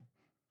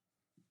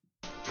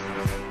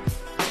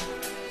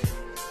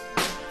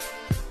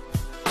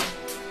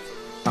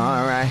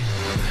Alright.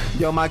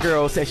 Yo, my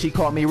girl said she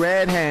caught me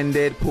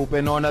red-handed,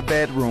 pooping on the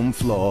bedroom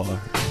floor.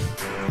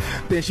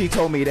 Then she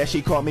told me that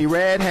she caught me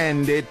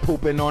red-handed,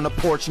 pooping on the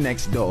porch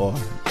next door.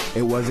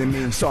 It wasn't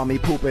me. Saw me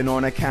pooping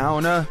on a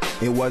counter.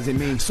 It wasn't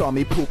me. Saw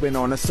me pooping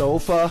on a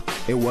sofa.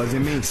 It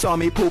wasn't me. Saw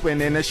me pooping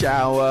in the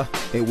shower.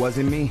 It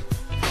wasn't me.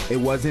 It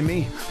wasn't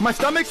me. My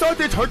stomach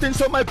started hurting,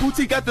 so my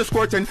booty got the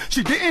squirting.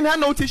 She didn't have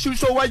no tissue,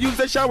 so I used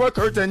a shower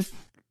curtain.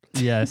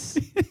 Yes.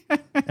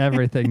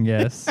 Everything,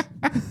 yes.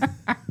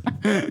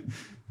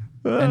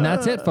 And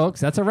that's it,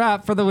 folks. That's a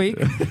wrap for the week.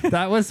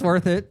 That was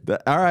worth it.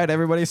 All right,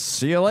 everybody.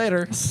 See you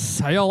later.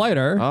 See you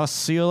later. I'll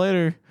see you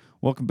later.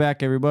 Welcome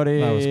back,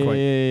 everybody. That was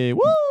quick.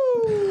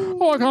 Woo!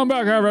 Welcome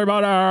back,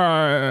 everybody.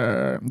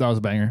 That was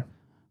a banger.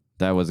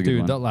 That was a good Dude,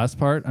 one. that last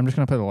part, I'm just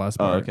going to play the last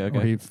part. Okay.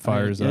 Where he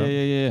fires up.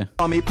 Yeah.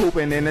 Saw me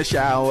pooping in the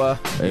shower.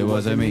 It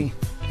wasn't me.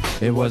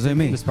 It wasn't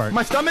me. This part.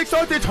 My stomach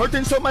started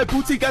hurting, so my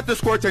booty got the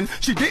squirting.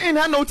 She didn't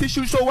have no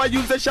tissue, so I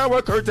used a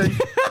shower curtain.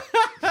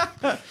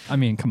 I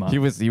mean, come on. He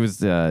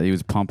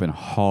was pumping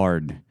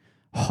hard.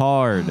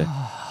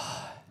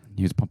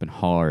 He was pumping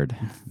hard.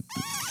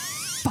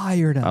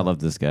 Fired up. I love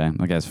this guy.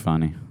 That guy's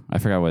funny. I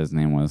forgot what his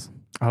name was.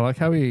 I like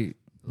how he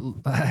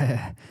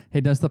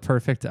does the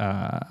perfect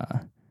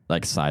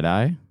Like side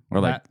eye or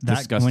like that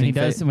disgusting. when he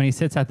face. does when he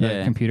sits at the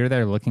Yeah. computer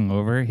there looking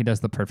over, he does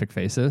the perfect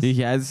faces. He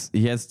has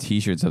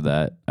T-shirts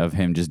of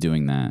him just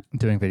doing that.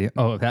 Doing video.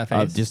 Oh, that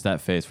face. Just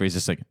that face where he's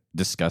just like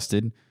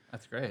disgusted.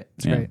 That's great.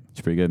 It's Yeah, great.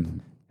 it's pretty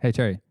good. Hey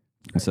Terry.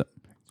 What's up?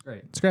 It's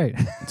great. It's great.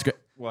 It's great.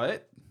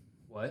 What?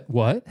 What?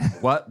 What?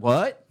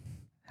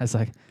 I was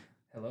like,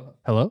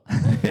 hello.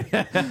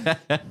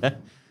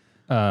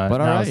 But all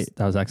right.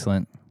 That was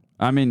excellent.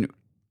 I mean,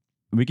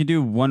 we can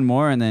do one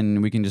more and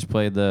then we can just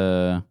play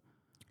the.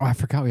 Oh, I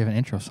forgot we have an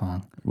intro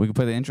song. We can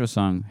play the intro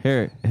song.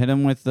 Here, hit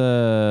him with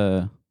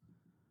the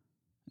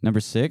number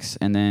 6,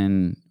 and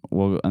then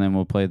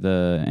we'll play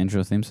the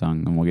intro theme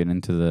song, and we'll get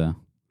into the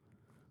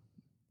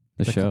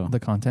show. The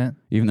content.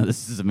 Even though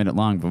this is a minute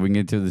long, but we can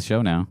get into the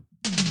show now.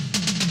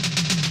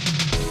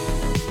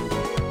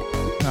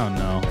 Oh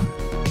no.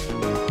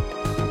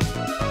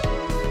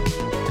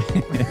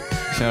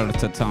 Shout out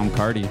to Tom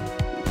Cardy.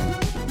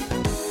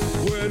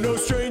 We're no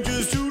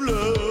strangers to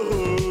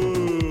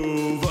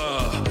love.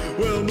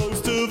 Well,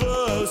 most of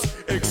us,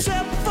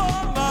 except for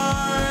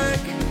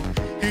Mike.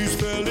 He's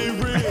fairly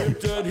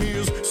ripped and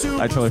he's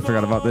super I totally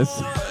forgot about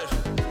this.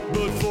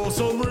 But for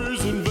some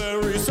reason,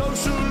 very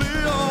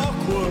socially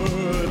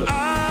awkward.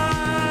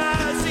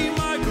 I see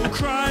Michael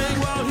crying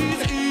while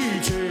he's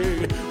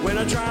eating. When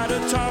I try to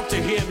talk to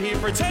him, he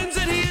pretends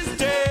that he's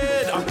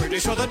dead. I'm pretty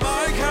sure that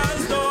Mike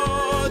has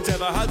not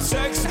ever had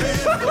sex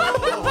before.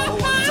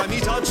 One time he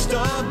touched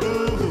a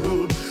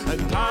boob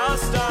and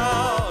passed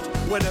out.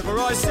 Whenever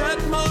I set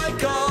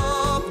Mike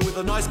up with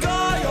a nice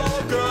guy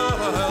or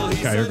girl,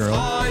 he Guy or says, girl.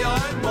 hi,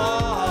 I'm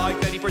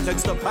Mike. Then he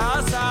pretends to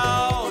pass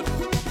out.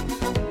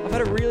 I've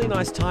had a really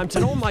nice time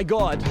tonight. Oh my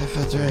god. Pay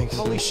for drinks.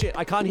 Holy shit,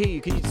 I can't hear you.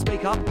 Can you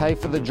speak up? Pay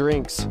for the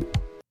drinks.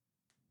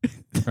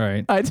 All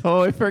right. I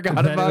totally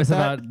forgot It was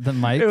about the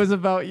mic. It was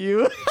about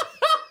you.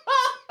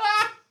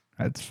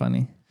 That's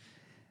funny.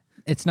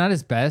 It's not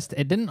his best.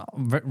 It didn't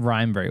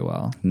rhyme very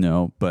well.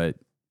 No, but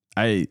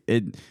was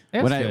good.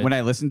 when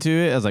I listened to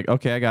it, I was like,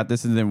 okay, I got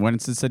this. And then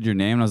once it said your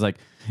name, I was like,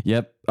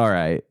 yep, all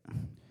right.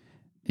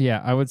 Yeah,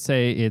 I would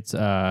say it's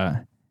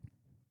good.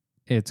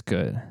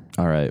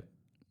 All right.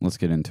 Let's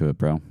get into it,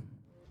 bro.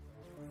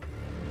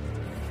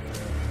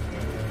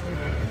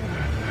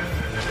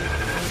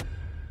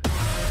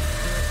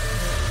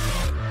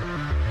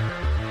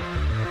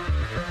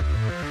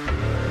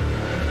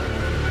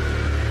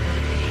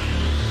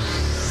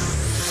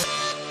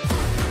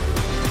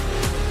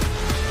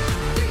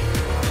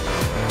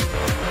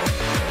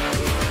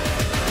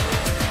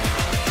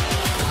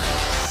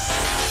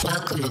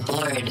 Welcome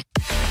aboard.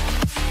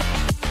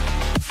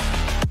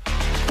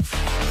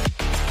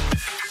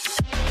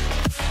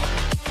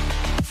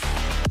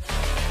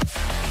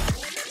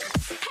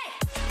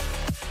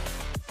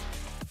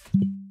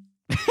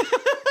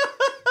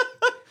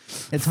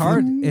 It's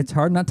hard. It's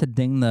hard not to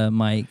ding the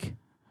mic.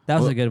 That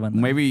was a good one.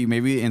 Though.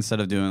 Maybe instead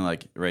of doing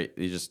like, right,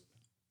 you just.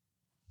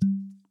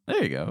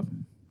 There you go.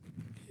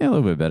 Yeah, a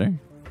little bit better.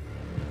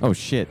 Oh,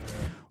 shit.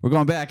 We're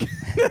going back.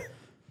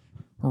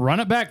 Run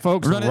it back,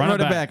 folks. Run it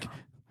back.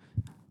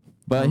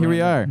 But here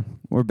we are.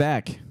 We're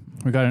back.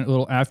 We got a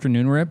little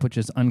afternoon rip, which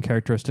is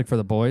uncharacteristic for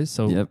the boys.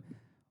 So Yep.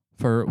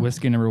 for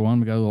whiskey number 1,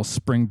 we got a little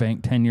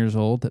Springbank 10 years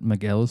old that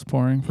Miguel is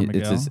pouring for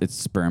Miguel. It's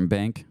Sperm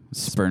Bank.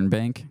 Spurn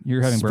Bank.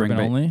 You're having bourbon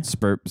only?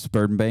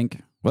 Sperm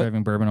Bank. We're What?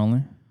 having bourbon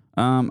only.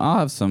 I'll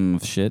have some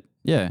shit.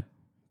 Yeah.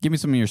 Give me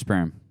some of your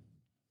sperm.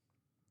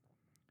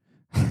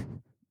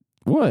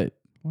 What?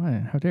 What?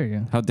 How dare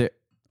you? How dare?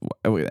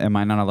 Am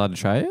I not allowed to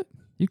try it?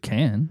 You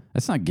can.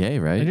 That's not gay,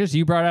 right?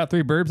 You brought out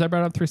 3 burbs. I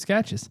brought out 3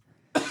 sketches.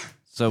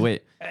 So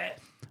wait.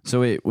 So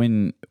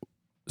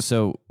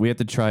we have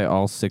to try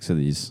all 6 of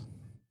these.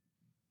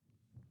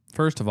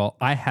 First of all,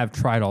 I have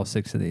tried all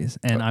 6 of these,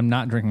 and I'm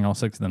not drinking all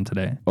 6 of them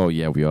today. Oh,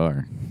 yeah, we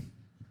are.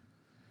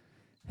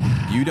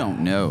 You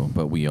don't know,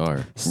 but we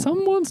are.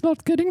 Someone's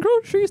not getting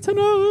groceries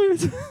tonight.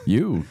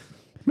 You.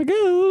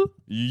 Miguel.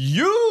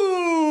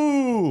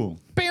 You!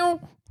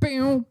 Crank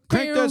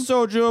that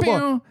Soulja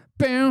Boy.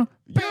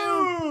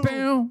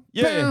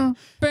 Yeah.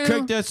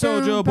 Crank that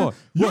Soulja Boy.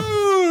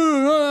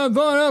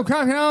 I'm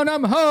cracking out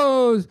them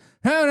hoes.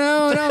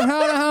 Down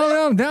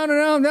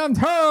them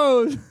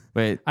toes.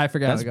 Wait, I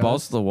forgot That's how it goes.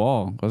 Balls to the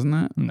Wall, wasn't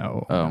that?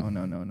 No. Oh.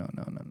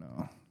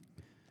 No.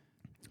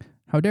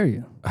 How dare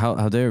you?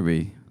 How dare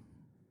we?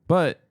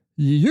 But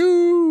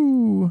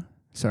You.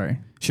 Sorry.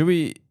 should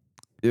we?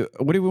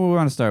 What do we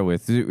want to start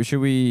with? Should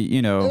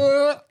we?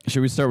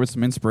 Should we start with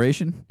some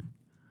inspiration,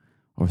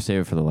 or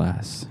save it for the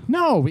last?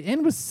 No, we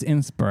end with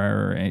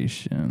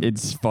inspiration.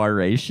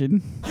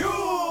 Inspiration.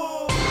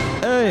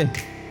 Hey.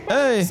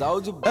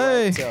 Soulja Boy.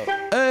 Hey. Tell.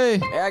 Hey.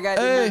 Hey, I got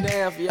Hey. this new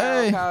damn for y'all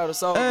Hey. called the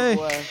Soulja Hey.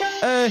 Boy.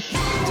 Hey. I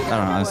don't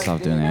know. I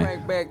stopped doing that.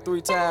 Crank back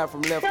 3 times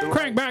from left to right.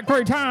 Crank back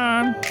 3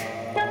 times.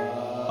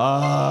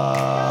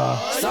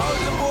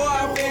 Soulja Boy,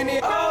 I'm in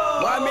it.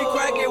 Why me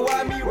crank it?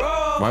 Why me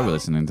roll? Why are we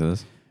listening to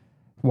this?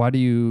 Why do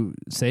you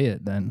say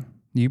it then?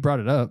 You brought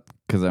it up.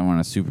 Because I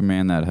want to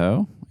Superman that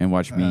hoe and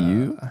watch me and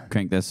you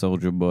crank that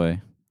Soulja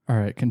Boy. All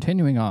right,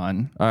 continuing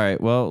on. All right.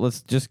 Well,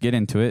 let's just get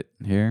into it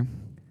here.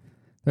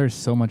 There's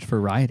so much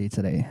variety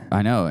today.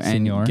 I know. And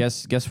Senor.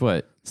 guess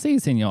what? See,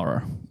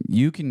 senor.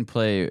 You can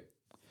play.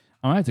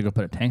 I might have to go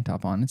put a tank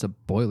top on. It's a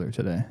boiler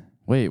today.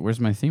 Wait, where's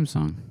my theme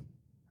song?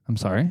 I'm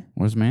sorry.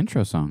 Where's my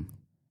intro song?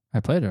 I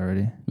played it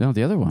already. No,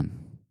 the other one.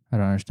 I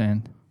don't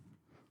understand.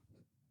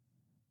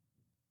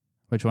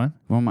 Which one?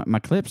 Well, my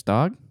clips,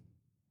 dog.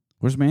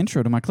 Where's my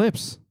intro to my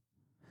clips?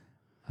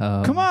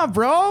 Come Come on,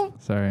 bro.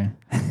 Sorry.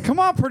 Come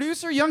on,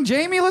 producer, young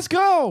Jamie. Let's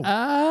go.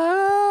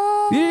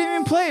 You didn't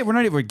even play it.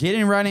 We're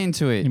getting right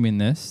into You it. mean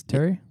this,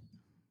 Terry?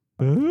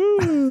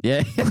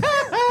 Yeah.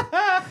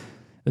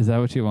 Is that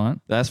what you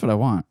want? That's what I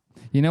want.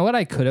 You know what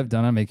I could have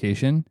done on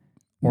vacation?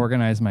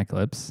 Organize my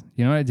clips.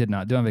 You know what I did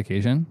not do on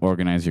vacation?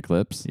 Organize your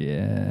clips.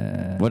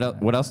 Yeah.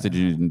 What else did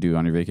you do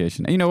on your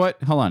vacation? You know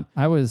what? Hold on.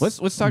 I was Let's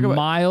talk about-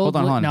 mildly.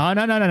 hold on. No.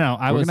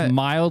 I We're was gonna-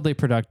 mildly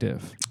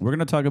productive. We're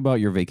gonna talk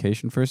about your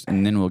vacation first,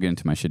 and then we'll get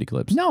into my shitty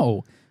clips.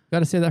 No, got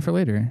to save that for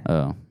later.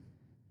 Oh.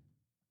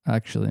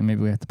 Actually,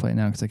 maybe we have to play it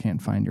now because I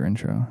can't find your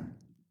intro.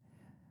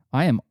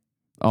 I am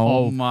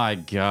Oh my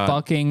god.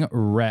 fucking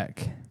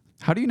wreck.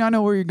 How do you not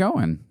know where you're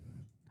going?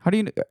 How do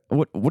you?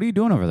 What are you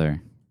doing over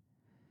there?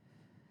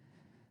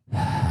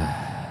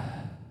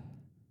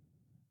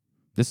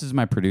 This is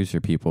my producer,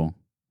 people.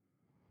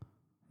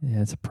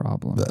 Yeah, it's a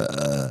problem.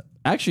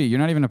 Actually, you're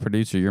not even a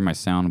producer. You're my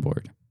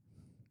soundboard.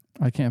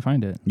 I can't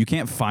find it. You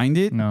can't find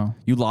it? No,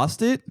 You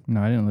lost it?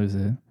 I didn't lose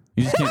it.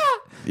 You just can't.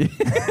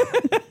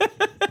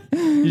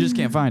 You just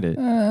can't find it.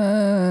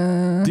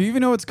 Do you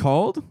even know what it's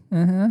called?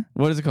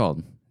 What is it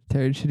called?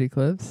 Terry Shitty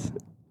Clips.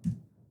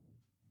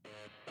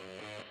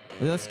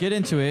 Let's get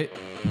into it.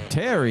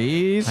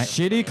 Terry's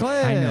shitty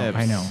clips.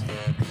 I know.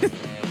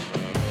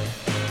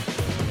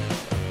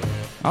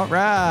 All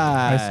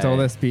right. I stole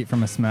this beat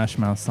from a Smash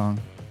Mouth song.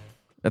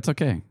 That's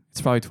okay.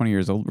 It's probably 20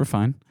 years old. We're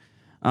fine.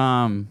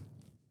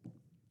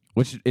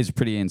 Which is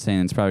pretty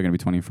insane. It's probably going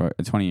to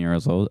be 20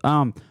 years old.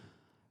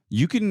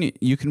 You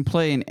can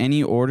play in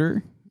any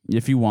order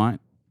if you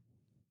want.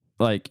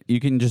 Like,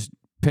 you can just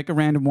pick a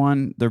random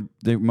one.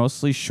 They're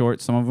mostly short.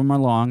 Some of them are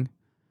long.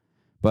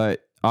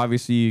 But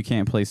obviously you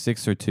can't play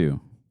 6 or 2.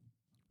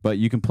 But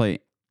you can play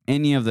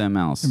any of them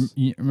else.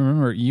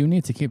 Remember, you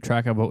need to keep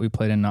track of what we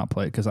played and not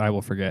played because I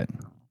will forget.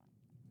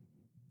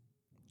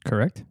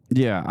 Correct?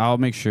 Yeah, I'll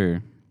make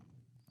sure.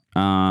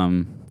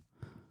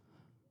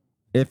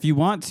 If you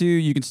want to,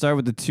 you can start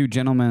with the 2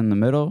 gentlemen in the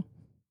middle.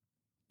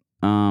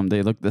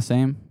 They look the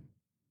same.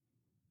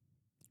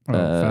 Oh,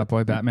 Fat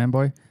Boy, Batman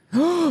Boy.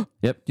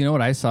 Yep. You know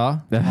what I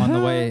saw on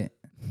the way?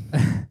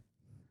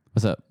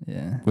 What's up?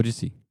 Yeah. What'd you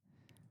see?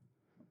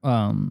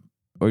 Or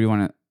Or do you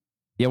want to?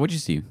 Yeah, what'd you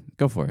see?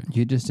 Go for it.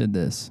 you just did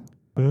this.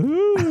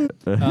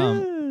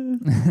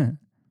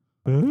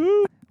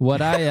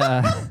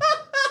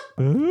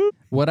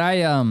 What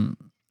I on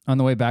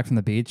the way back from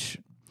the beach,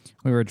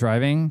 we were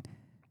driving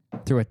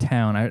through a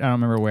town. I don't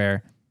remember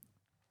where,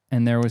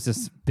 and there was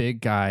this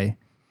big guy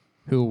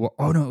who.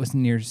 Oh no, it was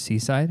near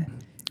Seaside,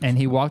 and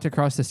he walked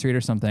across the street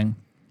or something.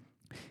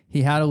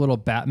 He had a little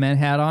Batman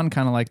hat on,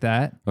 kind of like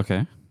that,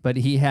 Okay. but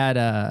he had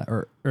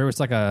or it was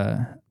like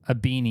a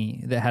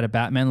beanie that had a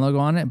Batman logo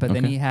on it, but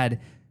then Okay. he had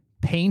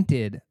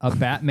painted a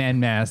Batman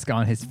mask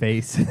on his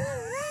face.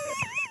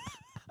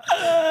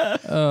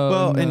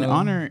 Well, in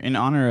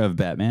honor of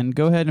Batman,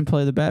 go ahead and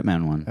play the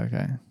Batman one.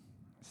 Okay.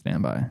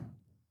 Stand by.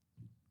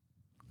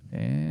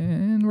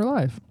 And we're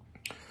live.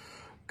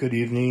 Good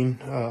evening.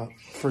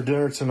 For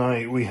dinner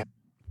tonight, we have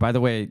By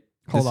the way,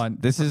 Hold on.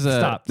 This is a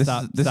Stop, This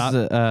stop, is this stop.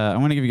 is a. I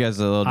want to give you guys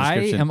a little I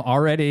description. am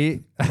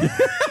already.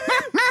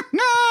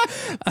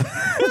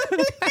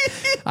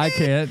 I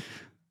can't.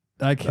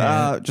 I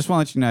can't. Just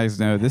want to let you guys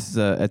know this is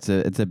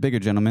it's a bigger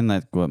gentleman,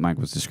 like what Mike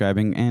was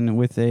describing, and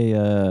with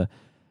a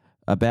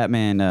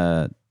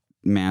Batman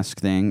mask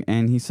thing,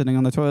 and he's sitting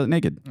on the toilet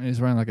naked. He's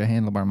wearing like a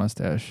handlebar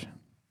mustache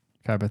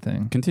type of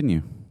thing.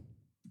 Continue.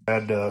 I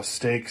had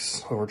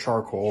steaks over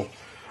charcoal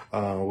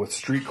with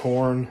street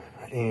corn,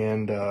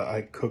 and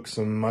I cooked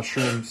some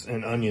mushrooms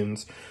and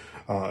onions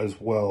as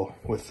well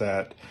with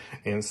that,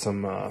 and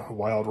some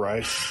wild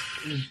rice.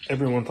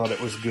 Everyone thought it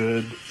was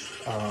good.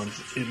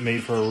 It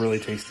made for a really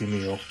tasty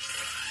meal.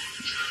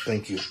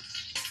 Thank you.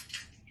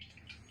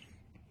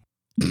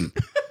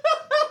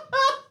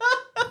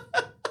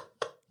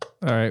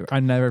 All right, I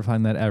never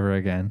find that ever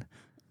again.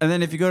 And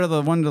then if you go to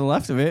the one to the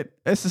left of it,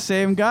 it's the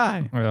same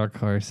guy. Well, of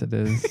course it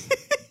is.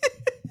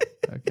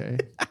 Okay.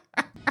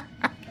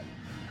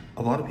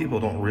 A lot of people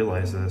don't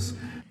realize this.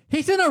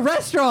 He's in a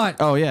restaurant.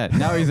 Oh yeah,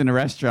 now he's in a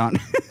restaurant.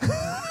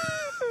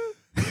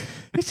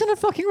 He's in a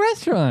fucking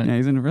restaurant. Yeah,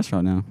 he's in a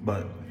restaurant now.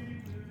 But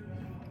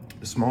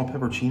small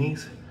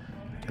pepperoncinis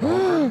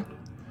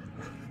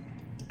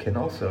can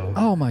also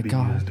Oh my be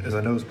God. used as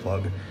a nose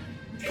plug.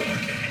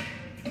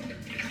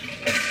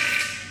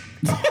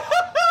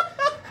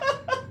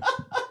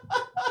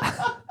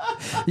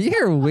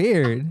 You're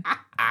weird.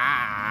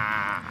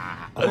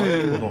 A lot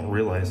of people don't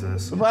realize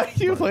this. Why are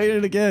you playing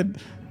it again?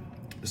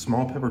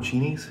 Small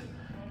pepperoncinis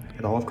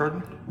at Olive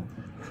Garden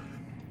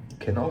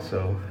can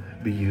also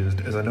be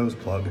used as a nose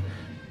plug.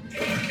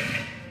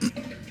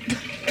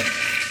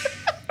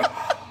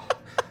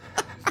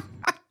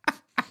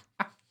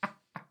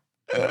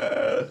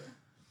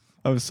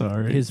 I'm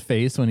sorry. His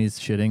face when he's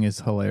shitting is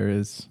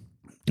hilarious.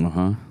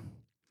 Uh-huh.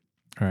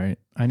 All right.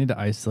 I need to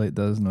isolate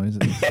those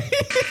noises.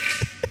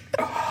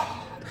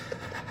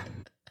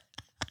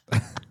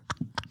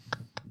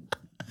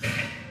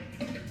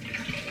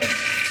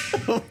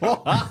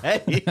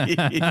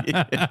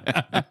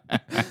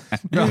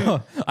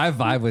 Bro, I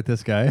vibe with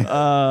this guy.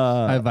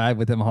 I vibe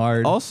with him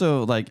hard.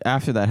 Also, like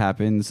after that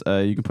happens,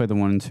 you can play the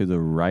one to the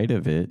right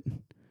of it.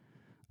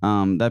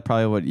 That's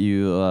probably what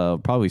you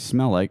probably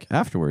smell like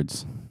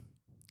afterwards.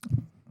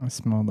 I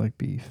smelled like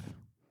beef.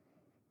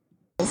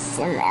 I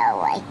smell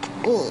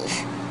like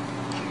beef.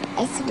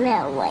 I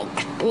smell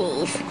like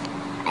beef.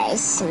 I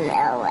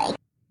smell like...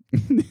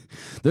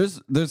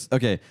 There's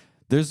okay.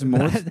 There's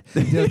more.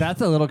 Dude,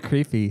 that's a little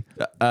creepy.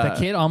 The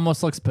kid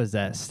almost looks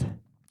possessed.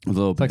 A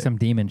little It's bit. like some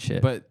demon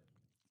shit. But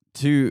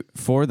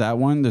for that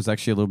one, there's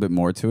actually a little bit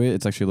more to it.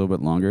 It's actually a little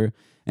bit longer,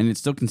 and it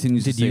still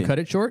continues. Did you cut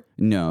it short?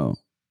 No,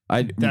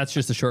 That's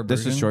just a short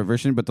version. That's the short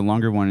version, but the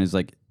longer one is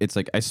like it's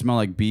like I smell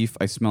like beef.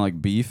 I smell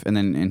like beef, and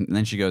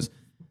then she goes.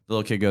 The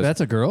little kid goes.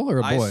 That's a girl or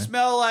a boy? I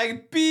smell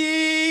like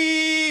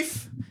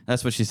beef.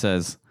 That's what she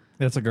says.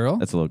 That's a girl?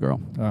 That's a little girl.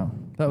 Oh,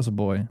 that was a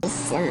boy. I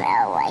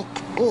smell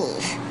like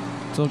beef.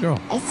 It's a little girl.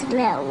 I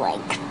smell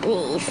like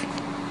beef.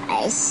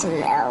 I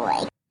smell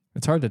like...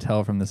 It's hard to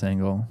tell from this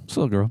angle. It's a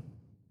little girl.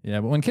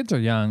 Yeah, but when kids are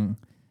young,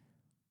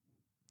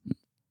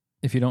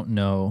 if you don't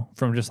know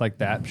from just like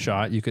that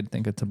shot, you could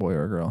think it's a boy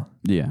or a girl.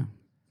 Yeah.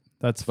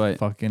 That's But-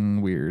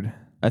 fucking weird.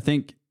 I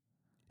think.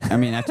 I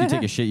mean, after you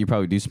take a shit, you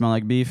probably do smell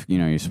like beef. You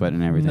know, you're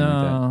sweating and everything like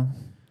No.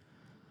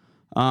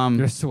 that.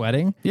 You're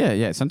sweating?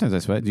 Yeah. Sometimes I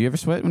sweat. Do you ever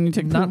sweat when you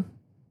take a Not poo?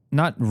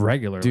 not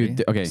regularly.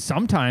 Dude, okay.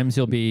 Sometimes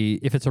you'll be,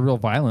 if it's a real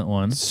violent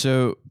one.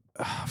 So,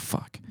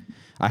 fuck.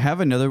 I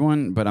have another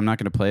one, but I'm not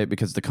going to play it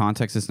because the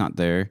context is not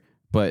there.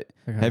 But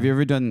Okay. have you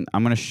ever done?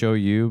 I'm going to show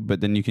you, but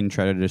then you can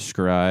try to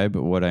describe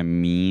what I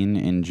mean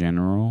in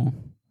general.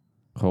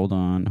 Hold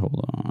on.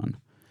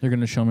 You're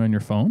going to show me on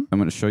your phone? I'm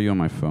going to show you on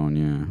my phone,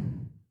 yeah,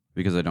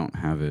 because I don't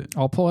have it.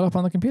 I'll pull it up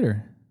on the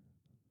computer.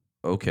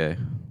 Okay.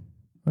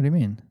 What do you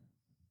mean?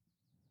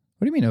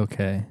 What do you mean,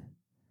 okay?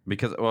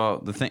 Because, well,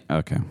 the thing.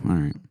 Okay, all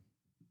right.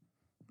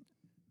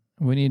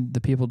 We need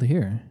the people to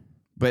hear.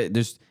 But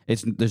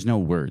there's no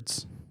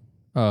words.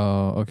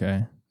 Oh,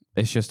 okay.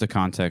 It's just a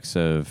context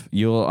of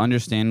you'll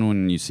understand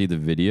when you see the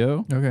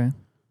video Okay.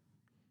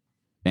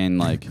 and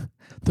like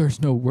There's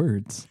no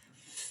words.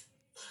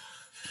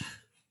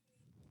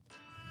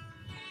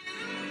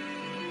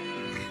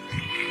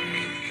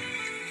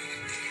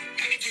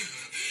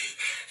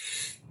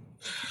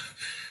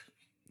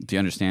 do you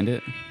understand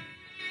it?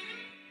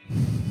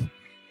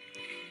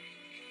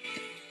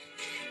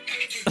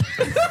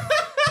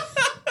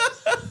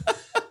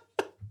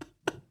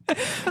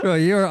 Bro,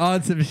 you're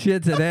on some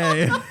shit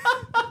today.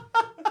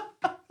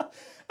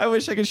 I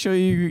wish I could show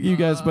you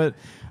guys, but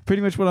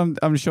pretty much what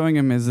I'm showing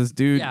him is this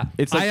dude. Yeah.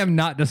 It's like, I am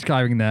not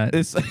describing that.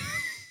 It's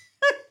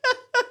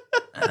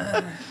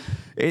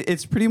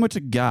it's pretty much a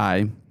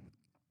guy.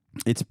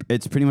 It's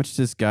pretty much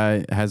this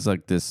guy has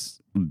like this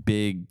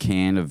big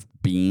can of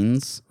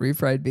beans,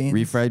 Refried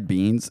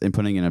beans. and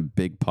putting it in a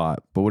big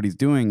pot. But what he's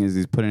doing is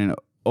he's putting it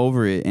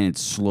over it, and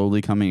it's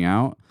slowly coming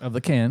out Of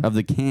the can. of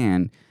the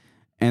can.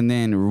 And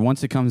then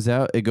once it comes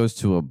out, it goes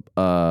to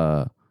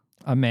a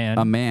man.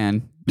 a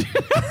man.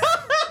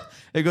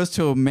 It goes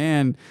to a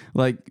man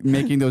like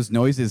making those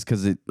noises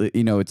because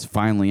it's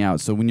finally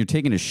out. So when you're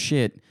taking a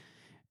shit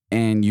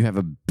and you have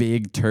a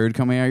big turd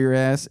coming out of your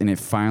ass and it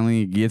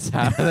finally gets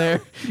out of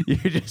there, you're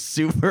just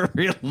super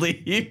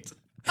relieved.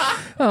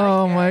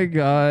 Oh my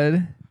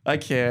God. I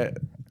can't.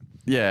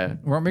 Yeah.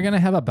 Weren't we going to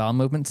have a bowel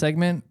movement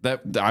segment?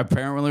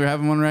 Apparently we're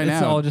having one right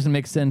It's now. all just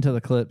mixed into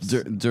the clips.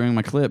 During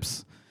my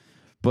clips.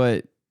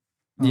 But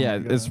yeah,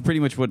 it's pretty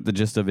much what the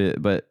gist of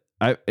it. But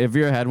have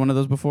you ever had one of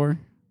those before?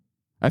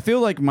 I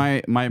feel like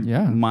my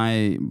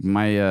videos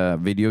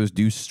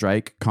do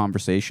strike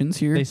conversations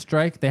here.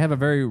 They have a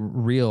very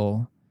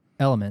real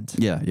element.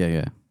 Yeah.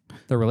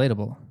 They're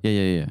relatable.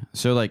 Yeah.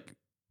 So like,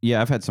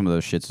 yeah, I've had some of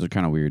those shits. They're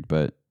kind of weird,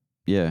 but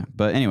yeah.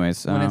 But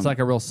anyways, When it's like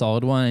a real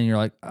solid one and you're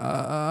like,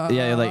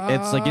 yeah, like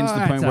it's like getting to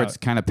the point where it's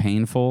kind of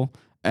painful,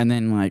 and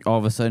then like all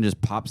of a sudden it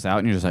just pops out,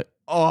 and you're just like,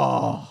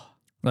 oh,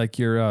 like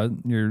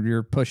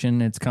you're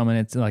pushing, it's coming,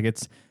 it's like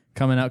it's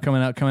coming out,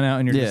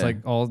 and you're just like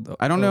all.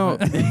 I don't know,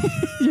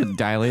 you're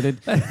dilated.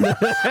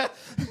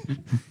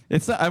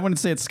 It's I wouldn't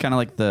say it's kind of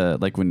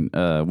like when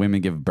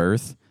women give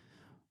birth.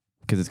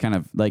 Because it's kind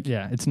of like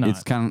it's not.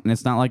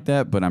 It's not like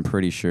that, but I'm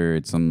pretty sure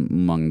it's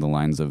among the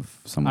lines of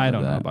something. I like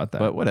don't that. know about that,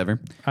 but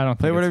whatever. I don't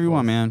play whatever you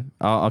want, man.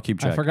 I'll keep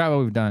track. I forgot what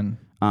we've done.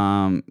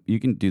 You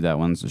can do that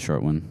one. It's a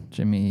short one.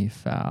 Jimmy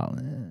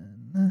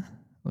Fallon.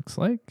 Looks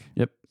like.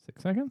 Yep.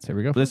 6 seconds. Here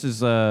we go. This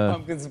is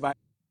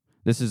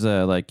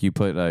like you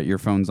put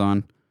earphones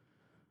on,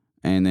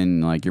 and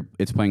then like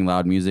it's playing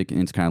loud music,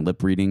 and it's kind of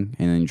lip reading,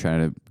 and then you try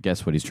to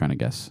guess what he's trying to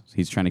guess.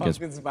 He's trying to guess.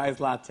 Pumpkin spice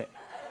latte.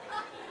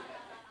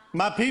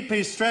 My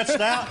pee-pee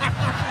stretched out.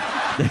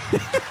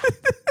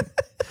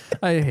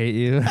 I hate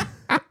you.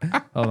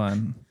 Hold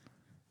on.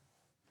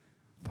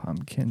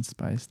 Pumpkin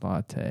spice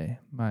latte.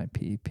 My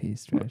pee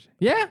stretch.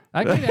 Yeah,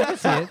 I can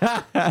see it.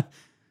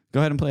 Go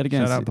ahead and play it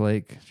again. Shout out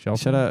Blake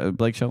Shelton. Shout out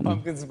Blake Shelton.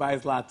 Pumpkin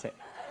spice latte.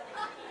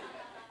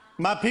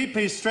 My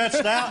pee-pee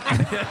stretched out.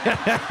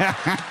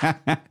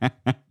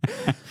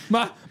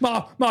 my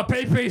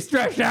pee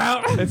stretched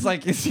out. It's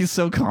like he's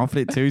so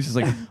confident too. He's just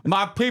like,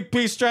 my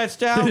pee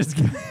stretched out. He's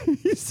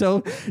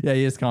so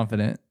he is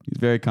confident. He's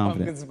very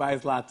confident. Pumpkin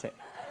spice latte.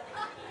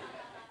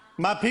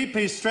 My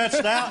pee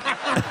stretched out.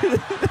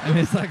 And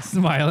he's like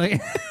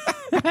smiling.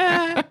 What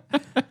a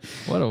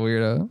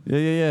weirdo.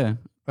 Yeah.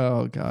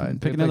 Oh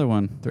God. Pick another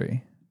one.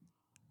 3.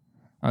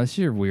 Oh, she's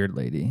your weird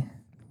lady.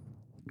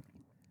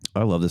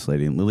 I love this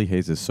lady. Lily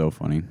Hayes is so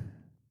funny.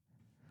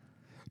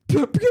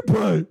 Pumpkin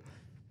pie.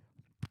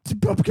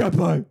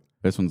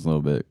 This one's a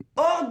little bit.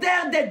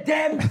 Order the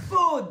damn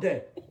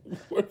food.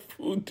 What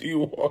food do you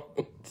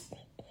want?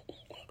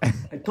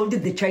 I told you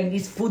the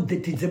Chinese food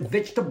that is the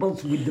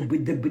vegetables with the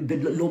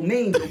lo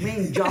mein,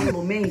 John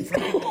lo mein.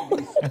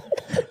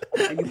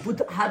 And you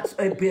put hot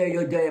soy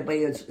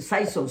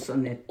sauce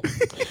on it.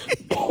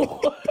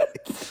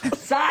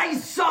 Soy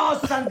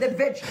sauce on the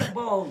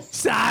vegetables.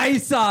 Soy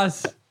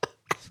sauce.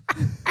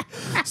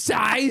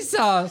 Soy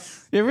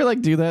sauce. You ever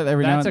like do that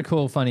every now? That's a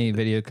cool, funny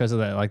video because of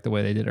that, like the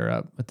way they did her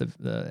up with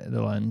the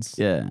lens.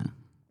 Yeah,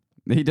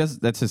 he does.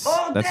 That's his.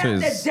 That's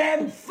his. The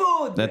damn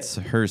food. That's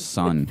her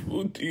son.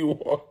 What food do you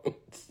want?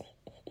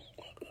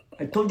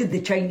 I told you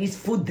the Chinese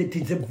food that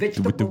is a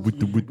vegetable with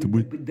the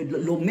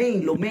lo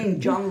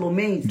mein, John lo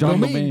mein. Lo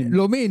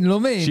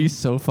mein. She's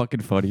so fucking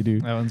funny,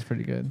 dude. That one's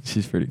pretty good.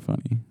 She's pretty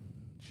funny.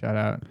 Shout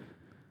out.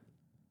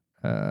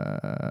 You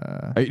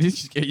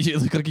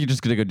look like you're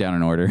just gonna go down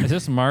in order. Is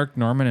this Mark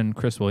Norman and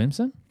Chris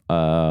Williamson?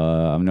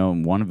 I know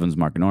one of them's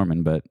Mark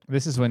Norman, but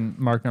This is when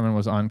Mark Norman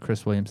was on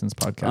Chris Williamson's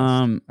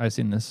podcast. I've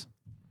seen this.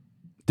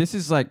 this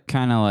is like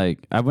kind of like,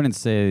 I wouldn't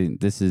say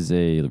this is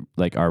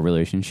like our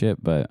relationship,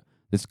 but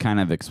this kind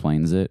of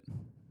explains it.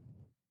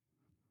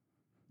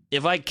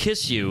 If I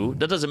kiss you,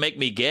 that doesn't make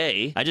me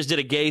gay. I just did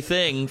a gay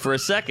thing for a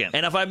second.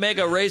 And if I make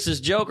a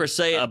racist joke or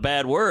say a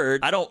bad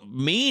word, I don't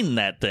mean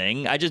that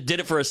thing. I just did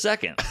it for a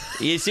second.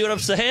 You see what I'm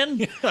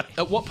saying?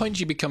 At what point do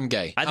you become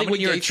gay? I think when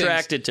you're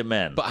attracted to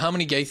men. But how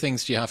many gay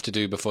things do you have to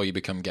do before you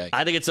become gay?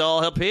 I think it's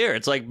all up here.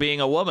 It's like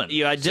being a woman.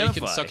 You identify. So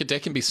you can suck a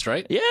dick and be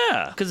straight?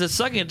 Yeah, because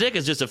sucking a dick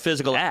is just a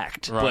physical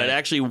act. Right. But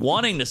actually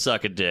wanting to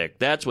suck a dick,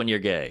 that's when you're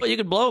gay. Well, you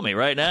can blow me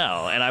right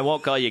now, and I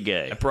won't call you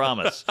gay. I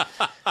promise.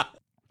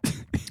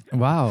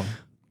 Wow.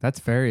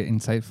 That's very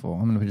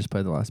insightful. I'm going to just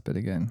play the last bit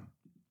again.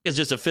 It's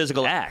just a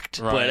physical act.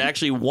 Right. But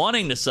actually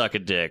wanting to suck a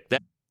dick,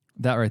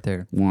 that right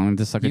there. Wanting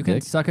to suck a dick? You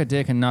can suck a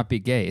dick and not be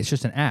gay. It's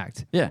just an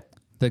act. Yeah.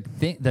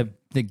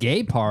 The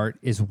gay part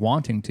is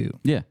wanting to.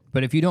 Yeah.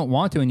 But if you don't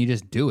want to and you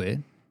just do it,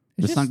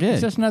 it's not gay.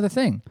 It's just another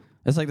thing.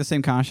 It's like the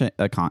same content.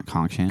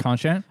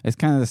 Content? It's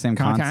kind of the same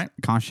content.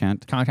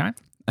 Content?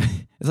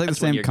 It's like that's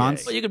the same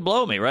concept. Well, you can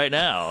blow me right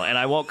now, and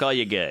I won't call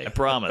you gay. I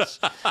promise.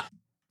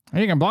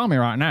 You can blow me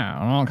right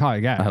now, and I won't call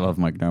you gay. I love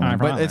Mike Norman.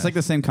 But it's like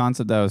the same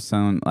concept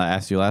that I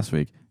asked you last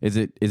week. Is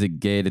it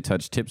gay to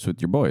touch tips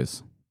with your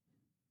boys?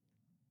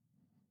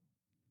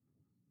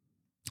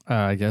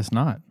 I guess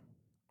not.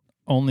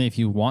 Only if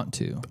you want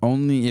to.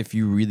 Only if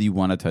you really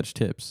want to touch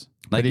tips.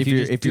 Like if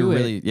you're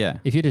really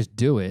If you just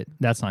do it,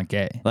 that's not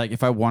gay. Like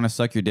if I want to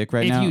suck your dick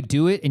now. If you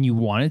do it and you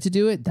wanted to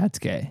do it, that's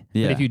gay.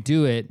 Yeah. But if you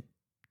do it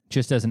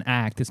just as an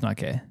act, it's not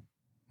gay.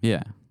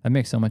 Yeah. That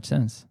makes so much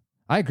sense.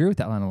 I agree with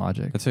that line of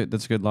logic.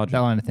 That's good logic. That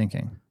line of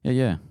thinking.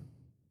 Yeah.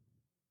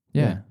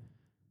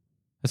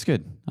 That's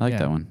good. I like Yeah.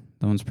 that one.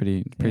 That one's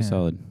pretty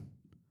solid.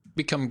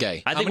 Become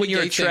gay. I How think many when you're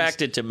gay things-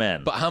 attracted to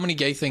men. But how many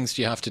gay things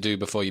do you have to do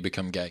before you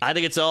become gay? I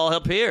think it's all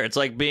up here. It's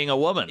like being a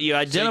woman. You So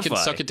you identify.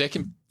 can suck a dick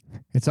and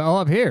It's all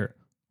up here,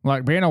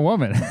 like being a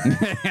woman.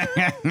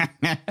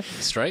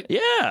 straight?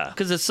 Yeah,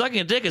 because sucking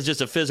a dick is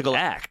just a physical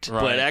act.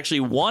 Right. But actually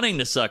wanting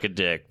to suck a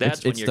dick,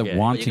 that's when it's you're the gay.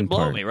 wanting you can blow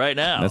part. me right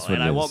now, That's what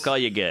and it I is. won't call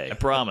you gay. I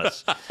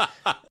promise.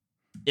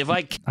 If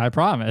I I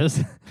promise.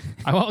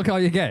 I won't call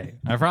you gay.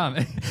 I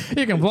promise.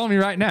 You can blow me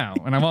right now,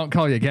 and I won't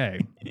call you gay.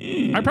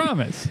 I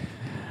promise.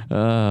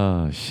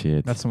 Oh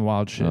shit. That's some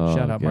wild shit. Oh,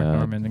 Shout out Mark God.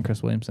 Norman and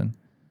Chris Williamson.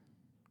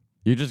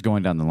 You're just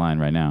going down the line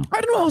right now.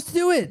 I don't know how else to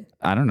do it.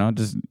 I don't know.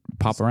 Just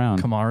pop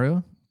around.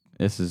 Kamaru.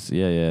 This is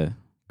yeah.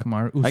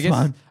 Kamaru.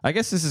 Usman. I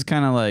guess this is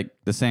kind of like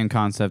the same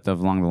concept of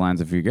along the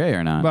lines of if you're gay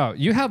or not. Wow,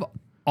 you have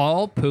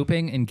all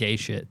pooping and gay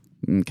shit.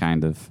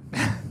 Kind of.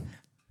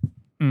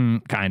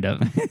 Kind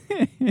of.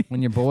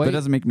 When your boy But it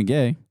doesn't make me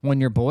gay. when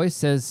your boy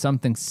says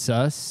something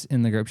sus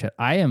in the group chat,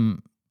 I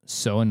am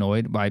so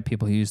annoyed by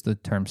people who use the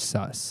term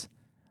sus.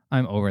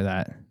 I'm over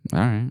that. All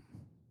right.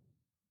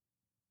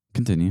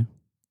 Continue.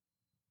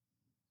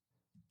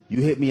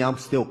 You hit me, I'm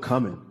still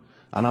coming.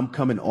 And I'm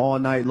coming all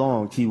night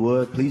long, T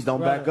Wood. Please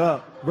don't back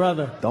up.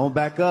 Brother. Don't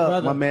back up,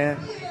 Brother. my man.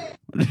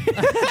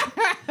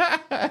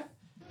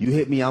 You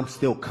hit me, I'm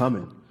still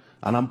coming.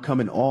 And I'm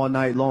coming all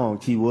night long,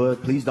 T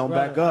Wood. Please don't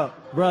back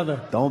up.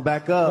 Brother. Don't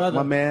back up, Brother.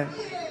 my man.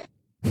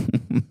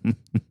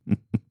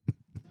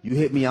 You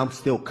hit me, I'm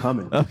still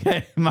coming.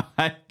 Okay,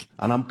 Mike.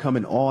 And I'm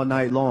coming all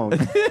night long.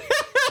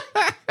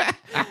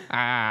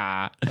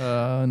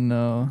 Oh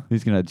no.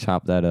 He's gonna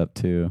chop that up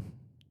too.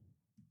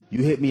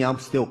 You hit me, I'm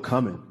still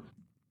coming.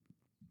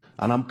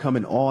 And I'm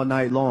coming all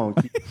night long.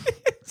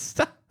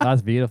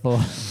 That's beautiful.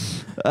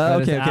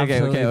 That is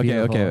absolutely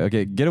beautiful.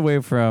 Okay. Get away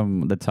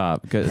from the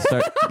top.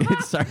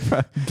 Start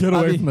from, Get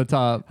away from the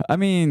top. I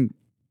mean,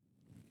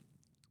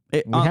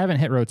 We haven't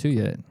hit row 2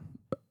 yet.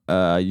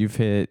 you've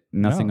hit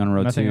nothing No, on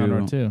row nothing 2. on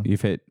row 2.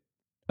 You've hit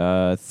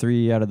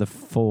 3 out of the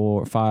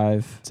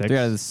 5. 6. 3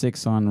 out of the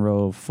 6 on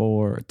row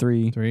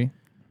 3. 3.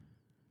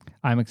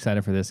 I'm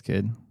excited for this,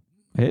 kid.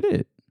 Hit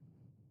it.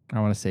 I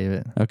want to save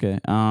it. Okay.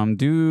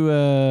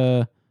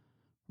 Do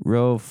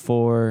row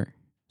 4,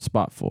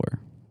 spot 4.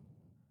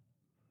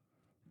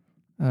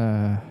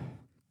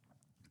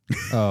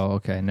 Oh,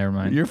 okay. Never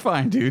mind. You're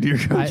fine, dude. You're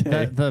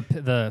okay.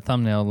 The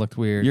thumbnail looked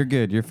weird. You're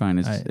good. You're fine.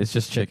 It's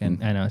just chicken.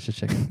 I know. It's just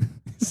chicken.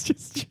 It's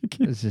just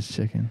chicken. It's just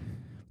chicken.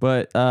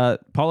 But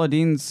Paula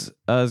Dean's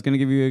is going to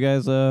give you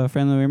guys a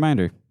friendly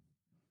reminder.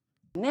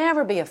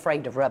 Never be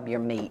afraid to rub your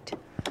meat.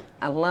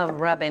 I love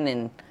rubbing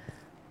and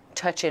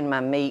touching my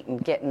meat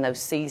and getting those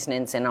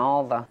seasonings in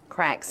all the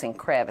cracks and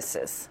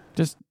crevices.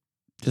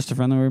 Just a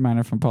friendly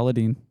reminder from Paula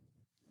Dean.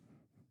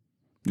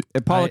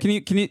 Paula, can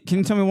you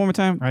tell me one more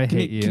time? I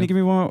hate you. Can you give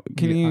me one?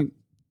 Can you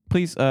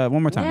please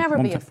one more time? Never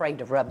One be more time. afraid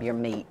to rub your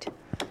meat.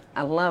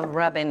 I love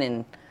rubbing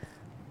and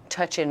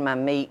touching my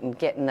meat and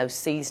getting those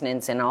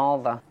seasonings in all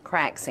the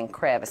cracks and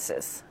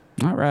crevices.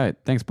 All right.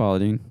 Thanks, Paula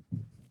Dean.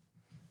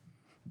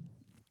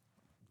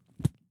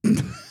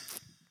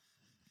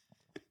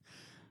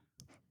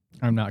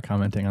 I'm not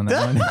commenting on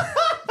that one.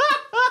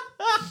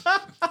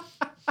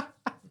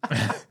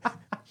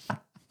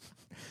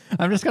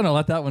 I'm just gonna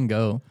let that one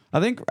go. I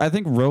think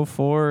row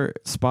 4,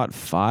 spot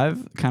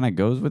 5 kind of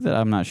goes with it.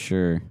 I'm not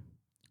sure.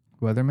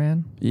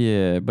 Weatherman?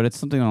 Yeah, but it's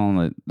something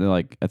along the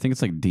like. I think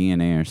it's like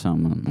DNA or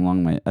something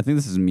along my. I think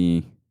this is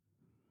me.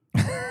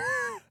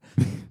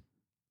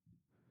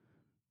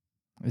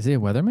 Is he a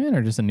weatherman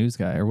or just a news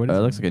guy or what? Is It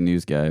he? looks like a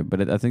news guy,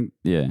 but I think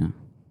yeah.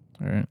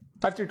 All right.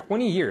 After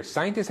 20 years,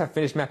 scientists have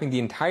finished mapping the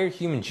entire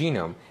human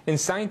genome, and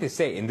scientists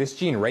say in this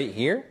gene right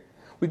here,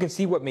 we can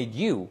see what made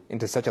you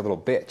into such a little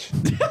bitch.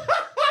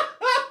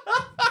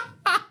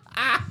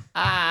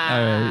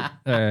 All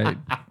right.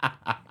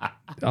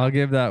 I'll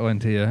give that one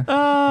to you.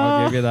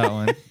 I'll give you that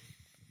one.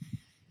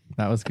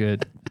 That was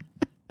good.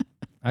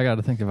 I got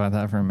to think about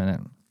that for a minute.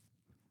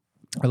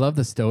 I love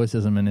the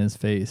stoicism in his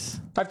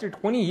face. After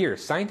 20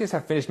 years, scientists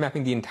have finished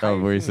mapping the entire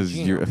where he human says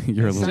genome.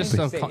 you're a and little scientists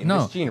bitch. say in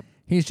No, this gene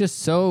he's just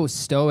so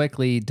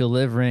stoically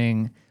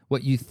delivering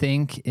what you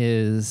think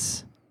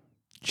is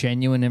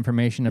genuine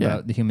information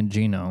about the human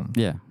genome.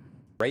 Yeah.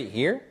 right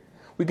here,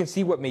 we can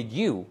see what made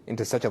you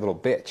into such a little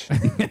bitch.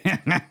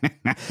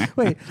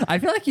 Wait, I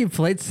feel like you've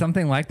played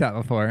something like that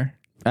before.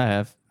 I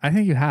have. I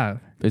think you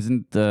have.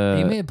 Isn't the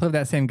You may have played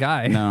that same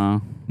guy.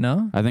 no?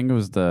 No? I think it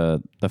was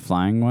the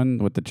flying one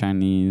with the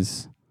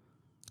Chinese.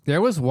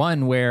 There was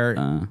one where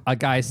a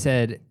guy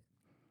said,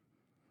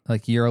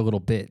 like, you're a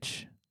little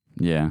bitch.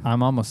 Yeah.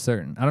 I'm almost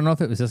certain. I don't know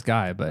if it was this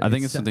guy, but I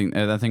think it's something.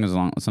 I think it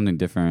was something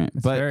different.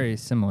 It's but very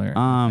similar.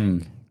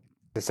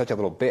 It's such a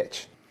little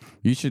bitch.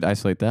 You should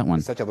isolate that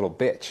one. Such a little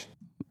bitch.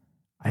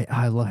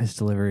 I love his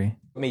delivery.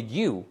 Made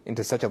you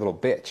into such a little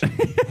bitch.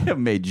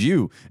 Made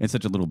you in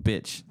such a little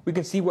bitch. We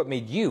can see what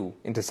made you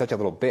into such a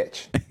little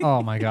bitch.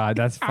 Oh my god,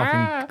 that's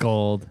fucking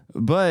gold.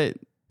 But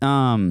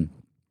Okay.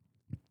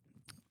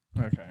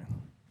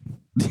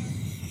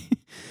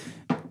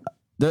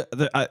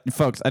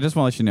 Folks, I just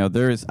want to let you know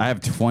I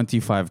have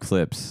 25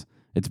 clips.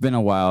 It's been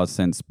a while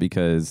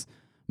because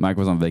Mike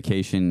was on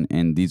vacation,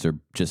 and these are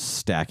just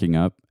stacking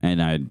up,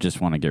 and I just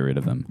want to get rid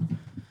of them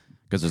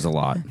because there's a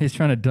lot. He's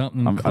trying to dump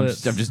them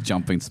clips. I'm just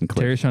jumping some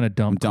clips. Terry's trying to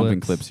dumping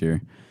clips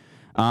here.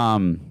 I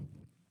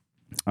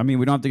mean,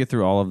 we don't have to get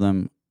through all of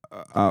them,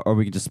 or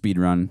we can just speed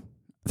run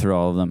through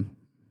all of them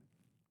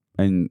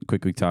and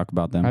quickly talk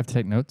about them. I have to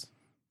take notes?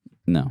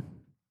 No.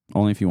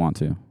 Only if you want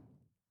to.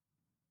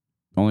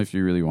 Only if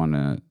you really want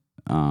to.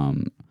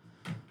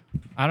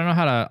 I don't know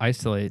how to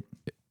isolate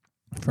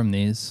from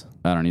these.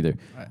 I don't either.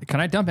 Can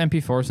I dump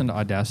MP4s into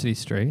Audacity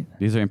straight?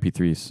 These are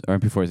MP3s or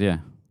MP4s, yeah.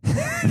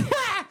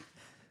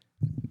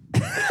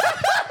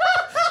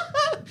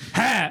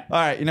 All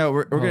right,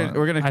 we're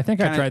gonna. I think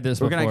I tried this.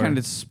 We're gonna kind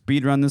of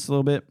speed run this a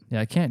little bit.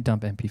 Yeah, I can't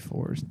dump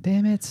MP4s.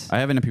 Damn it! I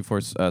have an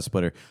MP4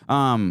 splitter.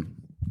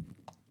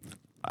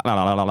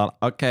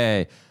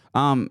 Okay.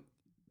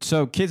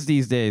 So kids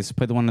these days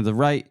play the one to the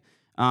right.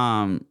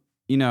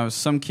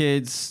 Some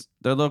kids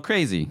they're a little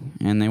crazy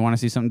and they want to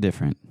see something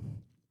different,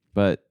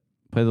 but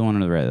play the one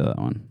to the right of that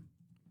one.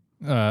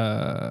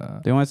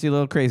 They want to see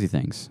little crazy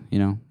things.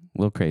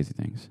 Little crazy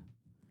things.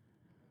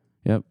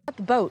 Yep. At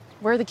the boat.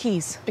 Where are the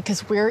keys?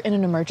 Because we're in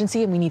an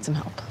emergency and we need some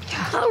help.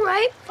 All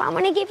right, I'm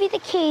gonna give you the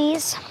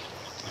keys,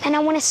 and I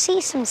want to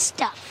see some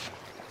stuff.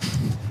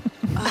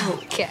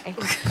 Okay.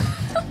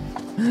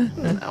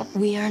 No.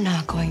 We are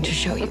not going to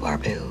show you our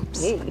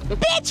boobs.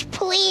 Bitch,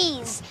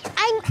 please!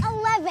 I'm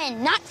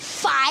 11, not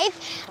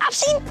 5. I've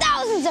seen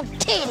thousands of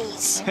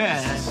titties.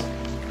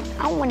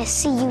 I want to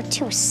see you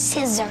two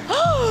scissor.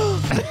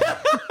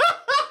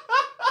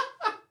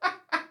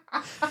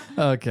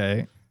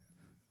 Okay.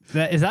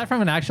 Is that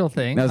from an actual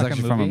thing? That was like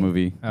actually from a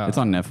movie. Oh. It's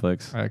on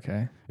Netflix.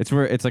 Okay.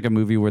 It's like a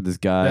movie where this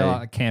guy They're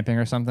all camping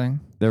or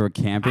something. They were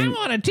camping. I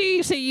want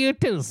to see you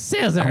two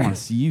scissor. I want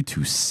to see you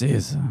two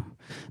scissor.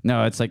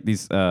 No, it's like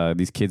these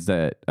kids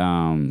that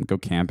go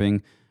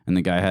camping, and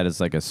the guy had his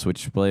like a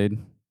switchblade,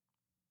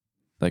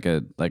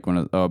 a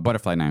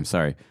butterfly knife.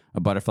 Sorry, a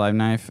butterfly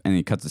knife, and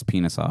he cuts his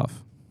penis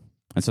off,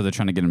 and so they're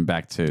trying to get him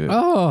back to.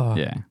 Oh.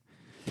 Yeah.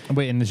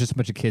 Wait, and there's just a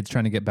bunch of kids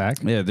trying to get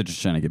back? Yeah, they're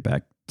just trying to get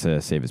back to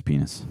save his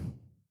penis.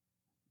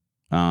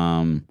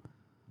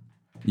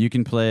 You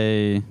can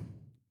play.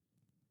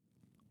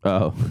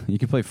 Oh, you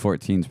can play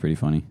 14's pretty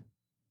funny.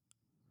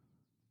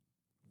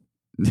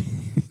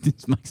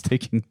 Mike's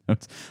taking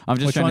notes. I'm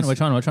just Which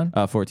one?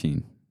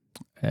 14.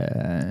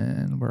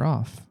 And we're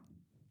off.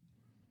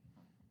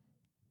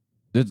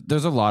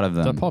 There's a lot of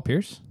them. Is that Paul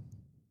Pierce?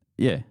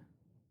 Yeah.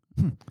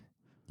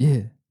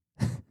 Yeah.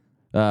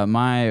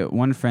 My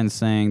one friend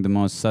saying the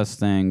most sus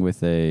thing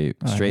with a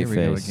straight here face.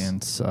 We go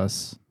again,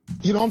 sus.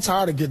 I'm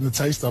tired of getting the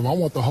taste of them. I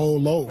want the whole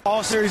load.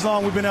 All series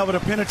long, we've been able to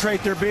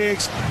penetrate their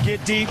bigs,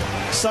 get deep,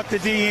 suck the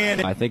D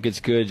in. I think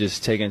it's good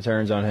just taking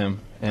turns on him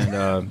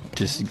and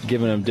just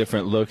giving him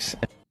different looks.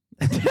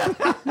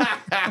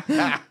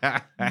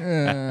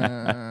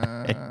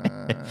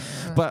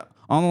 But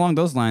along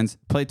those lines,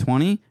 play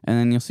 20, and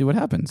then you'll see what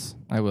happens.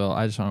 I will.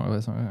 I just want to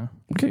listen.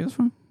 Okay, that's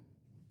fine.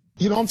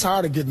 I'm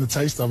tired of getting the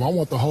taste of them. I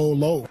want the whole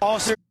load. All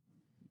series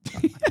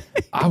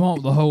I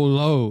want the whole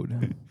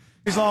load.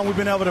 long, we've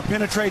been able to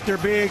penetrate their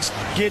bigs,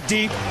 get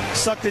deep,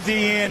 suck the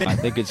D in. I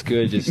think it's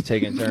good just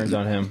taking turns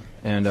on him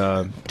and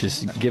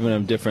just giving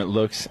him different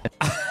looks.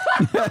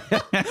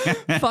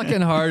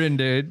 Fucking Harden,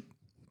 dude.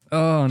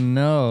 Oh,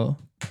 no.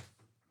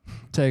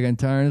 Taking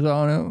turns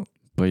on him.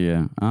 But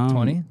yeah.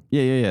 20?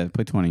 Yeah.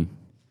 Play 20.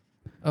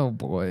 Oh,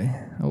 boy.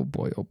 Oh,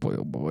 boy. Oh, boy.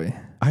 Oh, boy.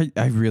 I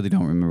really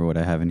don't remember what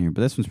I have in here,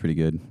 but this one's pretty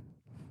good.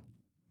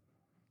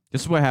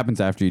 This is what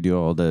happens after you do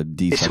all the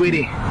D. Hey,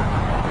 sweetie.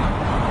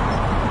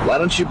 Why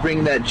don't you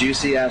bring that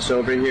juicy ass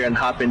over here and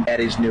hop in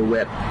Daddy's new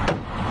whip?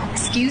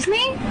 Excuse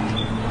me?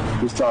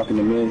 Who's talking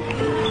to me?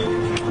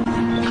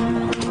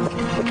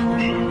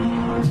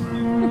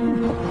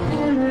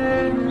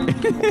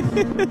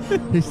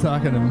 He's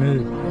talking to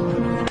me.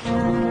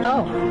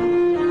 Oh.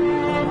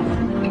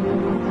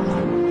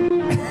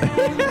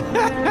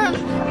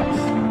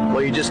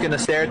 Well, you just gonna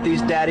stare at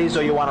these daddies,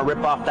 or you want to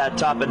rip off that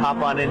top and hop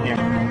on in here?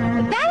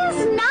 That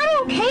is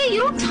not okay.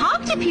 You don't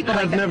talk to people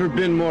like I've that. never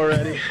been more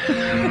ready.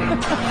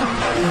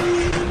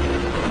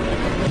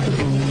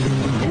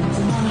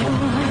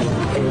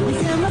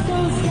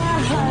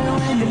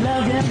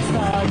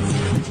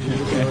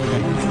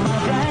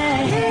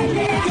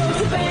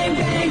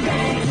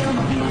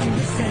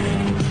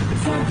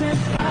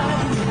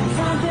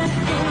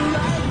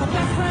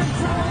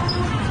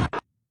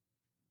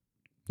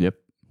 Yep.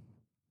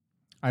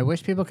 I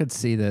wish people could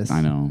see this.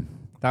 I know.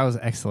 That was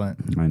excellent.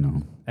 I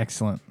know.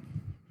 Excellent.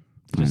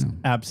 Just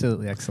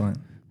absolutely excellent.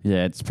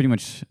 Yeah, it's pretty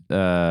much.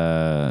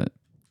 I'm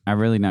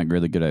really not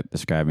really good at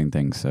describing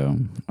things, so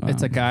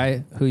It's a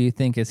guy who you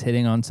think is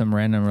hitting on some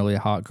random really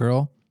hot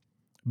girl,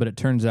 but it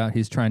turns out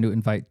he's trying to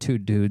invite two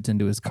dudes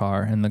into his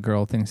car, and the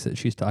girl thinks that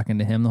she's talking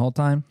to him the whole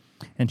time,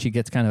 and she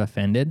gets kind of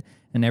offended.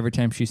 And every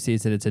time she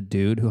sees that it's a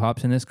dude who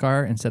hops in his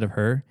car instead of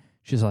her,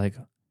 she's like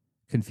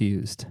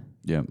confused.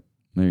 Yep.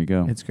 There you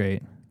go. It's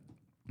great.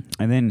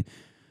 And then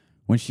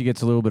when she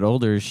gets a little bit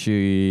older,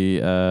 she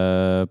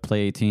play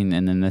 18,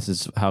 and then this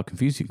is how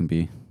confused you can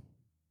be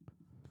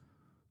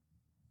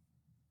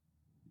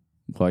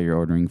while you're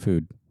ordering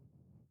food.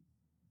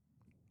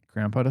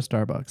 Grandpa to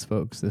Starbucks,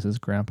 folks. This is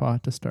Grandpa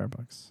to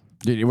Starbucks.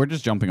 Dude, we're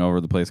just jumping over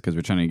the place because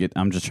we're trying to get.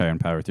 I'm just trying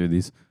to power through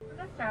these.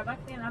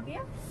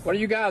 What do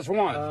you guys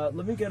want?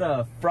 Let me get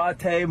a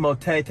fratte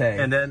motete.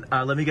 And then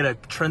let me get a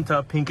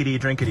Trenta pinkity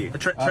drinkity.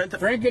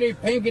 Drinkity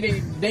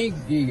pinkity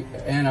dinky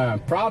and a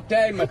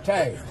fratte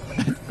mate.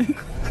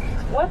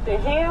 What the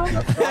hell?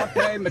 A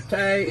fratte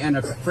mate and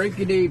a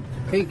frinkity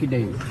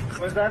pinkity.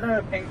 Was that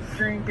a pink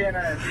drink and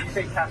a, did you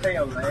say cafe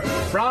au lait?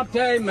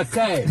 Fratte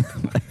mate.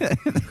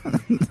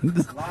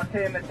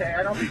 Latte mate.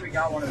 I don't think we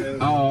got one of those.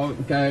 Oh,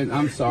 okay.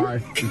 I'm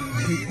sorry.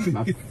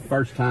 My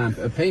first time.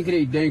 A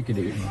pinkity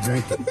dinkity.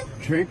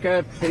 Drink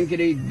a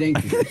pinkity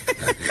dinkity.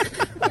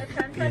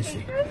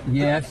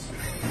 Yes.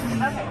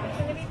 Okay, it's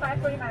going to be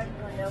 $5.45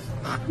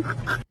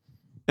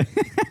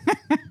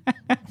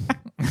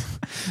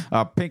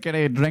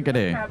 Pinkity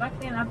drinkity.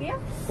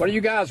 What do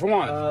you guys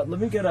want? Let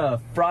me get a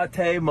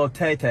fratte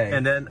motete.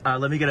 And then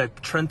let me get a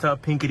Trenta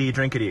pinkity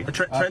drinkity.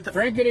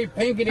 Drinkity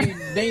pinkity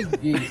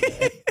dinky.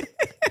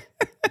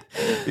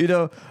 You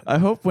know, I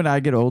hope when I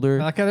get older.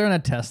 Like they're in a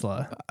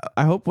Tesla.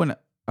 I hope when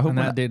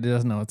that dude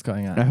doesn't know what's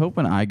going on. I hope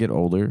when I get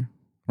older,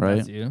 right?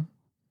 That's you.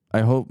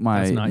 I hope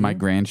That's not my you?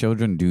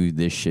 grandchildren do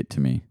this shit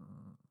to me.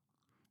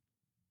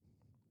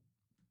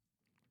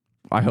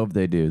 I hope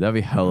they do. That'd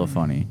be hella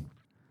funny.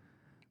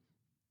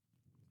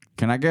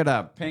 Can I get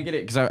a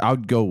pinkity? Because I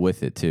would go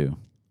with it too.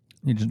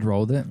 You just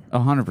rolled it?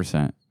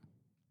 100%.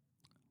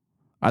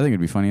 I think it'd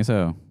be funny as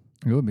hell.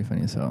 It would be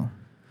funny as hell.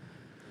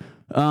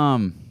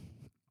 On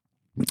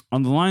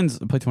the lines,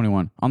 play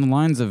 21. On the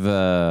lines of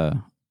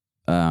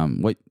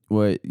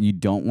what you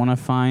don't want to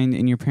find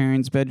in your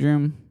parents'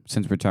 bedroom,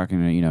 since we're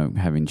talking about,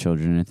 having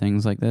children and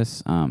things like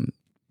this,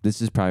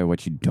 this is probably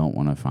what you don't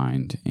want to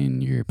find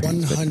in your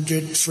parents'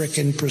 100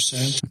 frickin'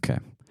 %. Okay.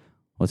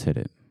 Let's hit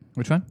it.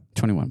 Which one?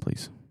 21,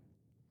 please.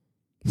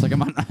 It's like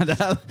I'm on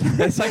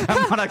it's like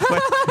I'm on a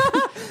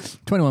quest.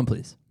 21,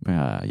 please.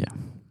 Yeah.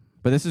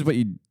 But this is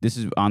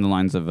on the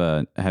lines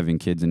of having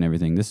kids and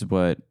everything. This is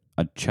what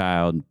a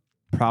child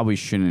probably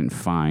shouldn't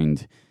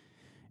find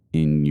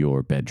in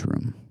your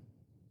bedroom.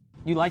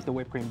 You like the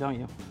whipped cream, don't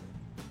you?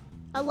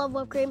 I love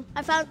whipped cream.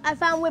 I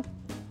found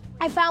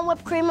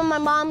whipped cream in my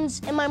mom's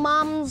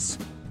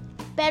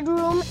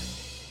bedroom,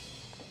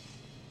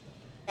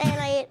 and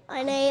I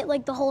ate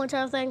like the whole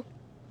entire thing.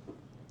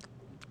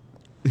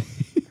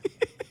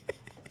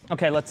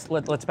 Okay, let's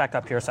back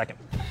up here a second.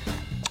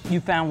 You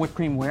found whipped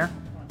cream where?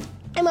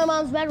 In my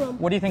mom's bedroom.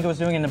 What do you think it was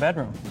doing in the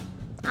bedroom?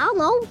 I don't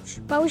know.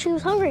 Probably she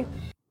was hungry.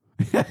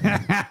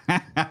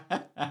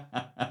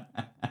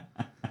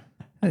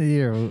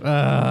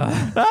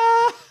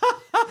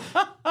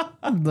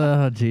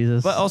 Oh,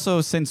 Jesus. But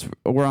also, since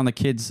we're on the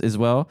kids as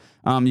well,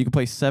 you can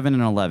play 7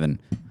 and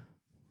 11.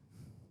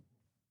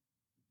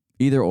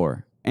 Either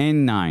or.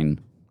 And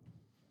 9.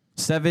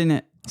 7,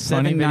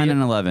 9,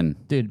 and 11.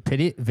 Dude,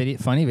 funny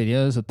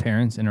videos with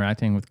parents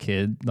interacting with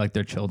like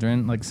their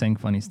children, like saying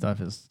funny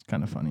stuff is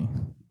kind of funny.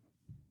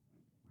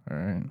 All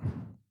right.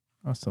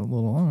 Also a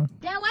little on.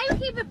 Dad, why you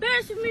keep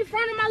embarrassing me in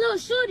front of my little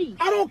shorty?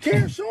 I don't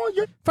care, Sean.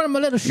 You're in front of my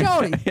little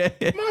shorty.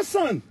 my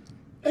son.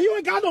 And you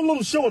ain't got no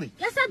little shorty.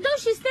 Yes, I do.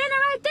 She's standing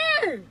right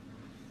there.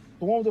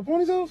 The one with the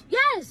ponytails?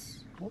 Yes.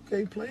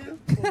 Okay, player.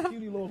 Little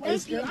cutie little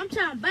Thank you. I'm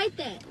trying to bite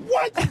that.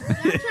 What? I'm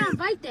trying to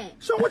bite that.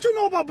 So what you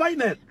know about biting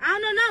that? I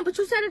don't know nothing, but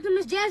you said it to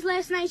Miss Jazz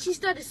last night. She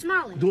started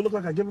smiling. Do it look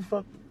like I give a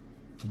fuck?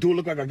 Do it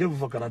look like I give a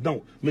fuck? And I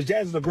don't. Miss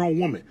Jazz is a grown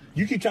woman.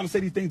 You keep trying to say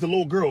these things to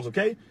little girls,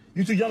 okay?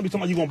 You too young to be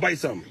talking about you gonna bite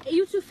something. And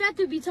you too fat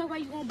to be talking about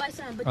you gonna bite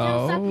something. But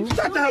stop.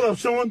 Shut the hell up,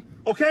 Sean.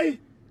 Okay?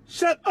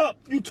 Shut up.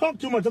 You talk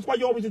too much. That's why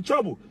you're always in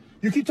trouble.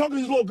 You keep talking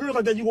to these little girls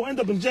like that, you gonna end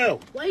up in jail.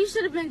 Well, you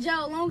should have been in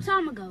jail a long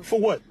time ago. For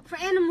what? For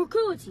animal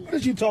cruelty. What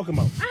is you talking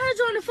about? I heard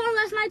you on the phone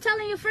last night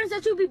telling your friends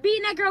that you be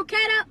beating that girl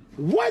Cat up.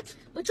 What?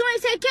 But you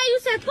ain't said Cat, you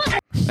said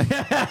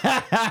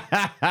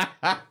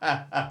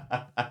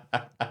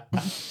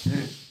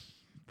pussy.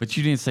 But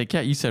you didn't say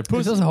cat, you said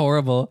pussy. This is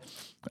horrible.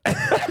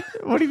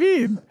 What do you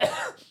mean?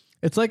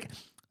 It's like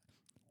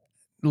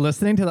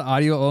listening to the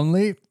audio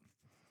only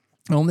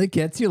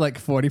gets you like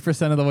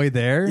 40% of the way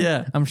there.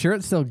 Yeah. I'm sure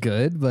it's still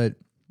good, but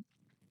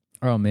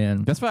oh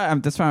man. That's why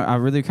I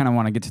really kind of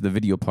want to get to the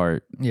video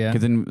part. Yeah.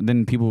 Because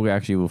then people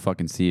actually will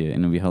fucking see it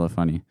and it'll be hella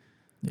funny.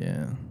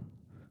 Yeah.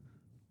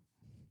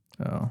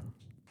 Oh.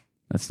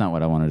 That's not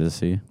what I wanted to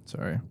see.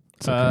 Sorry.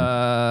 It's okay.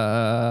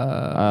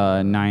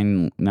 9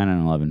 and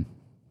 11.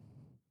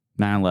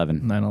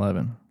 9/11.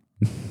 9/11.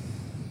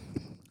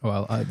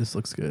 Well, this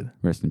looks good.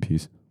 Rest in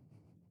peace.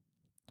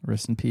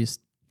 Rest in peace.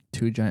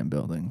 2 giant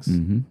buildings.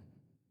 Mm-hmm.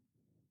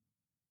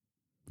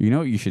 You know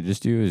what you should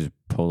just do is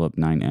pull up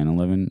 9 and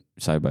 11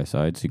 side by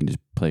side so you can just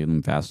play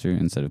them faster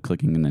instead of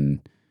clicking and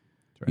then,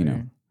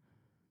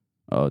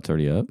 Oh, it's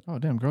already up? Oh,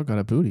 damn, girl got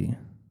a booty.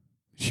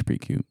 She's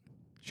pretty cute.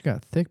 She got a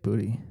thick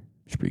booty.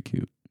 She's pretty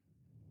cute.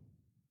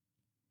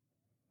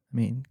 I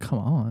mean, come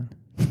on.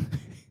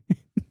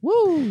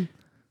 Woo!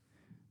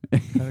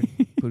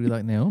 Booty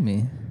like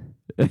Naomi.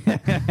 Wait,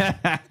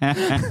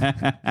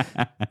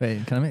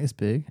 can I make this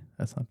big?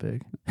 That's not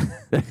big.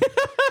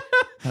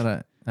 How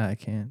do I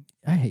can't.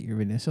 I hate your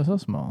video. It's so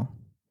small.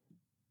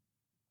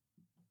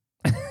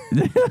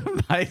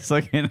 Mike's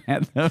looking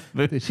at the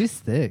booty. Dude, she's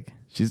thick.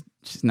 She's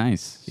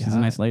nice. She's a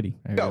nice lady.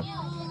 You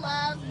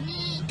love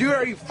me. Dude,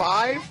 are you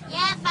 5?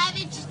 Yeah,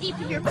 5 inches deep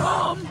in your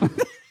mom.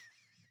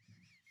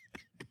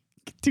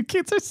 Two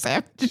kids are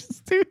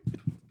savages, dude.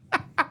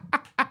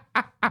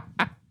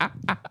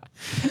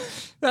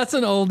 That's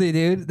an oldie,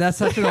 dude. That's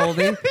such an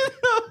oldie.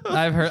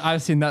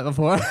 I've seen that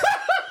before.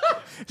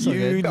 So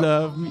you good.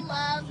 love me.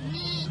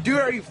 Dude,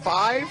 are you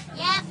 5?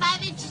 Yeah,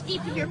 5 inches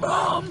deep in your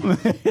mom.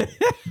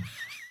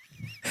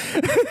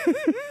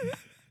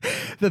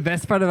 The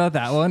best part about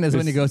that one is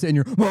when he goes in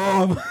your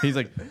mom. He's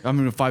like,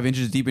 I'm 5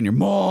 inches deep in your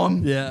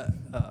mom. Yeah.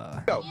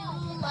 You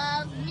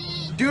love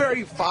me. Dude, are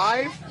you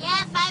 5?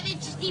 Yeah, 5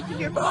 inches deep in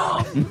your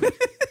mom.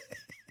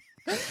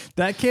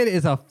 That kid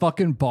is a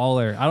fucking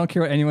baller. I don't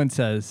care what anyone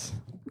says.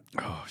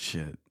 Oh,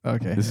 shit.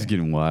 Okay. This is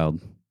getting wild.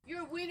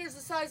 Your wiener's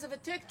the size of a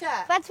Tic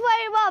Tac. That's why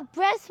your mom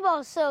breast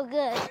smells so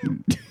good.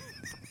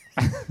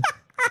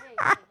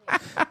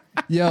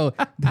 Yo,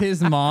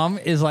 his mom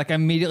is like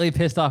immediately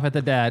pissed off at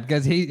the dad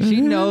because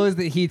she knows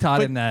that he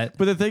taught him that.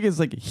 But the thing is,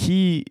 like,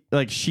 she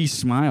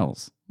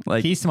smiles.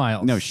 Like he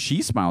smiles. No,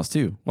 she smiles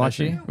too. Watch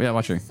Does she? her. Yeah,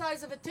 watch her.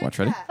 Watch,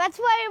 ready? That's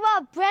why your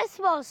mom breast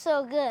smells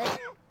so good.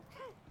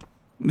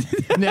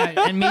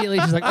 Yeah, immediately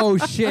she's like, "Oh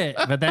shit!"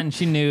 But then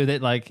she knew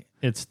that like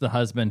it's the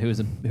husband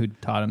who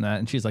taught him that,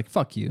 and she's like,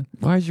 "Fuck you."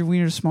 Why is your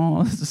wiener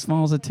small? It's as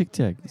small as a Tic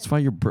Tac. That's why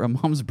your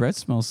mom's breath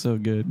smells so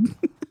good.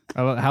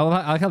 I like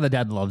how the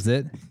dad loves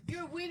it.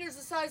 Your wiener's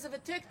the size of a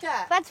Tic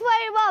Tac. That's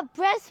why your mom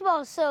breast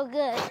smells so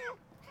good.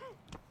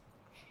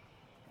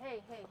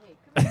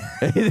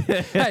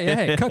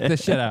 Hey, cook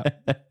this shit out.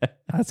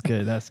 That's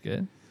good. That's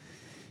good.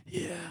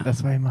 Yeah,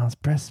 that's why your mom's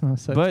breast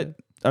smells so good.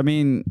 But I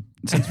mean,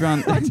 since we're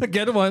on, that's a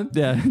good one.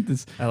 Yeah,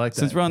 I like that.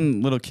 Since we're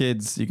on little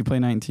kids, you can play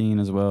 19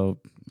 as well.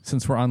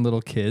 Since we're on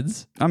little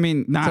kids, I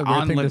mean, not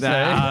on thing like to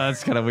that. say.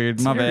 That's kind of weird.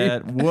 My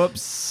bad.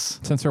 Whoops.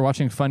 Since we're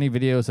watching funny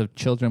videos of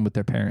children with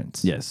their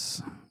parents.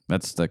 Yes,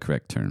 that's the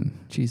correct term.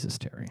 Jesus,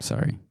 Terry.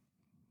 Sorry.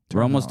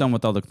 We're almost done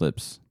with all the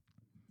clips.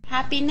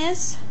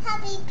 Happiness.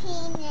 Happy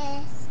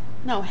penis.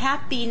 No,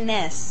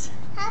 happiness.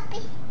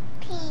 Happy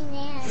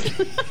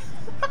penis.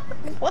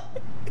 What?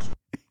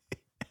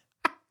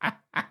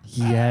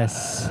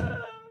 Yes.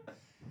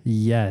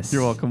 Yes.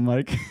 You're welcome,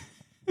 Mike.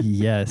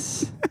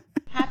 Yes.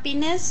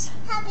 Happiness.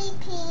 Happy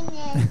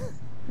penis.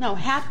 No,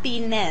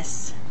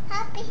 happiness.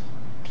 Happy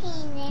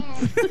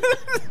penis.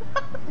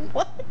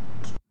 What?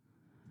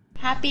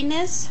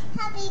 Happiness.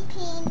 Happy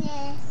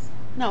penis.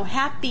 No,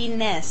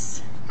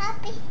 happiness.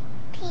 Happy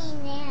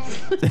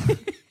penis.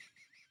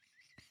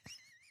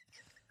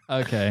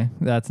 Okay,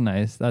 that's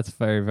nice. That's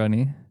very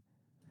funny.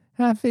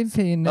 Happy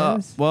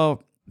penis.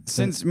 Well,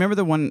 since remember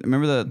the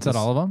Is that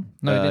all of them?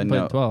 No, you didn't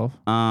play 12.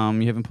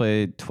 You haven't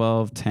played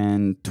 12,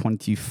 10,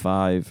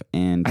 25,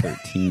 and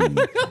 13.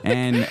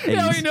 and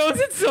No, he knows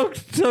it's so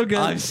good.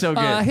 I'm so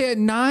good. Hit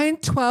 9,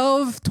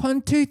 12,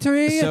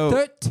 23,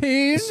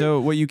 13. So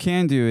what you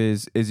can do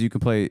is you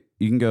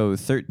can go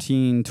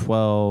 13,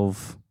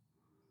 12.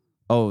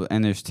 Oh,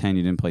 and there's 10.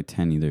 You didn't play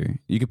 10 either.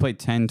 You can play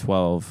 10,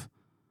 12.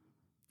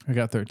 I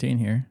got 13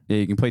 here. Yeah,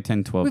 you can play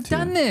 10, 12 We've too.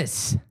 done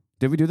this.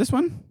 Did we do this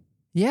one?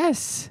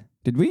 Yes.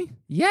 Did we?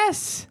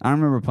 Yes. I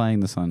don't remember playing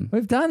this one.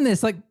 We've done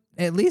this like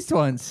at least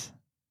once.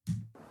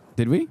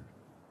 Did we?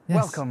 Yes.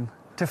 Welcome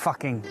to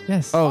fucking.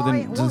 Yes. Oh, I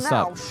then will just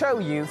now stop. show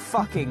you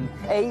fucking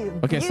a.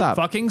 Okay, stop.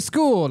 Fucking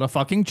school, a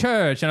fucking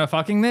church, and a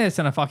fucking this,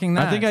 and a fucking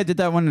that. I think I did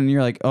that one, and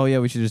you're like, oh, yeah,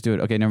 we should just do it.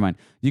 Okay, never mind.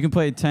 You can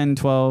play 10,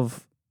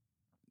 12,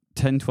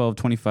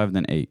 25, and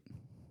then 8.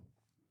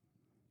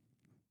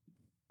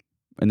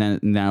 And then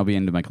that'll be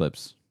into my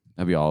clips.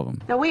 That'll be all of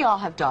them. Now, we all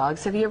have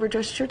dogs. Have you ever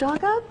dressed your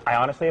dog up? I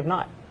honestly have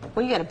not.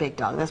 Well, you got a big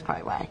dog. That's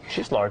probably why.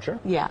 She's larger.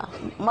 Yeah.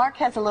 Mark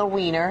has a little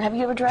wiener. Have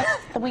you ever dressed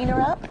the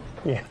wiener up?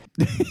 Yeah.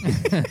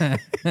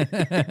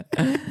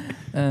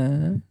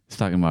 He's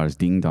talking about his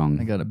ding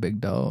dong. I got a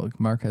big dog.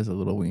 Mark has a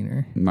little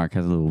wiener. Mark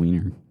has a little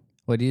wiener.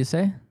 What do you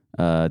say?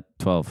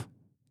 12.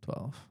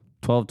 12.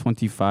 12,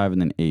 25,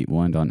 and then 8.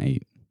 One on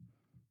 8.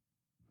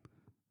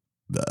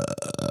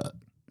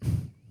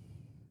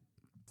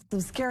 Some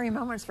scary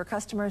moments for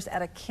customers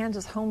at a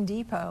Kansas Home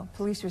Depot.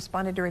 Police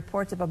responded to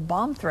reports of a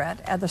bomb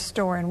threat at the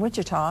store in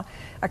Wichita.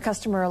 A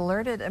customer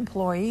alerted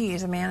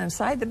employees. A man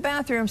inside the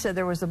bathroom said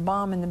there was a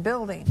bomb in the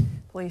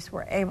building. Police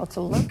were able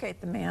to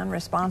locate the man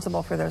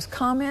responsible for those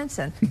comments,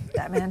 and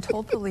that man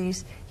told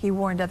police he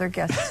warned other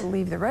guests to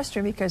leave the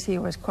restroom because he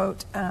was,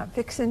 quote,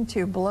 fixing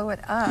to blow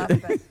it up,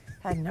 but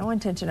had no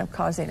intention of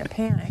causing a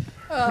panic.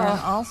 The man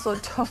also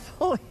told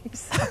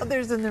police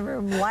others in the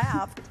room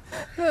laughed,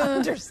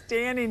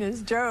 understanding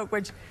his joke,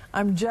 which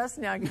I'm just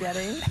now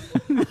getting.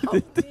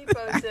 Home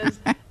Depot says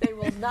they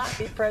will not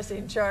be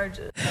pressing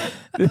charges.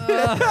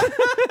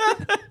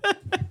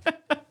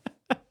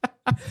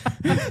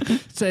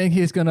 Saying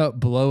he's going to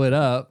blow it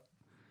up.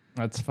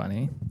 That's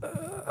funny.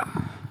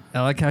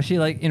 I like how she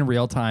like in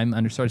real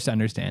time starts to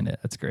understand it.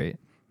 That's great.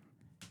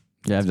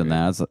 Yeah, I've done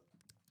that. It's like,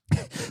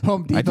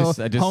 Home Depot.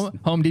 I just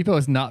Home Depot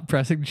is not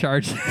pressing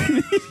charge.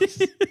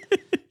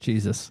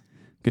 Jesus.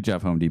 Good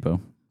job, Home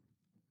Depot.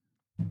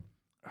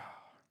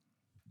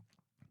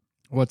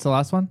 What's the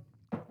last one?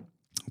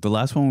 The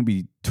last one will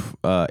be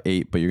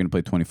 8, but you're gonna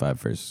play 25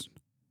 first,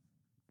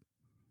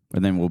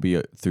 and then we'll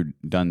be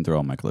done through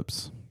all my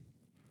clips.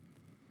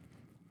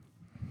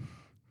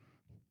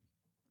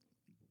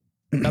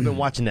 I've been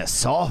watching that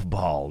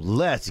softball.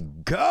 Let's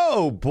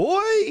go,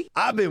 boy.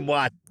 I've been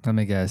watching Let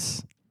me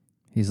guess.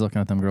 He's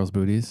looking at them girls'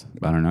 booties.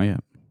 I don't know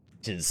yet.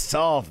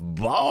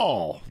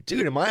 softball.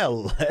 Dude, am I a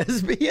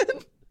lesbian?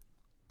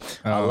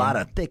 A lot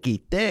of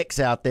thicky thicks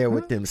out there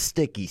with them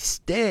sticky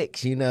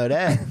sticks. You know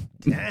that?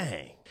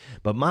 Dang.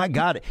 But my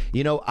God,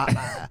 you know,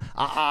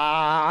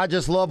 I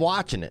just love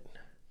watching it.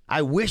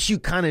 I wish you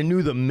kind of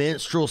knew the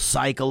menstrual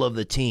cycle of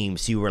the team,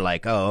 so you were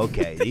like, oh,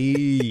 okay,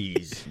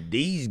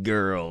 these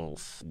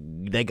girls,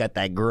 they got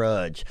that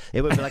grudge.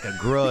 It would be like a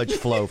grudge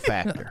flow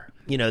factor.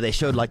 You know, they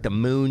showed like the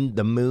moon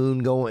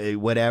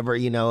going, whatever,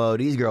 you know, oh,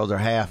 these girls are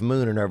half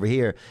mooning over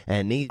here,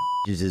 and these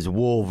is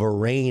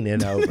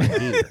Wolverineing over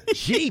here.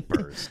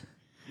 Jeepers.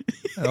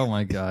 Oh,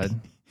 my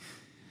God.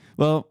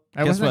 Well,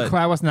 I was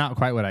not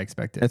quite what I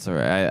expected. That's all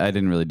right. I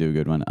didn't really do a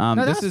good one. No,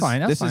 that's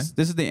fine. That's fine.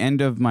 This is the end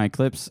of my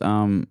clips.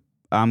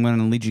 I'm going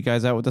to lead you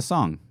guys out with a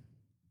song.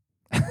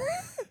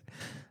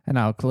 And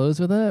I'll close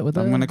with I'm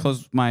going to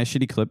close my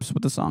shitty clips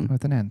with a song.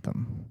 With an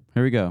anthem.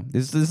 Here we go.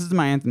 This is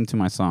my anthem to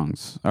my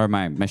songs. Or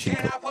my shitty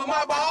clips. Put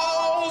my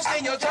balls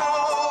in your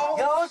jaws.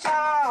 Your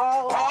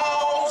jaws.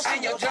 Balls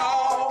in your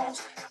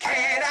jaws.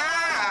 Can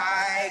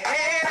I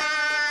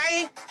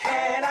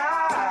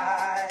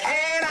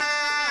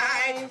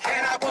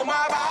put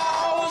my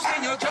balls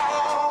in your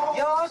jaws?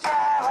 Your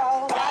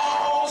jaws.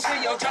 Balls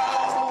in your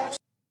jaws.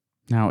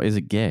 Now, is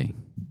it gay?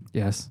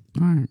 Yes.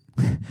 All right.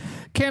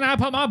 Can I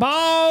put my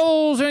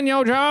balls in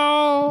your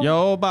jaw?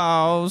 Yo,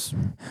 balls.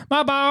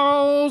 My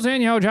balls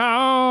in your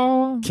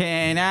jaw.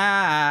 Can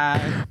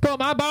I put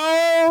my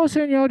balls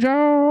in your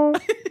jaw?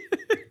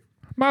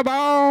 My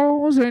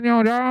balls in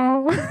your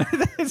jaw.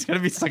 It's going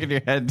to be stuck in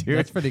your head, dude.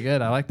 That's pretty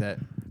good. I like that.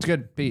 It's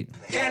good beat.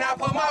 Can I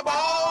put my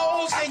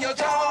balls in your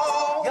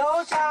jaws?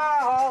 Your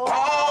jaws.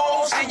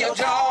 Balls in your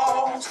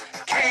jaws.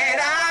 Can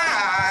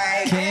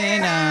I put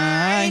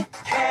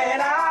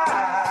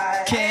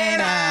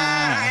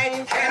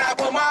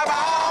my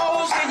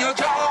balls in your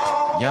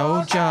jaws?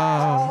 Yo,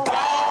 jaw.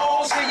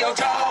 Balls in your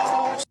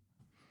jaws.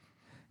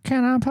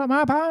 Can I put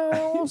my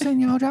balls in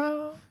your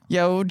jaw?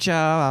 Yo,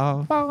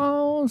 jaw.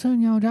 Balls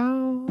in your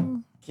jaw.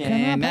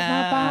 Can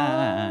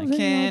I?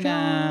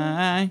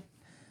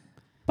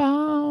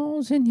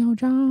 Balls in your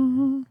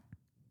jaw.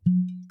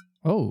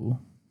 Oh.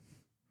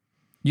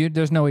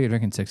 There's no way you're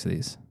drinking 6 of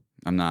these.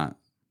 I'm not.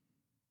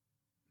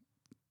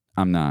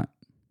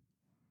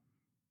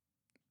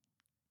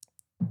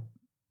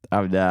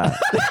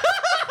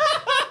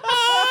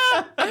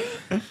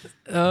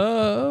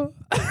 Oh.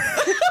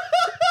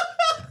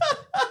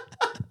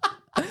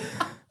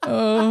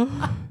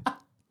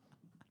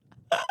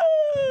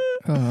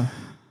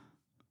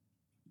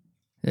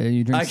 Yeah,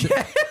 you drink.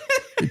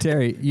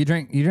 Terry, you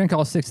drink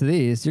all 6 of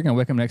these. You're gonna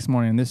wake up next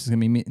morning, and this is gonna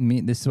be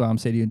me. This is what I'm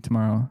saying to you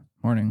tomorrow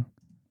morning.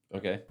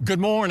 Okay. Good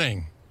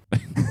morning.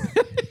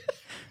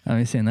 I'll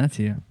be saying that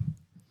to you,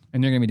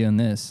 and you're gonna be doing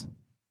this.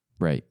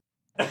 Right.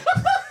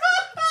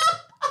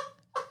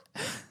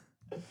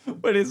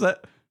 What is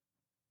that?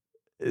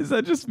 Is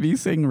that just me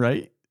saying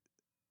right?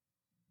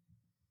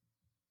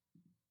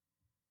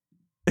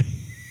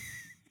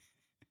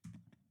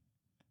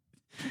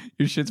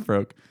 Your shit's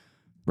broke.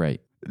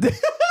 Right.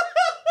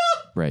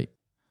 Right.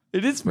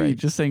 It is me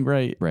just saying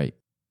right. Right.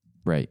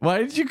 Right. Why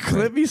did you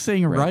clip me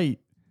saying right?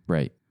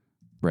 Right.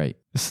 Right.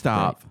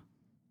 Stop.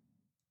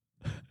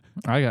 Right.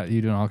 I got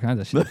you doing all kinds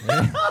of shit.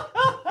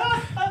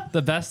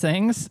 The best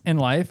things in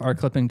life are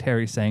clipping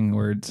Terry saying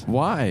words.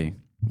 Why?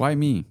 Why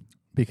me?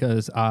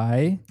 Because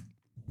I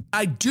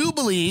do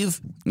believe.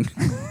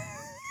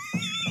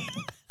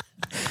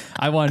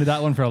 I wanted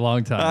that one for a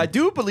long time. I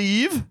do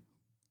believe.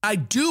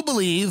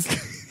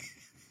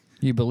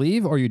 You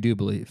believe or you do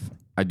believe?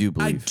 I do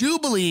believe. I do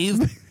believe.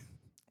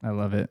 I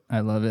love it.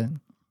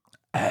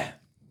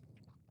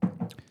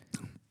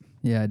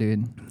 Yeah,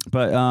 dude.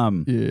 But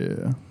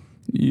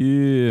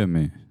yeah,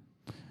 man.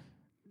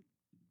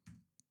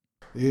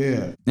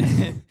 Yeah.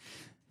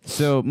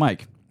 So,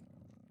 Mike,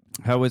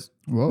 how was?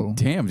 Whoa,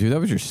 damn, dude, that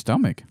was your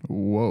stomach.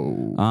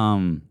 Whoa.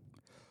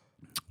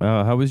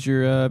 How was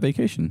your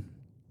vacation?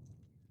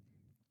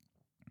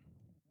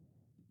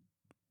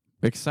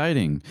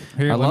 Exciting.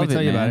 Here, I let love me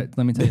tell you man. about it.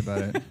 Let me tell you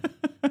about it.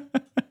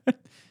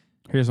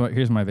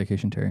 Here's my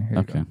vacation, Terry. Here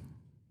you go.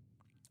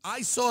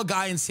 I saw a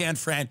guy in San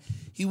Fran.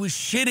 He was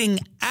shitting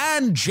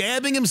and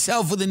jabbing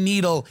himself with a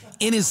needle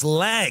in his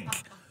leg.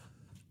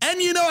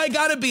 And you know, I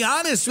got to be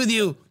honest with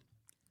you.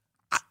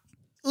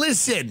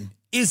 Listen,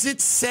 is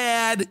it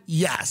sad?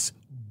 Yes.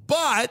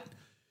 But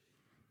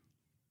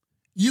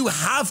you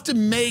have to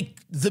make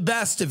the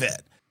best of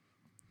it.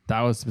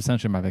 That was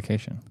essentially my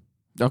vacation.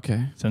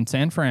 Okay. So in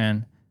San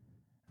Fran,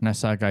 and I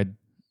saw a guy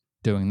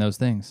doing those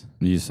things.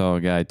 You saw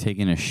a guy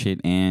taking a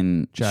shit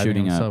and Jabbing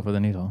shooting himself with a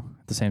needle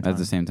at the same time. At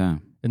the same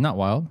time. Isn't that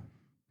wild?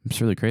 It's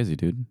really crazy,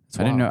 dude. It's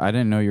I didn't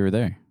wild. know you were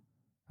there.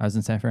 I was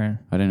in San Fran.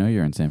 I didn't know you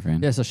were in San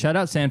Fran. Yeah, so shout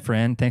out San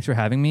Fran. Thanks for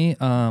having me.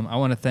 I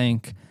want to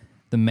thank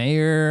the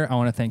mayor. I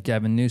want to thank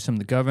Gavin Newsom,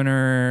 the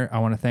governor. I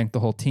want to thank the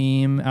whole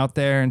team out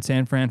there in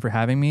San Fran for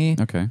having me.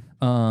 Okay.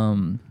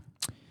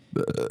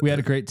 We had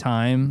a great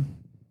time.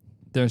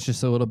 There's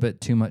just a little bit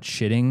too much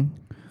shitting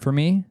for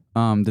me.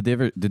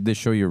 Did they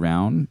show you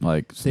around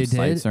like some They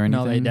sites did. or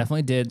anything? No, they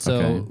definitely did. So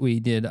Okay. we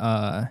did.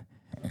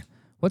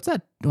 What's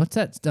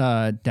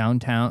that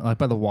downtown, like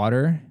by the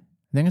water?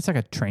 I think it's like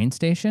a train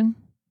station.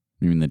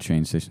 You mean the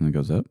train station that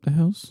goes up the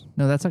hills?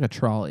 No, that's like a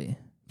trolley.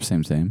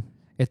 Same.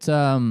 It's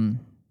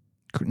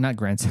not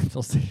Grand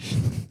Central Station.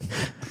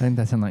 I think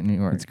that's in like New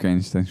York. It's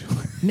Grand Central.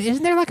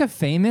 Isn't there like a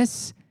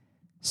famous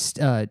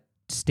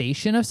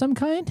station of some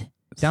kind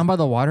down by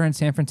the water in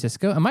San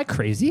Francisco? Am I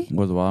crazy?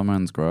 Where the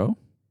watermelons grow?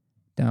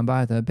 Down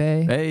by the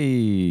bay.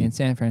 Hey. In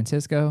San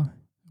Francisco.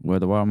 Where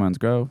the watermelons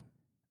grow?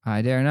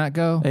 I dare not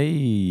go.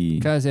 Hey.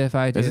 Because if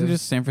I do, Isn't it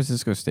just San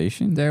Francisco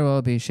Station? there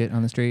will be shit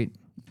on the street.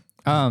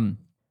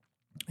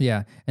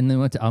 Yeah. And then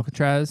we went to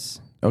Alcatraz,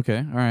 Okay,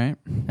 all right.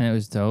 and it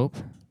was dope.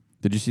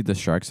 Did you see the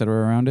sharks that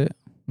were around it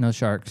No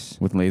sharks.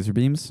 with laser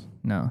beams?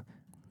 No.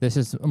 This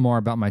is more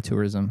about my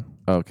tourism.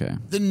 Okay.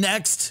 The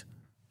next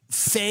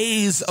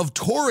phase of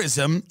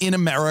tourism in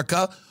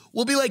America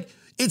will be like,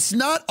 it's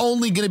not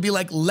only going to be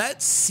like,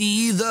 let's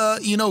see the,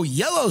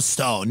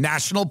 Yellowstone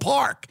National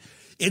Park.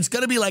 It's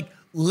going to be like,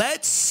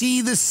 let's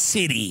see the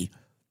city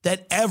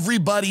that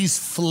everybody's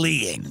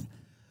fleeing.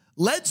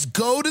 Let's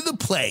go to the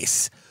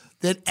place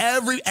that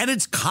and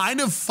it's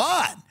kind of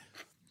fun.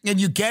 And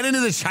you get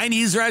into the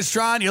Chinese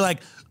restaurant, you're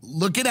like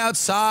looking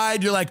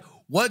outside, you're like,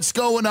 what's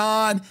going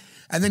on?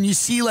 And then you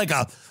see like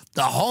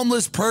the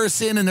homeless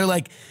person, and they're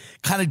like,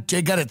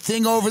 they got a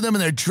thing over them,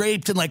 and they're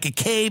draped in like a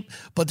cape,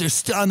 but they're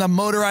still on the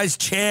motorized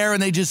chair,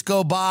 and they just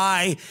go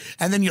by.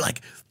 And then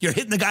you're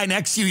hitting the guy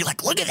next to you. You're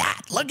like, look at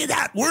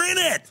that. We're in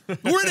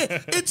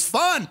it. It's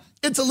fun.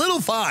 It's a little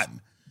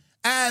fun.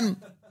 And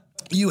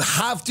you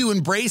have to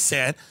embrace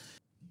it.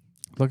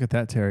 Look at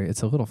that, Terry.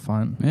 It's a little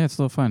fun. Yeah, it's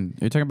a little fun.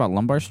 Are you talking about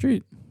Lombard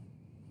Street?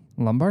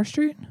 Lombard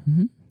Street?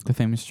 Mm-hmm. The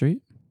famous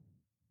street?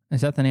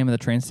 Is that the name of the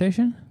train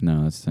station?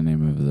 No, that's the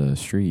name of the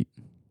street.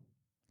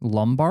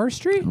 Lombard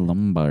Street?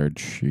 Lombard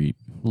Street.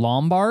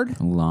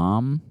 Lombard?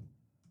 Lombard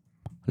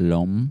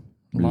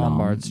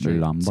Street.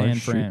 Lombard San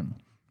Street. Fran.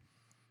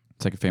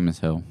 It's like a famous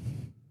hill.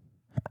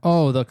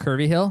 Oh, the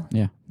curvy hill?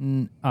 Yeah.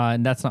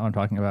 That's not what I'm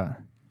talking about.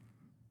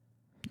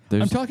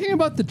 There's, I'm talking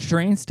about the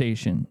train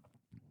station.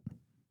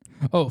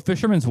 Oh,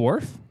 Fisherman's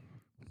Wharf?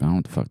 I don't know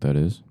what the fuck that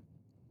is.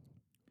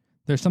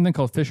 There's something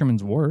called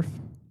Fisherman's Wharf.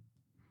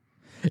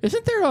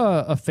 Isn't there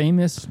a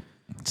famous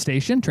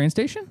train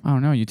station? I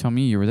don't know. You tell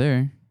me. You were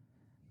there.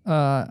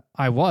 I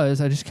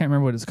just can't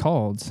remember what it's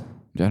called.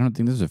 I don't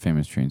think this is a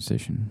famous train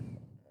station.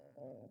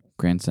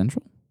 Grand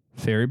Central?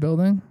 Ferry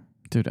Building?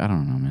 Dude, I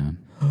don't know, man.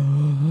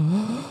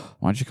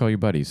 Why don't you call your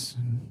buddies?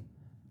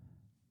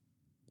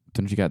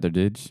 Don't you got their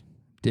digits?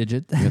 You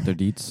got their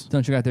deets?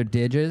 Don't you got their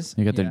digits?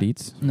 You got their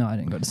deets? No, I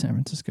didn't go to San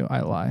Francisco.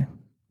 I lie.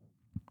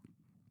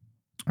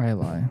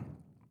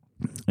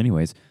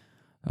 Anyways,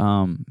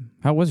 how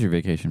was your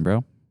vacation,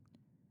 bro?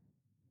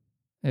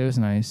 It was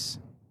nice.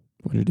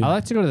 What did you do? I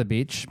like to go to the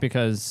beach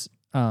because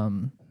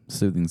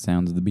Soothing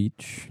sounds of the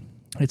beach.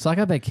 it's like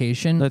a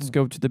vacation. Let's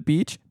go to the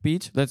beach.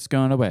 Beach, let's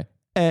go away.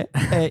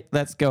 Hey,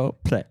 let's go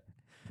play.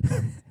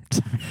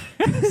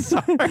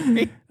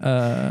 Sorry.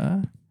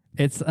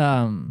 It's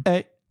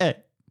Hey.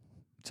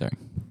 Sorry.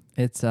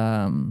 It's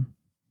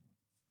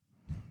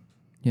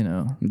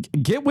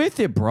Get with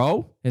it,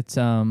 bro. It's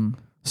Soothing.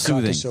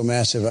 Cock is so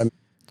massive.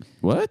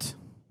 What?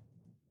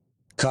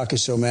 Cock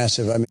is so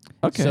massive.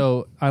 Okay.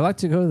 So I like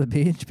to go to the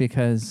beach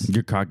because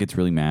Your cock gets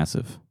really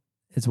massive.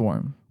 it's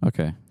warm.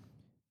 Okay.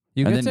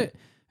 You and get then, to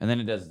and then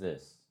it does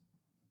this.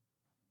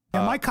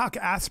 Yeah, my cock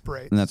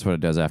aspirates. And that's what it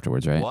does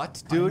afterwards, right?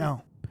 What, I dude?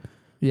 know.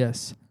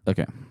 yes.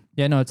 Okay.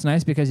 Yeah, no, it's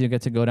nice because you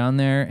get to go down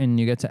there and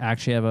you get to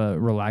actually have a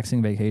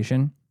relaxing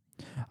vacation.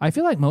 I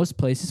feel like most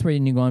places where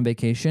you go on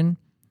vacation,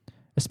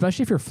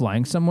 especially if you're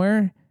flying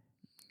somewhere,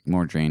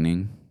 More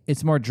draining.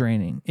 it's more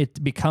draining.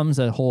 It becomes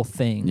a whole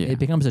thing. Yeah. It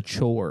becomes a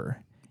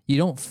chore. You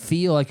don't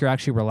feel like you're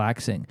actually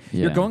relaxing.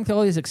 Yeah. You're going through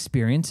all these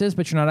experiences,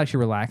 but you're not actually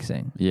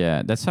relaxing.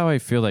 Yeah, that's how I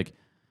feel like.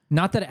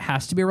 Not that it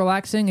has to be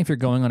relaxing if you're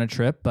going on a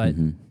trip, but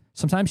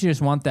sometimes you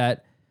just want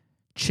that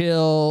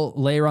chill,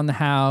 lay around the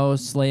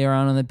house, lay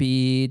around on the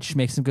beach,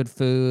 make some good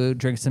food,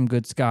 drink some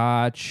good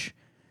scotch,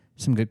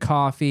 some good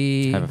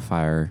coffee. Have a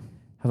fire.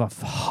 Have a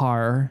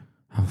fire.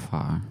 Have a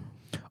fire.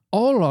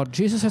 Oh, Lord,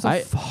 Jesus has a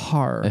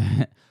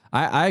fire.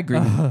 I agree.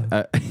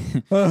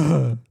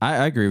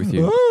 I agree with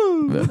you.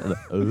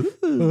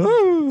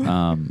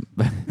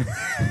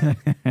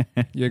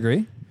 You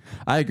agree?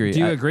 I agree. Do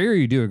you agree or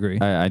you do agree?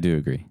 I do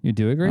agree. You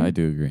do agree? I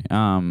do agree.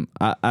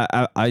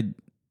 I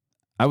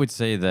would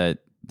say that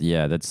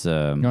Yeah, that's. You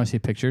want to see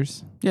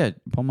pictures? Yeah,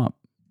 pull them up.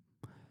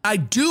 I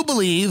do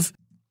believe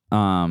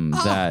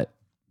that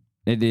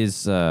it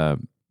is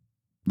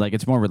like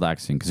it's more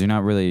relaxing because you're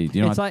not really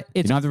you don't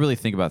have to really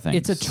think about things.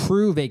 It's a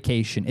true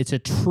vacation. It's a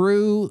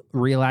true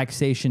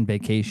relaxation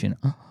vacation.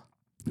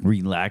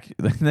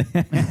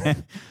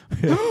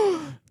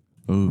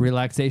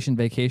 Relaxation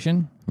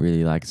vacation.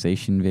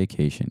 Relaxation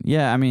vacation.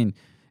 Yeah, I mean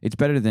it's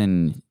better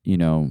than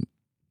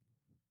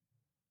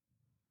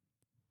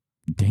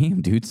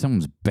Damn, dude,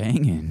 someone's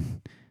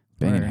banging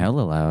Where?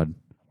 hella loud.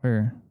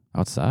 Where?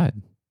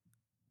 Outside.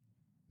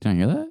 Did you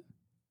hear that?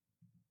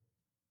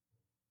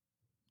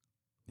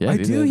 Yeah, I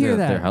dude, do hear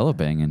that. They're hella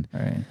banging. All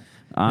right.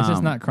 This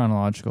is not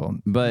chronological,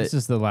 but this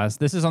is the last.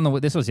 This is on the.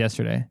 This was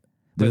yesterday.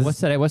 Wait, This- what's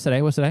today? What's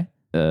today?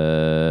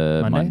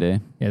 Monday.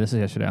 Yeah, this is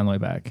yesterday on the way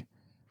back.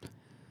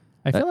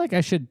 I feel like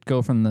I should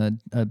go from the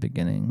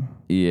beginning.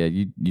 Yeah,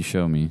 you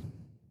show me.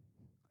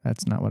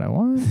 That's not what I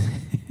want.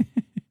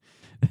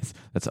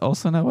 That's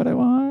also not what I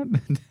want.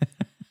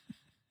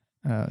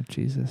 Oh,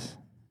 Jesus.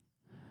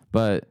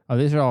 But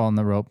these are all on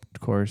the rope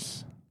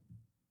course.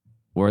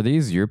 Were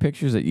these your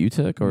pictures that you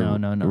took, or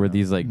No, or were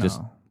these like just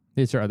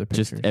these are other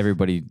pictures? just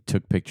everybody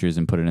took pictures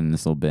and put it in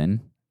this little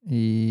bin?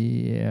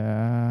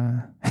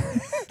 Yeah,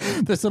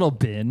 this little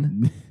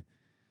bin.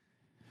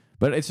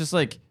 But it's just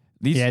like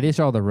these. Yeah, these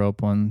are all the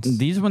rope ones.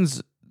 These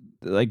ones,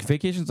 like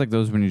vacations like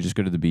those when you just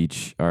go to the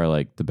beach, are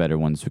like the better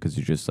ones because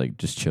you just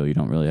chill. You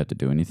don't really have to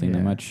do anything that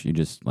Yeah. much. You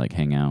just like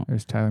hang out.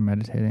 There's Tyler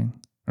meditating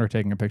or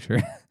taking a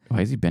picture. Why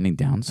is he bending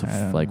down so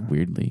I don't know.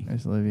 weirdly?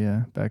 There's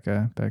Olivia,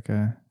 Becca,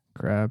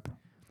 Crab,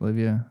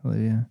 Olivia,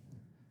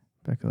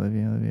 Becca,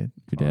 Olivia.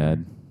 Your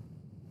dad.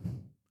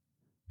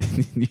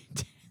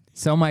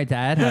 So my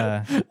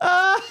dad.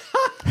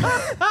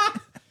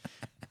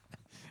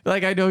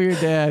 Like I know your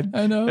dad.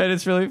 I know. And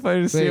it's really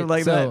funny to see him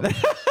like that.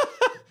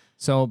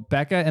 So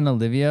Becca and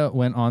Olivia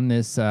went on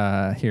this.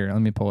 Here,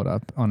 let me pull it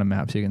up on a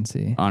map so you can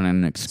see. On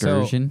an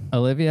excursion. So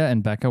Olivia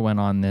and Becca went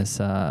on this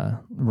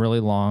really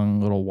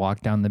long little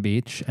walk down the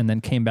beach, and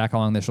then came back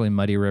along this really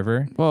muddy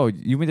river. Whoa,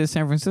 you went to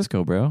San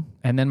Francisco, bro.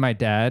 And then my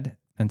dad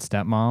and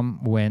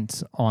stepmom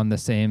went on the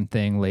same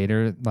thing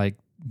later, like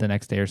the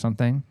next day or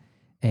something.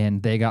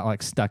 And they got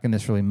like stuck in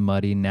this really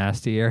muddy,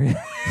 nasty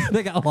area.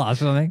 They got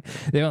lost or something.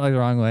 They went like the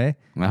wrong way.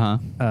 Uh-huh.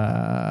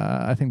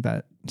 I think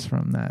that's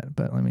from that,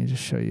 but let me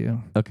just show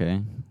you. Okay.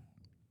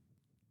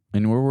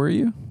 And where were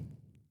you?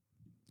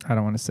 I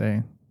don't want to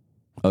say.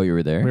 Oh, you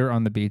were there? We were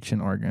on the beach in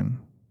Oregon.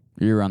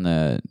 You were on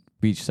the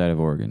beach side of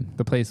Oregon.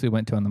 The place we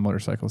went to on the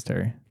motorcycles,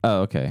 Terry.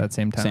 Oh, okay. That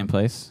same town. Same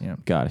place? Yeah.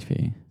 Got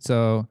it.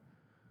 So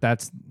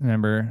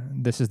remember,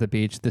 this is the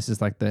beach. This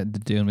is like the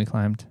dune we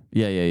climbed.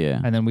 Yeah.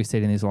 And then we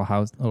stayed in these little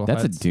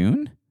That's huts. a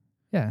dune?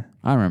 Yeah.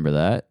 I remember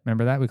that.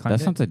 Remember that? We climbed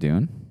That's not the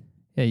dune.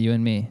 Yeah, you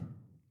and me.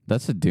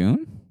 That's a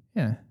dune?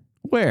 Yeah.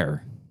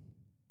 Where?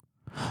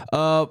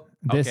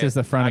 This okay. is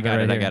the front I of got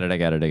it. it. Right I got it. I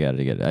got it. I got it.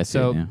 I get it. I see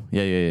So- it now.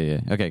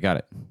 Yeah. Okay, got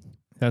it.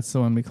 That's the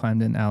one we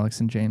climbed in. Alex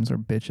and James were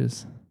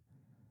bitches.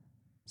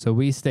 So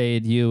we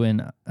stayed.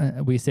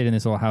 We stayed in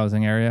this little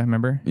housing area.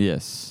 Remember?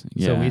 Yes.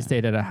 Yeah. So we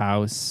stayed at a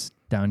house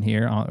down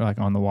here,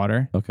 on the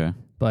water. Okay.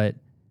 But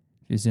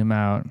if you zoom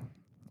out,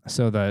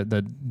 so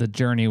the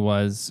journey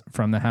was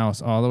from the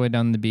house all the way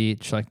down the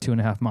beach, like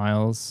 2.5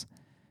 miles,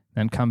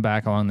 then come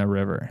back along the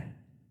river.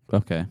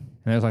 Okay. And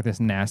there's like this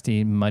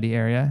nasty, muddy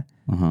area.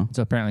 Uh-huh.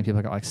 So apparently people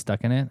got like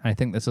stuck in it. I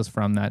think this was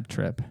from that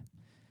trip.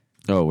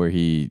 Oh, where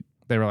They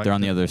were like they're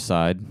on the other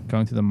side.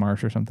 going through the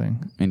marsh or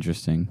something.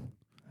 Interesting.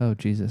 Oh,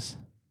 Jesus.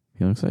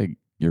 He looks like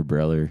your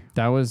brother.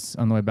 That was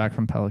on the way back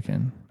from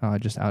Pelican. Oh, I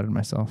just outed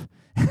myself.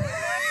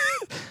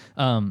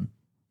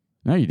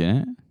 No, you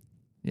didn't.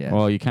 Yeah.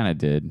 Well, you kind of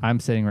did. I'm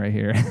sitting right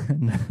here.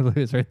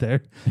 Louis right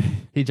there.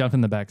 He jumped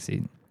in the back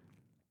seat.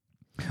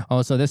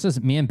 Oh, so this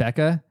is me and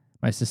Becca,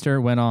 my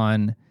sister, went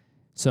on.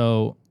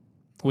 So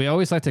we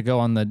always like to go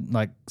on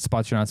the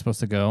spots you're not supposed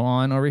to go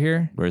on over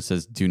here. Where it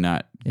says "Do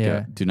not,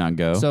 Yeah. do not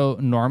go." So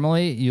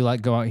normally you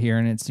go out here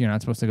and you're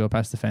not supposed to go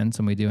past the fence,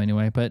 and we do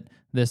anyway. But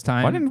this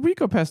time, why didn't we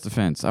go past the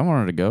fence? I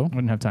wanted to go. we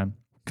didn't have time.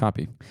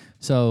 Copy.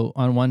 So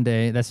on one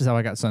day, this is how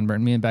I got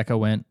sunburned. Me and Becca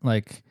went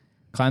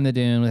climbed the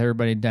dune with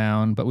everybody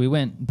down, but we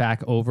went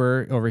back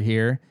over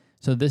here.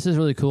 So this is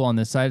really cool on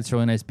this side. It's a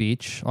really nice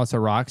beach, lots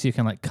of rocks. You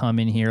can come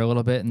in here a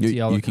little bit and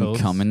see all the You can coves.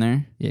 come in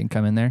there. Yeah, you can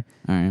come in there.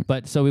 All right.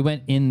 But so we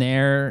went in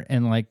there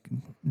and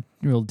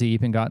real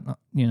deep and got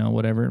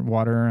whatever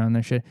water around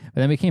there shit. But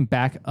then we came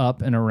back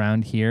up and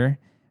around here,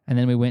 and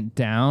then we went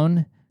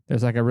down.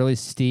 There's a really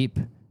steep,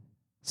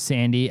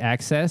 sandy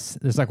access.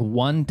 There's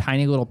one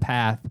tiny little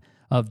path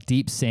of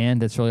deep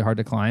sand that's really hard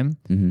to climb.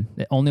 Mm-hmm.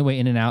 The only way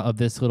in and out of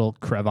this little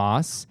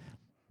crevasse.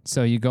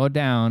 So you go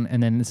down,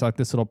 and then it's like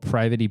this little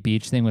private-y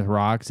beach thing with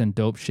rocks and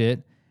dope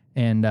shit.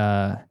 And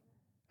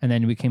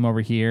then we came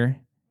over here,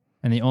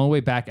 and the only way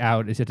back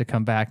out is you have to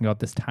come back and go up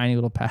this tiny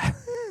little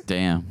path.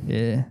 Damn.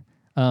 Yeah.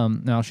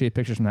 And I'll show you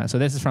pictures from that. So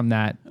this is from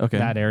that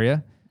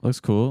area. Looks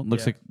cool.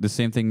 Looks like the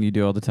same thing you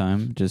do all the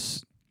time,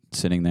 just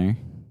sitting there.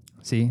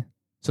 See?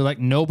 So like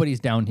nobody's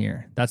down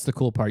here. That's the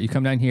cool part. You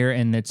come down here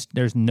and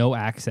there's no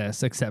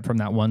access except from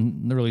that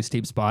one really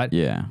steep spot.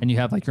 Yeah. And you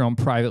have like your own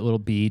private little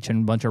beach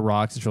and a bunch of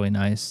rocks. It's really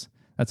nice.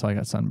 That's why I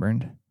got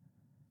sunburned.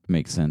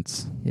 Makes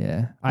sense.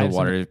 Yeah. The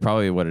water is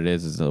probably what it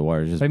is the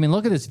water just. I mean,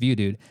 look at this view,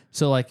 dude.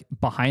 So like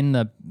behind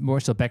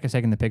so Becca's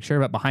taking the picture,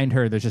 but behind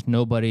her, there's just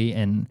nobody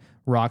and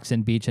rocks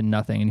and beach and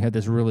nothing. And you have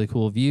this really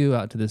cool view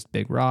out to this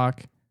big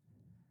rock.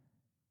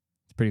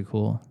 It's pretty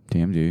cool.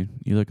 Damn, dude.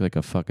 You look like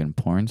a fucking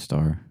porn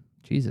star.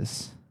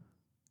 Jesus.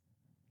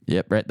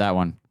 Yep, right. That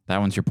one. That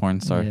one's your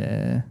porn star.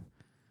 Yeah.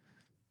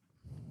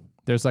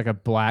 There's like a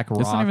black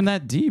rock. It's not even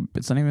that deep.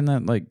 It's not even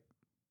that like.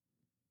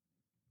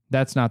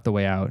 That's not the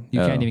way out.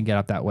 You can't even get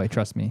up that way.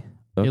 Trust me.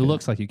 Okay. It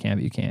looks like you can,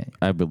 but you can't.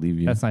 I believe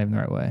you. That's not even the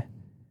right way.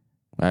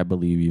 I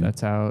believe you.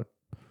 That's out.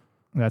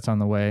 That's on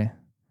the way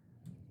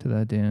to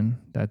the dune.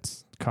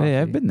 That's coffee. Hey,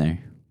 I've been there.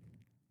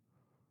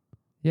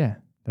 Yeah,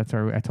 that's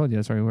where I told you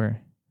that's where we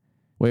were.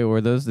 Wait,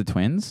 were those the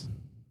twins?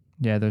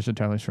 Yeah, those are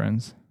Tyler's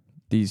friends.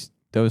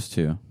 Those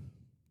two.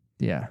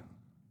 Yeah,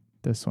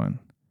 this one.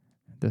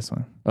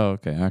 Oh,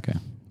 okay.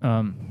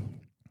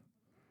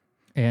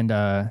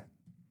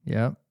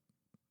 Yep.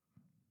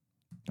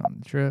 On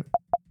the trip.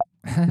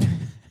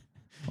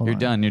 You're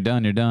done. You're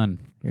done.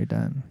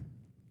 Well,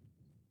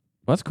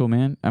 that's cool,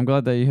 man. I'm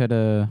glad that you had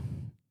a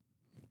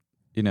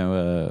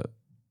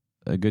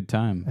good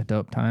time. A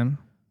dope time.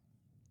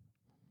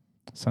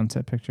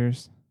 Sunset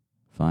pictures.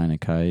 Flying a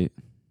kite.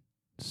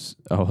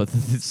 Oh,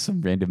 it's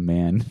some random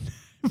man,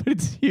 but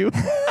it's you.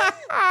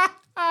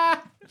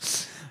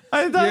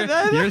 I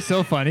thought you're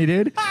so funny,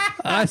 dude.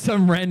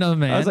 Some random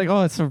man. I was like,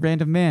 oh, it's a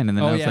random man, and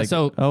then I was like,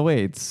 so oh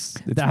wait, it's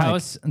the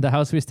house. The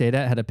house we stayed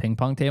at had a ping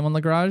pong table in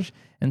the garage,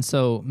 and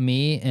so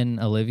me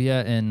and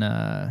Olivia and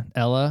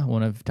Ella,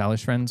 one of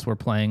Tyler's friends, were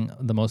playing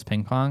the most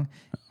ping pong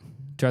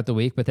throughout the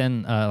week. But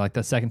then, like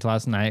the second to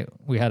last night,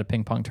 we had a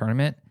ping pong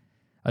tournament,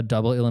 a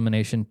double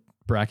elimination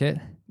bracket.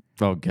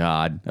 Oh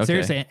God! Okay.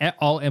 Seriously, and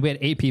we had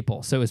 8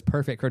 people, so it was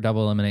perfect for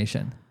double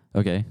elimination.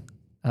 Okay.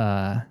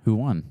 Who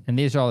won? And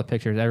these are all the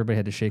pictures. Everybody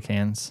had to shake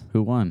hands.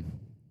 Who won?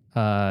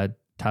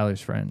 Tyler's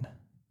friend.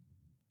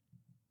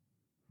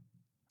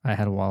 I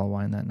had a wall of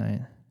wine that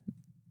night.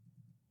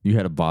 You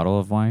had a bottle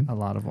of wine? A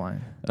lot of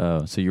wine.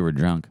 Oh, so you were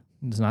drunk.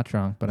 I was not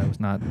drunk, but I was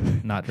not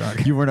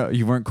drunk. You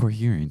weren't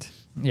coherent.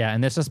 Yeah,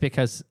 and this is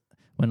because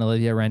when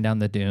Olivia ran down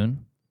the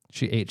dune,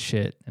 she ate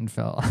shit and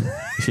fell.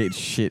 She ate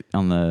shit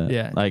on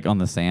the like on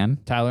the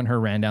sand. Tyler and her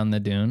ran down the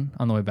dune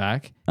on the way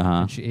back.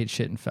 And she ate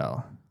shit and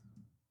fell.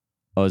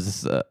 Oh,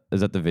 is that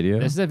the video?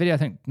 This is a video. I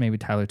think maybe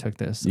Tyler took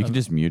this. You can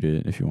just mute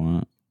it if you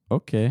want.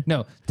 Okay.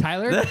 No,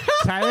 Tyler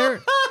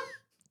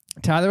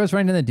was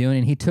running down the dune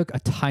and he took a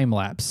time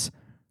lapse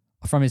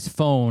from his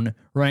phone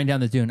running down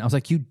the dune. I was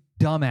like, you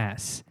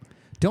dumbass.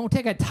 Don't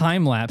take a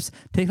time lapse.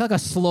 Take like a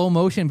slow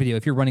motion video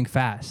if you're running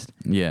fast.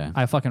 Yeah.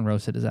 I fucking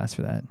roasted his ass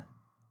for that.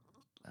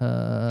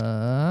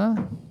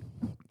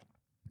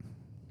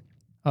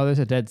 Oh,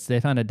 they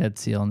found a dead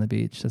seal on the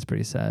beach. That's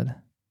pretty sad.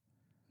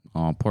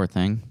 Oh, poor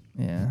thing.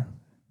 Yeah.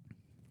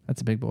 That's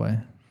a big boy.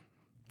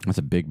 That's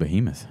a big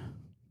behemoth.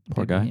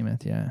 Poor guy.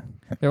 Behemoth, yeah.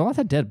 There are lots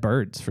of dead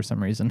birds for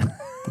some reason.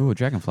 Ooh, a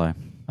dragonfly.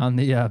 On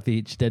the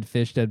beach. Dead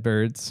fish, dead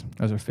birds.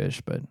 Those are fish,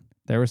 but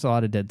there was a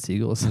lot of dead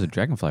seagulls. There's a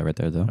dragonfly right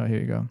there, though. Oh, here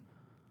you go.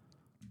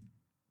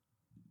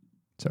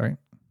 Sorry.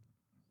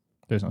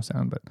 There's no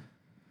sound, but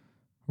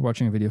we're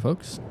watching a video,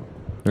 folks.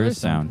 There is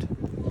sound.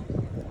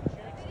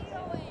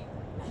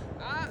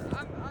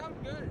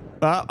 I'm good.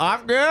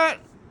 I'm good.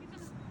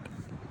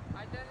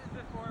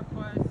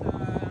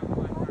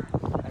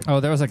 Oh,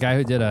 there was a guy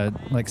who did a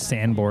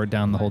sandboard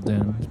down the whole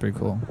dune. It's pretty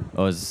cool.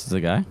 Oh, is this the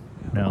guy?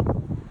 No.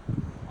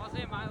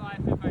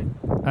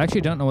 I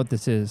actually don't know what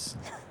this is.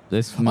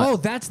 That's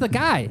the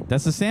guy.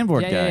 That's the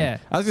sandboard guy. Yeah.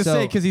 I was gonna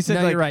say because he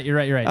said no, you're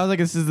right. I was like,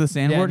 this is the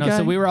sandboard guy.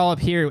 So we were all up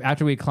here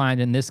after we climbed,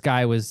 and this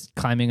guy was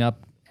climbing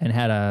up and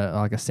had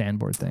a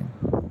sandboard thing.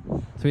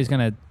 So he's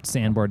gonna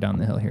sandboard down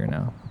the hill here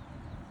now.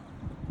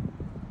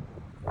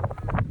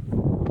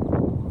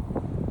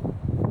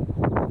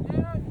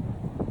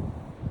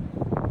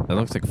 That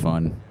looks like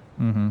fun.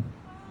 Mm-hmm.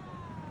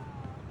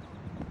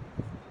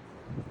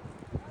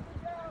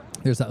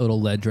 There's that little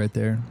ledge right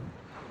there.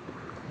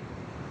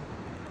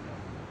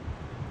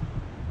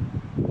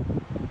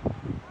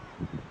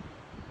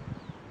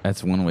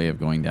 That's one way of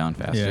going down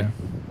faster. Yeah.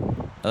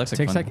 That looks It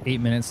takes fun. like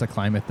 8 minutes to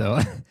climb it, though.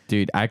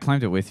 Dude, I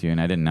climbed it with you,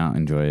 and I did not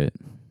enjoy it.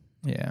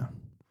 Yeah.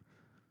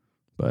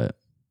 But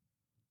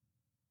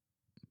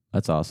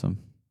that's awesome.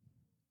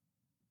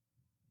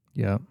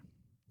 Yep.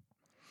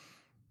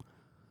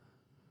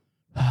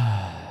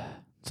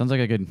 Sounds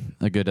like a good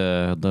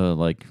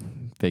like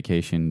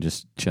vacation,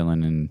 just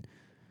chilling and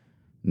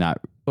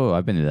not. Oh,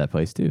 I've been to that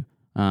place too.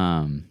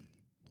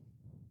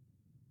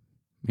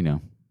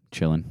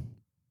 Chilling.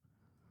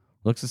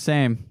 Looks the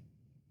same.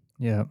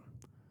 Yep.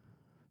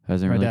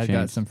 Hasn't My really dad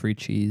changed. got some free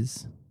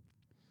cheese.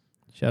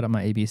 Shout out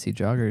my ABC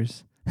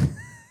joggers.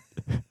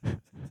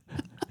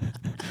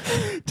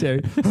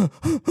 Terry.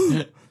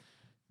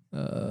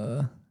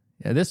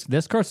 Yeah,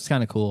 this course is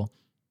kind of cool.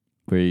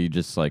 Where you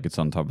just like it's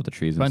on top of the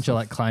trees. A bunch of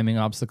like climbing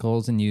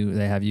obstacles, and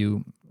they have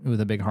you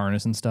with a big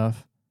harness and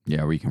stuff.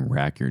 Yeah, where you can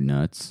rack your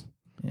nuts.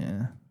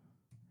 Yeah.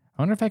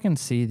 I wonder if I can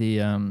see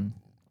the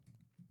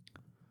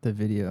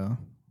video.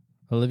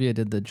 Olivia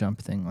did the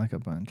jump thing like a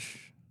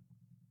bunch.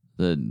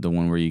 The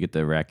one where you get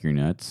to rack your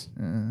nuts.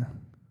 Oh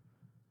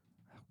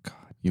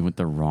God, you went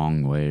the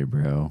wrong way,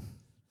 bro.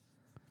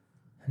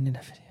 I need a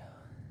video.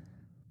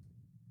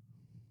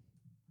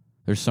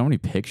 There's so many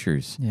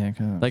pictures. Yeah,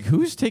 like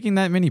who's taking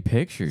that many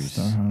pictures?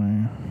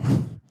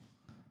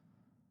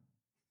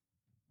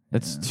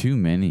 That's too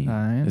many.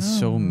 It's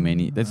so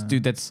many. There's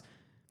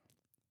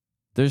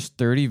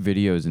 30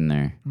 videos in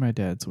there. My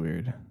dad's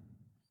weird.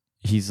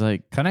 He's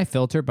like, can I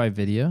filter by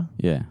video?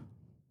 Yeah.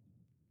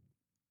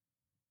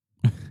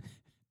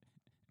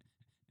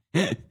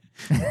 Dude,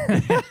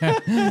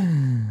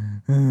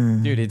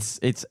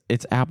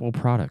 it's Apple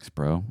products,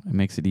 bro. It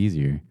makes it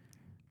easier.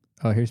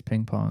 Oh, here's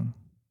ping pong.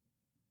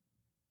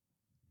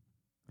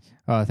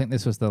 Oh, I think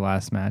this was the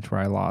last match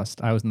where I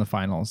lost. I was in the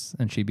finals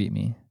and she beat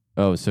me.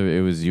 Oh, so it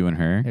was you and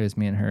her? It was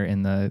me and her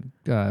in the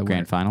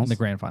grand finals? In the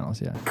grand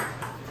finals, yeah.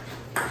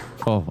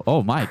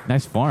 Oh, Mike,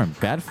 nice form.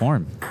 Bad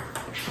form.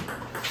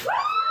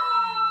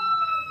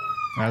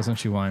 That was when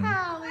she won.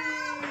 Our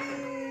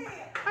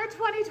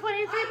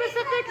 2023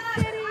 Pacific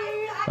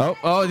City.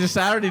 Oh, just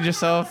outed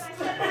yourself.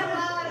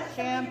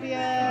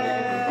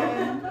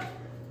 Champion.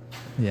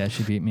 Yeah,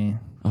 she beat me.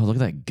 Oh, look at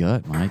that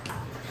gut, Mike.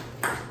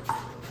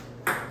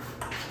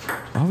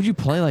 Why would you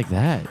play like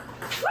that?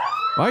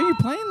 Why are you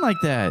playing like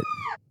that?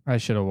 I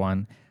should have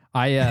won.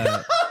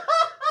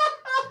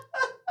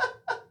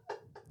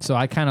 So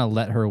I kind of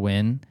let her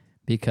win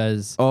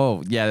because...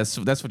 Oh, yeah, that's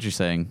what you're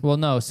saying. Well,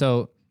 no,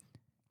 so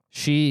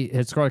she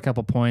had scored a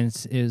couple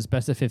points. It was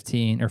best of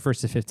 15 or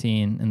first to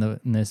 15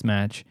 in this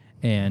match,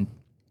 and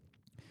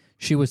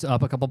she was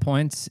up a couple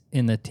points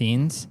in the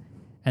teens,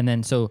 and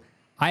then so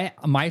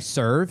my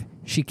serve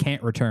she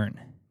can't return.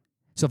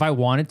 So if I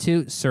wanted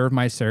to serve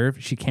my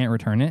serve, she can't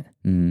return it.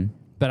 Mm-hmm.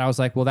 But I was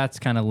like, well, that's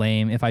kind of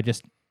lame if I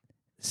just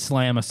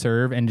slam a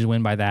serve and just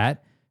win by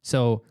that.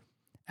 So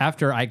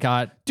after I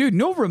got... Dude,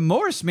 no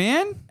remorse,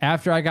 man.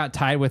 After I got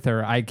tied with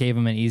her, I gave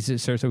him an easy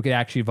serve so we could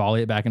actually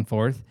volley it back and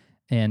forth.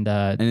 And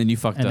then you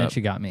fucked up. And then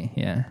she got me,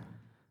 yeah.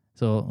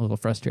 So a little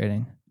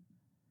frustrating.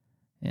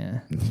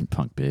 Yeah.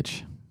 Punk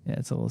bitch. Yeah,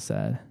 it's a little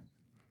sad.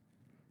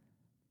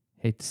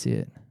 Hate to see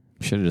it.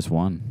 Should have just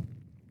won.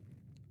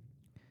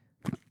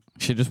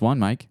 Should have just won,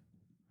 Mike.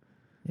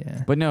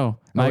 Yeah. But no,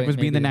 Mike was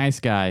being the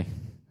nice guy.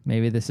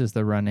 Maybe this is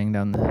the running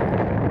down the...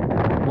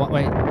 What?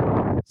 Wait.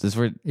 Is this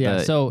where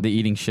so the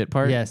eating shit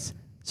part? Yes.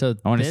 So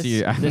I want to see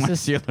you. I want to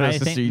see your little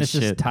sister eat this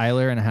shit. is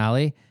Tyler and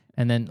Hallie.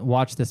 And then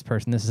watch this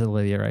person. This is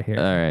Olivia right here.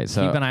 All right.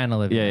 So keep an eye on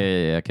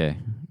Olivia. Yeah. Okay.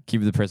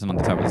 Keep the person on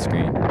the top of the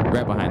screen.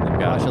 Right behind them.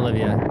 Watch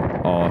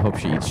Olivia. Oh, I hope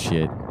she eats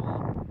shit.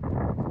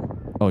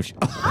 Oh, she...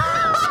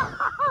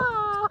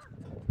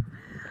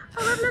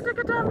 Olivia took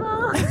a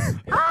double.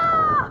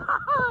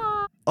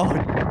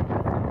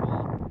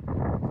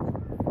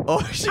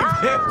 Oh, she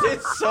biffed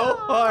it so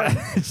hard.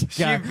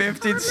 She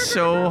biffed it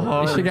so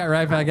hard. She got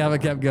right back up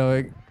and kept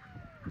going.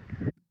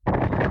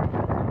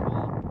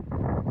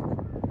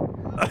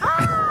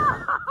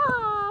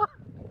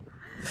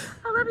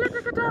 Olivia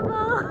took a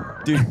double.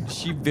 Dude,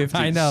 she biffed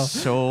it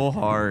so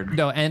hard.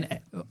 No, and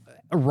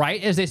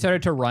right as they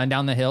started to run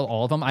down the hill,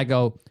 all of them, I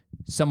go,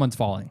 someone's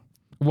falling.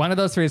 One of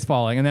those three is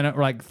falling. And then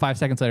like 5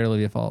 seconds later,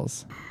 Olivia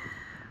falls.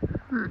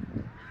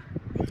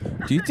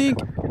 Do you think...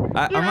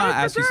 I'm going to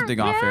ask you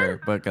something off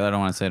air, but I don't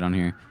want to say it on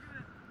here.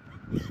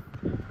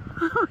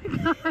 Oh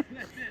my God.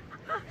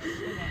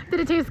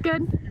 Did it taste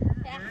good?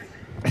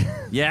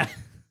 Yeah.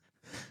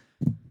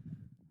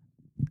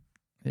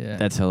 Yeah.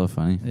 That's hella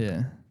funny.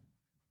 Yeah.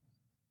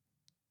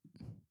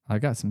 I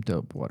got some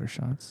dope water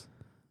shots.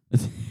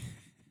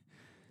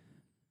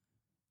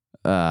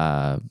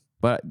 But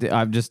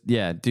I'm just,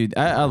 yeah, dude,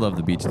 I love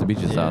the beach. The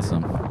beach is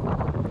awesome.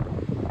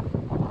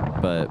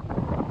 But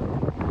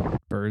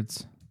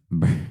birds,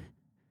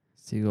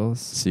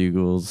 seagulls.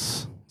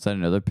 Is that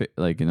another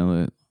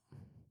another?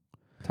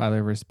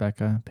 Tyler versus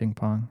Becca, ping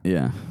pong.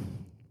 Yeah.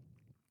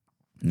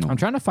 No. I'm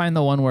trying to find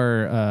the one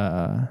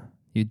where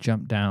you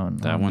jump down.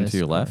 That one to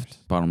your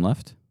left, bottom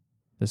left.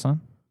 This one?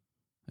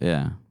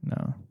 Yeah.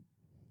 No.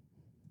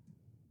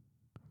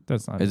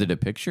 That's not. Is it a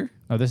picture?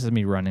 Oh, this is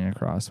me running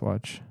across.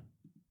 Watch.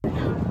 Oh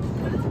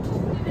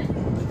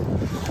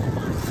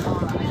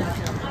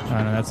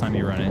no, that's not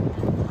me running.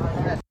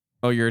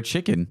 Oh, you're a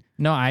chicken.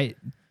 No, I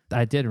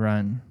did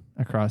run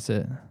across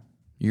it.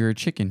 You're a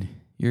chicken.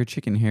 You're a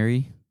chicken,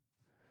 Harry.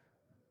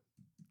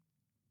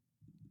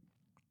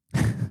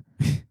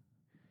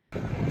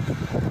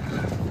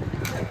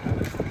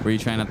 Were you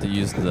trying not to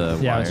use the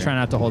wire? Yeah, I was trying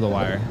not to hold the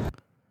wire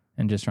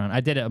and just run.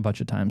 I did it a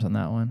bunch of times on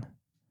that one.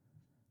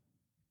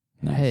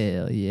 Nice.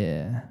 Hell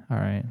yeah. All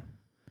right.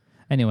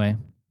 Anyway.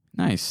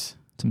 Nice.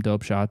 Some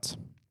dope shots.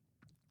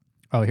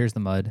 Oh, here's the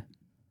mud.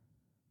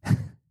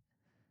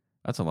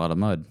 That's a lot of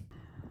mud.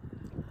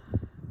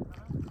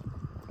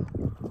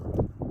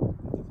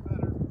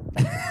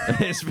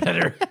 It's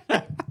better.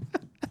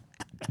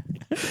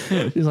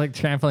 He's like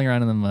trampling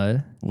around in the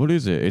mud. What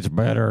is it? It's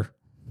better.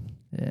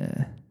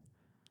 Yeah.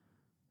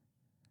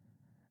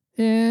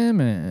 Yeah,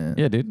 man.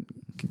 Yeah, dude.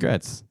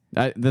 Congrats.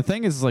 The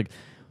thing is, like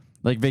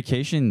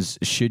vacations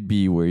should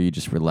be where you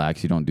just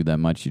relax. You don't do that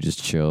much. You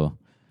just chill.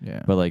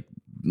 Yeah. But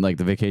like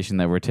the vacation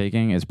that we're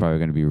taking is probably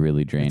going to be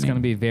really draining. It's going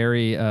to be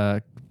very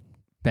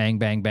bang,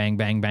 bang, bang,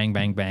 bang, bang,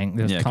 bang, bang.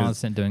 There's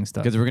constant doing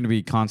stuff. Because we're going to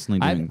be constantly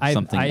doing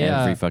something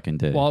every fucking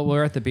day. While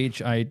we're at the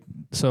beach, I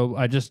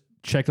just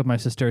checked with my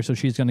sister. So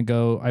she's going to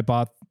go. I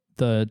bought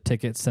the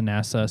tickets to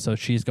NASA. So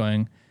she's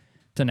going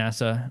to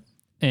NASA.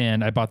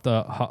 And I bought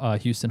the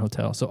Houston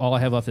hotel. So all I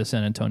have left is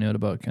San Antonio to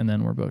book. And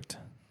then we're booked.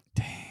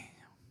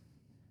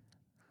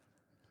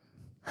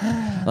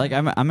 Like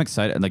I'm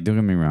excited. Like don't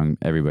get me wrong,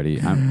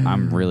 everybody.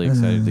 I'm really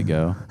excited to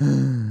go.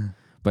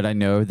 But I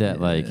know that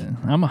like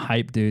I'm a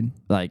hype dude.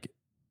 Like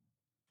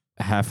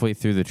halfway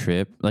through the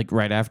trip, like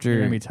right after, you're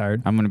gonna be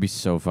tired. I'm gonna be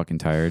so fucking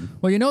tired.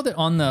 Well, you know that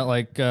on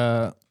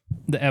the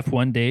the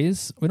F1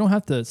 days, we don't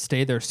have to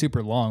stay there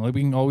super long. Like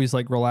we can always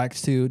like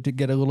relax to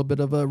get a little bit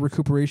of a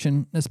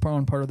recuperation as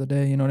part of the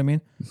day. You know what I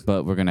mean?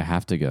 But we're gonna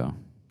have to go.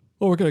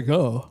 Oh, we're gonna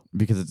go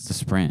because it's a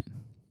sprint.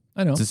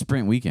 I know it's a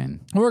sprint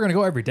weekend. Well, we're gonna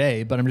go every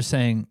day, but I'm just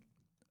saying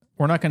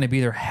we're not gonna be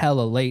there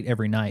hella late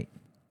every night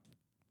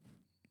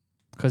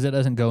because it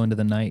doesn't go into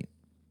the night.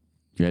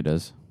 Yeah, it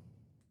does.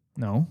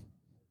 No.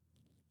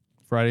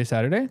 Friday,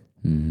 Saturday?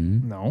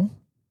 Mm-hmm. No.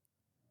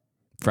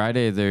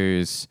 Friday,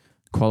 there's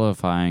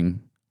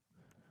qualifying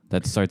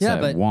that starts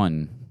at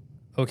 1.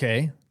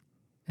 Okay.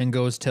 And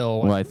goes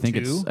till well, I think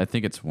 2?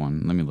 it's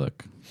 1. Let me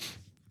look.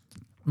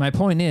 My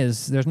point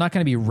is there's not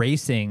going to be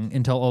racing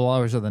until all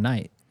hours of the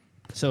night.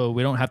 So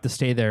we don't have to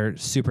stay there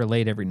super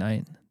late every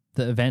night.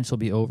 The events will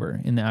be over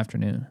in the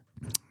afternoon.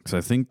 So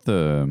I think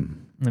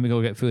then we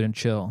go get food and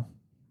chill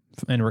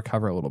and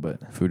recover a little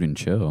bit. Food and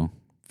chill?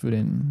 Food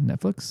and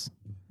Netflix?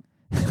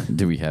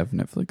 Do we have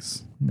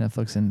Netflix?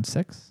 Netflix and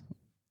sex?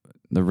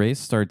 The race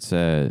starts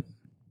at,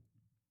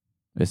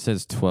 it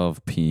says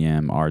 12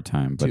 p.m. our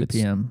time, but 2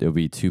 p.m. It'll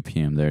be 2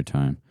 p.m. their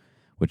time,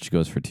 which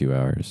goes for 2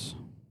 hours.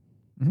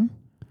 Mm-hmm.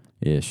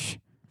 Ish.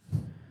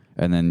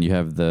 And then you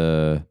have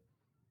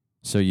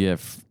so you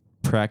have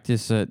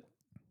practice at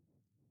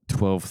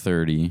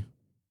 12:30.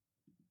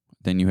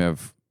 Then you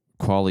have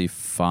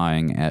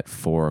qualifying at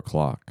 4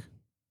 o'clock.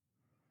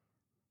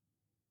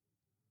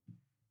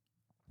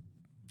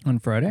 On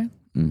Friday?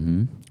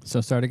 Mm-hmm. So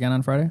start again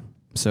on Friday?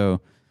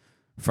 So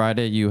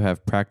Friday you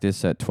have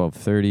practice at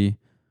 12:30.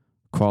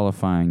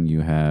 Qualifying you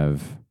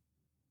have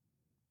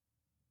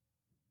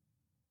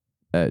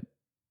at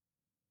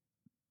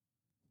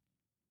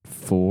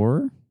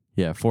 4?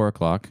 Yeah, 4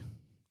 o'clock.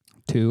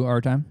 2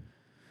 our time?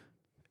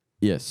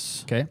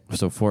 Yes. Okay.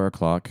 So 4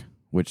 o'clock,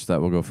 which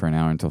that will go for an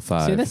hour until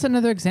 5. See, that's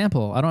another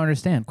example. I don't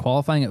understand.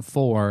 Qualifying at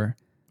 4,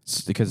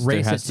 because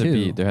race there has at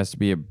 2. There has to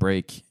be a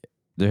break.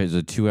 There's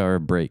a 2-hour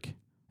break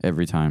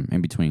every time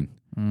in between.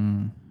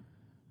 Mm.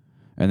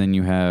 And then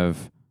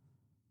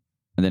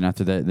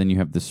after that, then you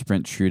have the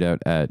sprint shootout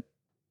at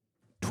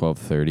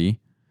 12:30,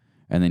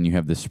 and then you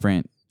have the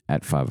sprint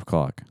at 5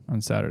 o'clock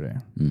on Saturday.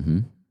 Mm-hmm.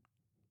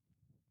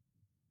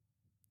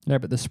 Yeah,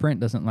 but the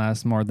sprint doesn't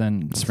last more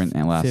than sprint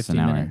lasts 50 an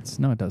hour. minutes.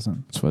 No, it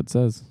doesn't. That's what it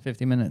says.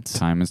 50 minutes.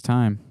 Time is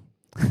time.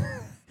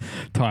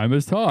 Time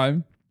is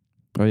time.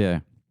 Oh yeah,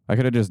 I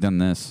could have just done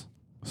this.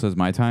 It says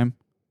my time.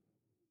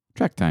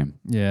 Track time.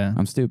 Yeah,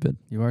 I'm stupid.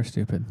 You are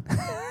stupid.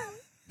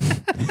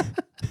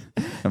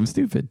 I'm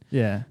stupid.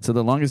 Yeah. So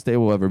the longest day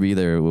we'll ever be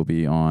there will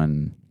be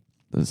on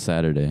the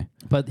Saturday.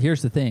 But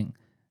here's the thing.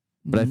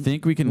 But I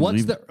think we can.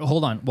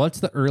 Hold on. What's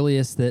the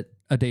earliest that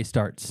a day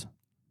starts?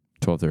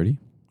 12:30.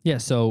 Yeah,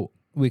 so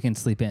we can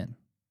sleep in.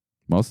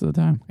 Most of the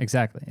time.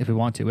 Exactly. If we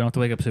want to. We don't have to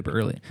wake up super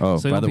early. Oh,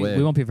 so by the way,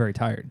 we won't be very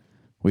tired.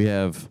 We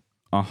have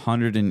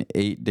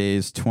 108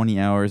 days, 20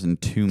 hours, and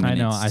 2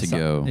 minutes to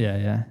go.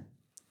 Yeah.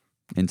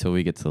 Until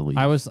we get to the lead.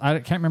 I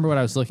can't remember what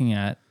I was looking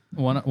at.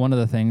 One of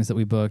the things that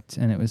we booked,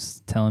 and it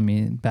was telling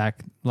me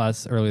back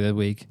earlier that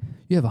week,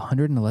 you have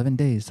 111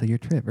 days till your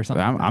trip or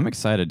something. I'm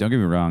excited. Don't get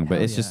me wrong,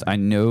 but it's just I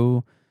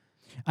know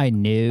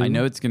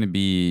it's going to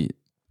be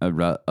a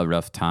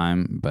rough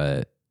time,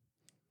 but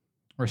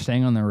we're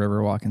staying on the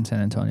Riverwalk in San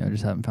Antonio. I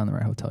just haven't found the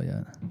right hotel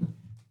yet.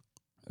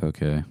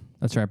 Okay,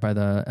 that's right by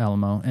the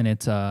Alamo, and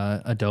it's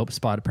a dope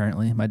spot.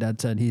 Apparently, my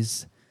dad said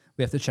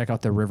we have to check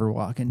out the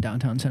Riverwalk in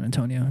downtown San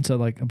Antonio. So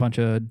like a bunch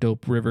of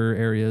dope river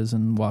areas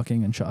and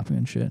walking and shopping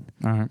and shit.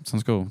 All right,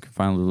 sounds cool. Can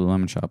find a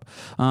Lululemon shop.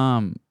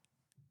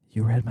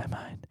 You read my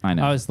mind. I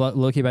know. I was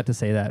low-key about to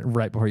say that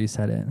right before you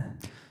said it.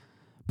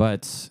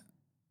 But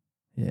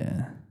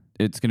yeah,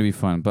 it's gonna be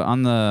fun. But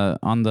on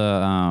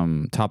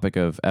the topic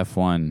of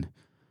F1,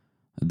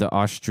 the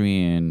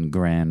Austrian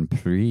Grand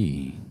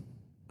Prix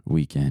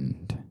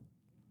weekend.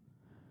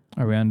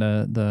 Are we on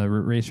the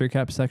race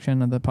recap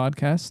section of the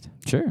podcast?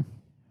 Sure.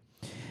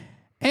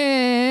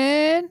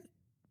 And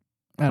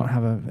I don't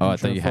have a. I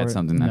thought you had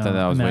something. No, I thought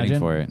I was waiting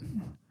for it.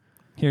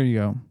 Here you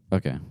go.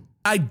 Okay.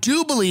 I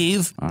do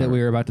believe that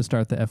we were about to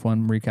start the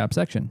F1 recap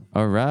section.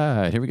 All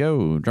right, here we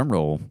go. Drum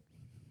roll.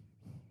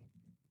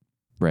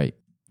 Right.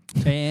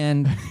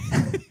 And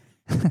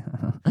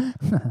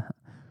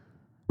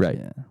right.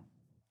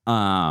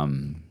 Yeah.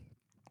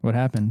 What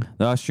happened?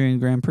 The Austrian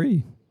Grand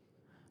Prix.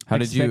 How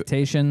did you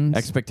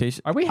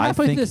expectations? Are we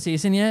halfway through the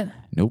season yet?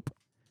 Nope.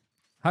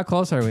 How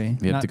close are we?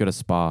 We have to go to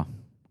Spa.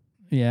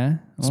 Yeah.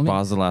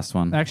 Spa's the last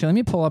one. Actually, let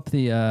me pull up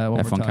the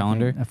F1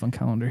 calendar. F1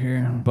 calendar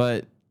here.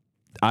 But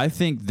I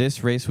think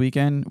this race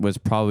weekend was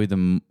probably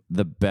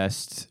the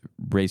best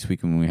race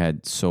weekend we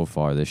had so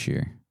far this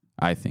year.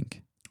 I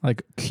think.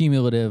 Like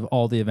cumulative,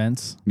 all the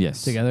events.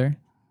 Yes. Together.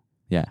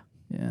 Yeah.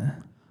 Yeah.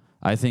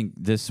 I think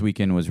this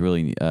weekend was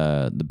really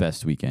the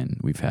best weekend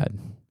we've had.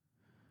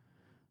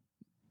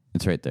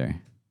 It's right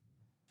there.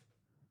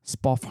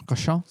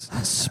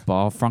 Spa-Francorchamps.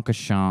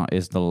 Spa-Francorchamps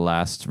is the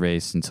last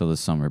race until the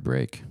summer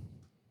break.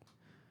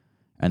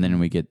 And then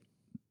we get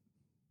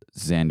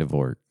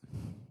Zandvoort.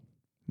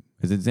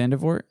 Is it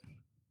Zandvoort?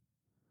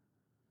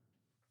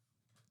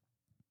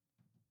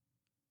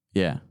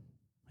 Yeah.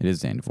 It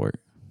is Zandvoort.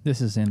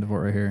 This is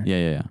Zandvoort right here.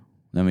 Yeah.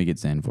 Then we get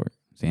Zandvoort.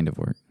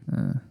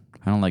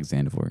 I don't like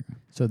Zandvoort.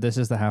 So this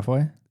is the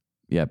halfway?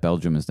 Yeah,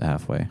 Belgium is the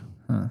halfway.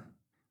 Huh.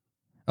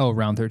 Oh,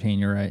 round 13,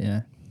 you're right,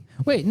 yeah.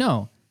 Wait,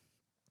 no.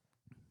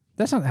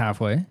 That's not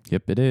halfway.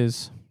 Yep, it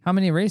is. How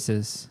many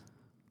races?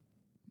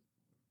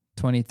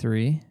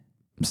 23.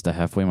 It's the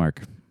halfway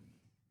mark.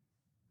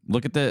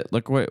 Look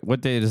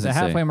what day does it say? The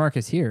halfway mark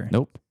is here.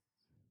 Nope.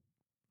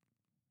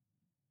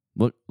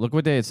 Look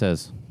what day it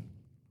says.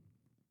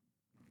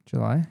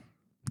 July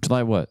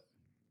what?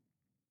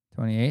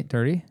 28,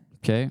 30.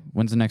 Okay.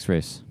 When's the next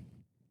race?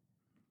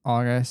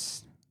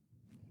 August.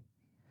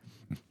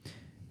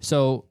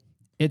 So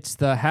it's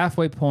the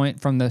halfway point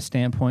from the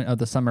standpoint of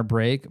the summer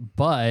break,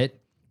 but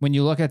when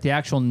you look at the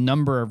actual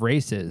number of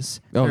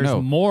races, there's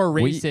more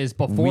races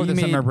before the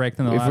summer break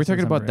than the last. If we're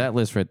talking about break. that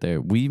list right there,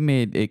 we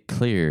made it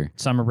clear.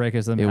 Summer break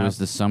is It was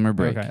the summer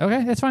break.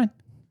 Okay, that's fine.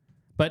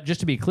 But just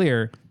to be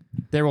clear,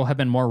 there will have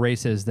been more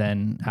races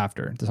than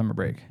after the summer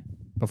break,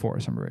 before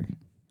summer break.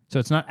 So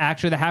it's not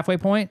actually the halfway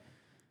point,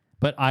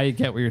 but I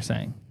get what you're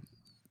saying.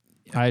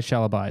 I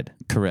shall abide.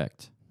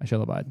 Correct. I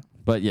shall abide.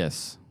 But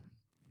yes.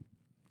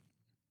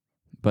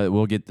 But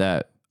we'll get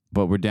that.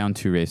 But we're down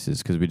 2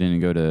 races because we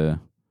didn't go to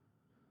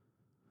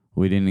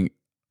Italy.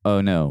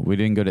 We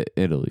didn't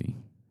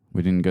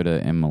go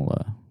to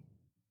Imola.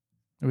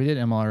 We did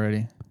Imola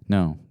already.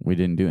 No, we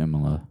didn't do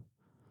Imola.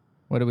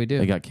 What did we do?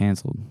 It got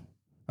canceled.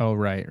 Oh,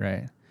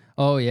 right.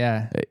 Oh,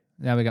 yeah.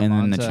 Now we got and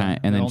Monza.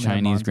 then the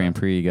Chinese Grand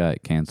Prix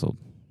got canceled.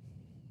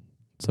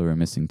 So we're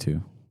missing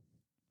 2.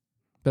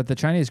 But the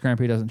Chinese Grand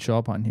Prix doesn't show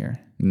up on here.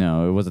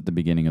 No, it was at the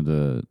beginning of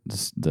the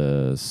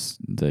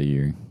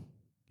year.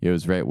 It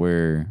was right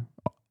where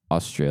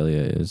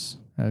Australia is.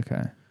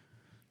 Okay.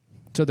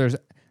 So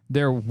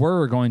there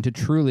were going to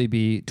truly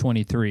be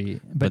 23,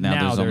 but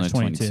now there's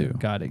 22.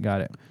 Got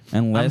it.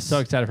 I'm so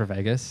excited for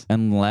Vegas.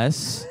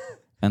 Unless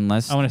I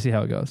want to see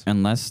how it goes.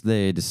 Unless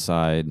they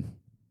decide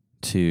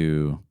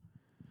to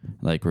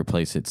like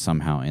replace it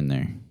somehow in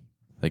there,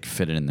 like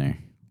fit it in there,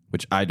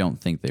 which I don't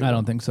think they will. I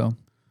don't think so.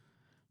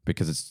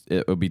 Because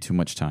it would be too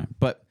much time.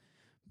 But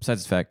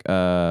besides the fact,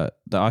 the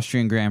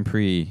Austrian Grand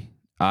Prix,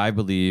 I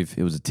believe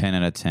it was a 10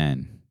 out of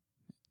 10.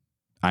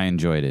 I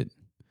enjoyed it.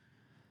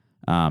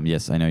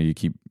 Yes, I know you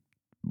keep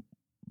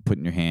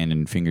putting your hand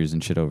and fingers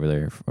and shit over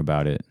there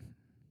about it.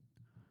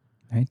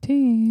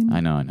 19. I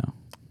know.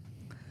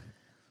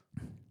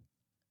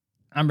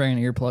 I'm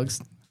bringing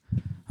earplugs.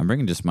 I'm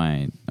just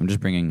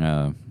bringing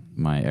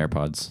my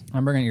AirPods.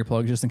 I'm bringing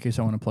earplugs just in case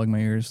I want to plug my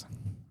ears.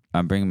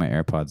 I'm bringing my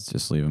AirPods.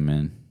 Just leave them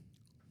in.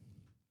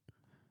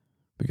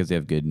 Because they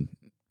have good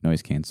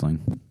noise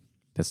canceling.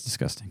 That's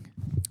disgusting.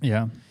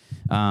 Yeah.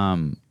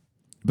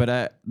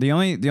 But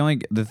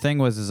the thing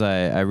was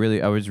I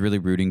was really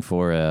rooting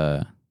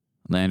for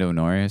Lando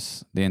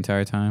Norris the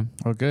entire time.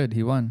 Oh, good,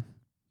 he won.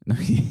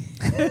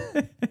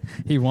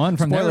 He won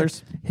from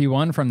Spoilers. He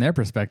won from their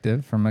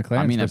perspective, from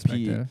McLaren's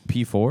perspective.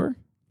 P4.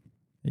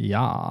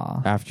 Yeah.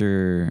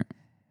 After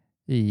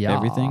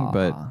everything,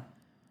 but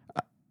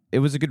it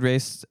was a good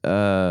race.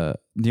 The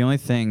only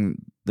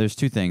thing. There's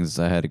 2 things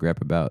I had to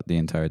grab about the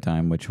entire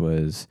time, which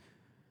was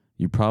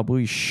you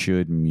probably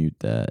should mute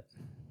that.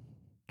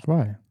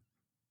 Why?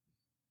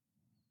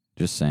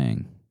 Just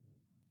saying.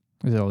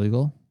 Is it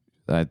illegal?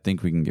 I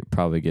think we can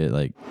probably get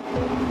like.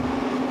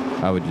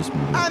 I would just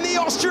mute it. And the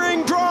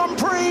Austrian Grand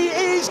Prix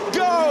is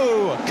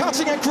go!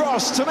 Cutting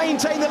across to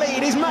maintain the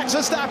lead is Max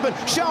Verstappen.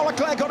 Charles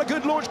Leclerc got a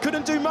good launch,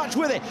 couldn't do much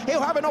with it. He'll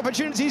have an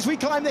opportunity as we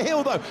climb the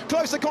hill, though.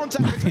 Closer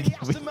contact between the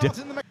Aston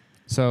Martin and the...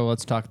 So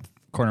let's talk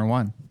corner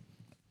 1.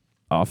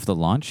 Off the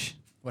launch?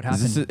 What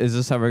happened? Is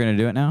this how we're going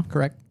to do it now?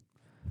 Correct.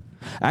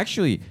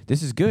 Actually,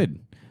 this is good.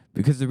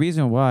 Because the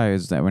reason why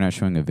is that we're not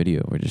showing a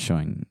video. We're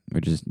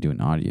just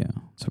doing audio.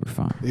 So we're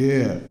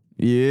fine.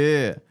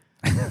 Yeah.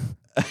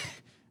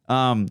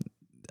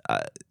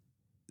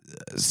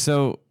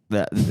 So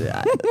that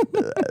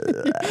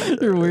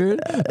you're weird.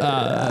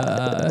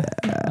 I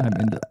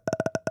mean,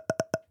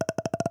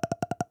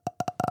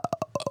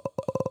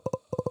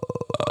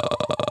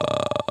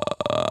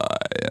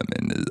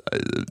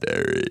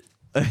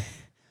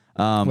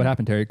 What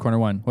happened, Terry? Corner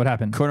one. What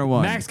happened? Corner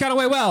one. Max got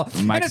away well.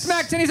 And it's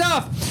Max, and he's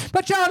off.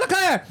 But Charles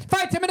Leclerc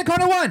fights him in the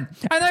corner one.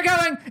 And they're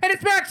going, and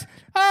it's Max.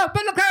 Oh,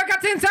 but Leclerc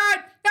got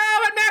inside.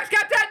 Oh, and Max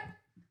got that.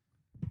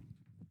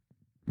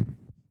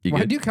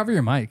 Why do you cover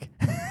your mic?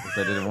 I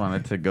didn't want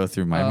it to go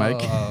through my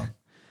mic.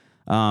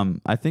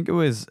 I think it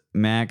was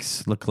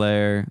Max,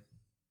 Leclerc,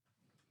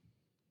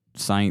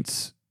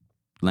 Sainz,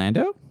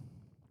 Lando,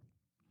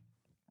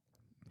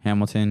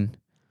 Hamilton.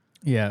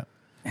 Yeah.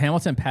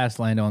 Hamilton passed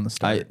Lando on the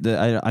start.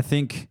 I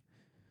think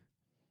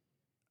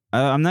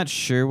I'm not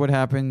sure what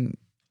happened.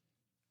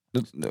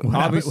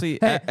 Obviously,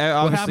 what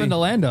happened to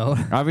Lando?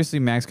 Obviously,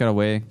 Max got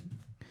away.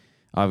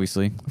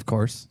 Obviously, of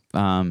course.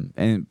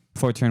 And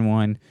before turn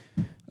one,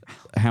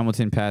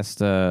 Hamilton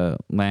passed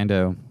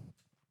Lando.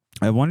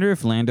 I wonder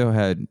if Lando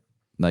had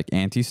like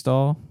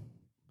anti-stall,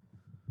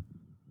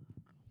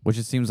 which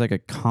it seems like a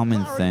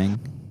common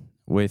thing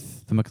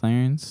with the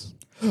McLarens.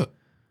 Where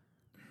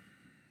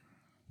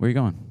are you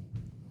going?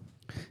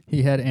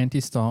 He had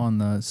anti-stall on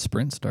the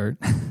sprint start.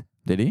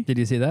 Did he? Did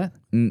you see that?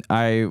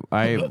 I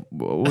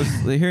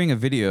was hearing a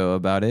video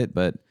about it,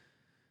 but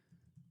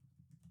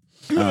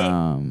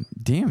damn,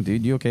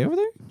 dude, you okay over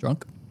there?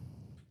 Drunk?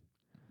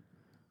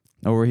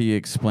 Oh, where he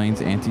explains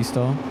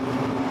anti-stall?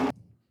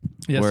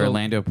 Yeah, where so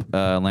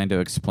Lando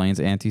explains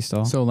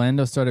anti-stall? So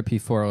Lando started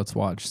P4. Let's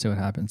watch. See what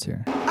happens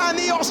here. And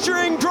the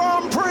Austrian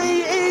Grand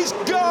Prix is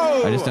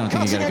go. I just don't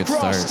think he got a good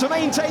across start. to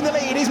maintain the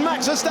lead is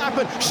Max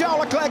Verstappen.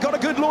 Charles Leclerc got a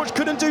good launch,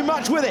 couldn't do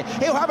much with it.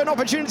 He'll have an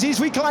opportunity as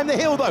we climb the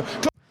hill, though.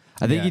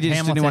 I think he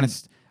just didn't want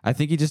to. I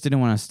think he just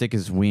didn't want to stick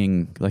his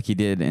wing like he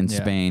did in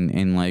Spain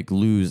and like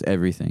lose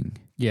everything.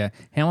 Yeah,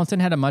 Hamilton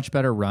had a much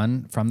better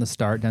run from the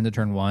start down to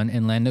turn one,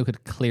 and Lando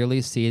could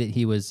clearly see that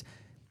he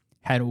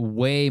had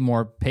way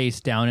more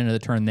pace down into the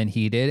turn than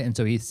he did, and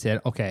so he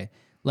said, "Okay,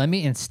 let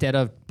me, instead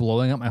of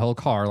blowing up my whole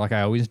car like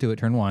I always do at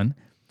turn one,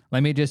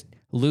 let me just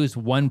lose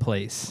one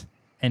place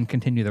and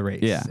continue the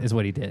race." Yeah, is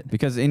what he did.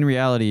 Because in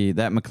reality,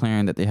 that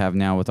McLaren that they have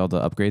now with all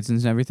the upgrades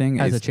and everything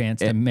has a chance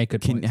to make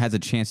good points. Has a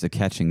chance of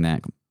catching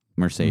that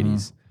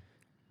Mercedes.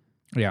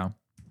 Yeah.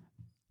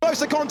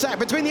 Closer contact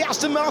between the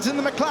Aston Martin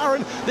and the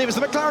McLaren. There was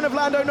the McLaren of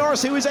Lando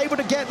Norris who was able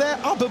to get there.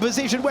 Upper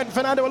position went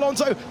Fernando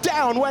Alonso.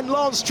 Down went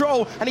Lance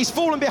Stroll, and he's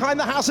fallen behind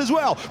the Haas as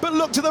well. But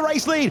look to the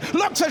race lead.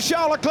 Look to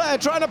Charles Leclerc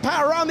trying to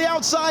power around the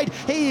outside.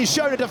 He is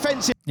shown a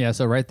defensive. Yeah,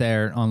 so right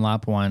there on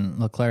lap one,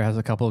 Leclerc has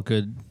a couple of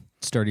good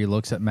sturdy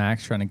looks at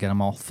Max, trying to get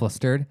him all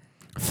flustered.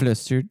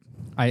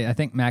 I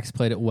think Max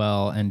played it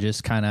well and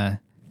just kind of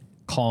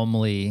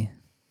calmly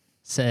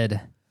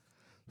said,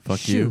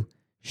 "Fuck you,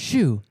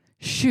 shoo."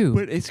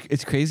 But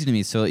it's crazy to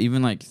me. So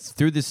even like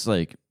through this,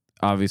 like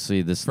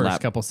obviously this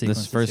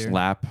first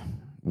lap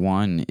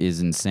one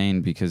is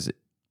insane, because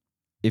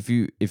if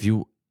you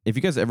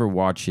guys ever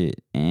watch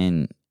it,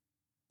 and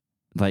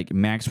like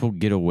Max will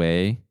get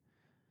away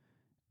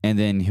and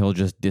then he'll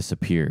just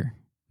disappear.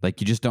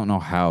 Like you just don't know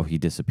how he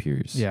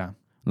disappears. Yeah.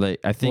 Like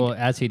I think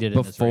as he did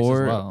in this race as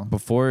well.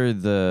 Before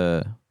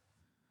the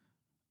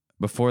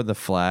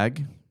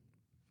flag,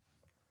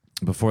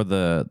 before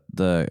the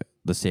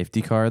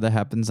safety car that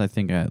happens, I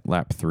think at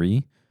lap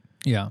 3.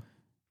 Yeah.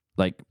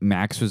 Like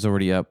Max was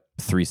already up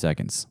 3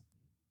 seconds.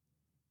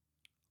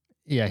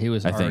 Yeah, he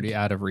was already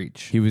out of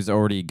reach. He was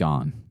already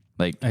gone.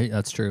 Like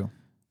that's true.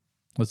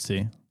 Let's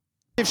see.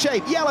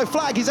 Shape. Yellow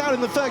flag is out in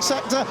the third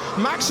sector.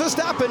 Max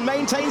Verstappen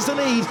maintains the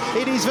lead.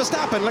 It is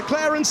Verstappen,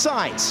 Leclerc and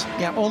Sainz.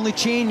 Yeah, only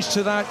change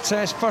to that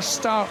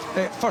first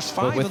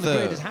five on the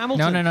grid is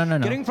Hamilton. No.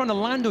 Getting in front of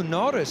Lando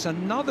Norris.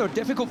 Another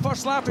difficult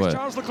first lap as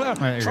Charles Leclerc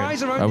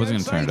tries around. I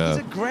wasn't going to turn it up.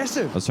 He's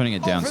aggressive. I was turning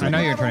it down. So I know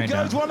you're turning it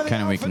down.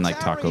 Kind of we can like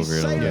talk over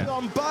it a little bit.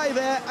 On by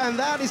there, and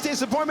that is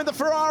disappointment. The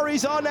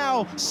Ferraris are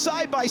now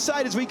side by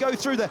side as we go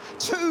through the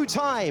 2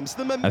 times.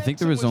 I think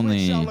there was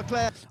only. Oh,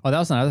 that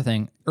was another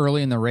thing.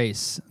 Early in the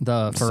race,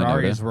 the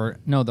Ferraris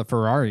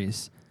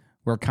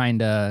were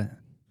kind of.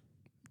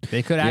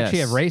 They could actually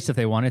have raced if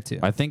they wanted to.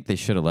 I think they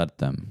should have let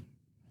them.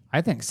 I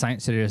think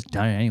Sainz should have just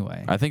done it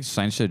anyway. I think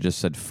Sainz should have just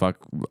said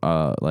fuck,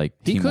 like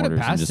he team orders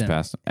and just him.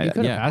 passed. He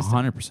could have passed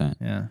 100%.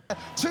 Yeah.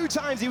 2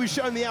 times he was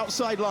shown the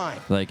outside line.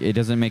 Like it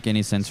doesn't make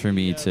any sense for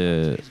me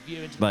to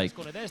like.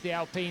 There's the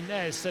Alpine.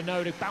 There's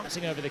Tsunoda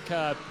bouncing over the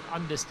curb,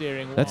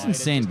 understeering. That's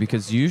insane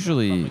because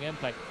usually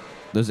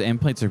those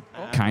end plates are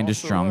kind of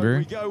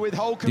stronger.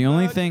 The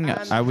only thing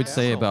I would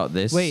say about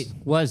this. Wait,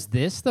 was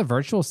this the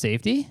virtual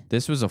safety?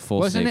 This was a full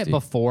Wasn't safety. It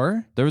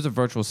before? There was a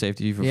virtual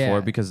safety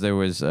before because there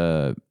was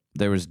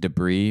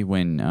debris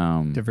when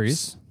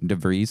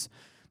DeVries.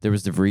 There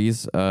was debris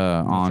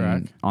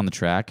on the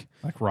track.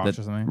 Like rocks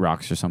or something.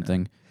 Rocks or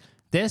something.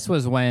 This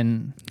was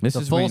when the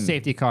full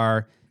safety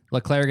car,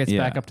 Leclerc gets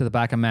back up to the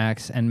back of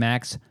Max, and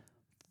Max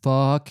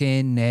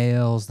fucking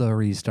nails the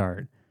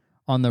restart.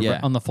 On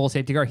the full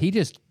safety car, he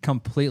just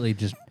completely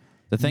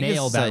the thing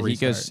nailed is that that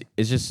restart.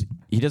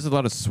 he does a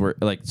lot of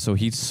so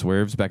he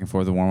swerves back and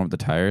forth to warm up the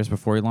tires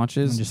before he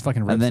launches, and just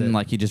fucking rips and then it.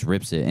 like he just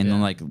rips it, and then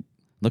like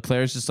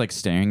Leclerc's just like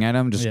staring at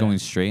him, just going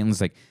straight, and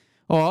it's like,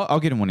 oh, I'll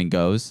get him when he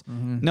goes.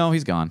 Mm-hmm. No,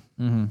 he's gone.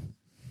 Mm-hmm.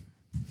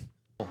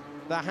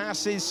 The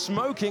Haas is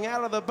smoking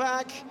out of the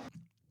back.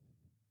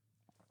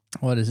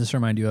 What does this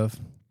remind you of?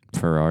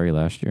 Ferrari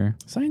last year.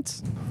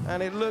 Sainz.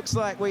 And it looks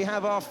like we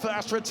have our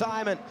first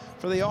retirement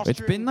for the Austrian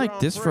It's been like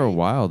Grand this Prix. for a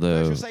while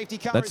though. Special safety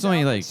car That's is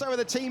only out, like and so are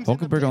the teams in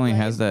the Hulkenberg pit only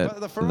lane, has but the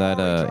that Ferrari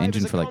drivers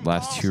engine have for like gone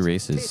last past 2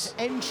 races,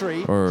 pit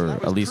entry. or That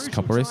was at least a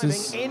couple crucial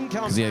races. timing. In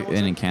comes Because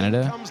Hamilton, in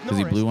Canada, comes because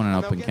he blew one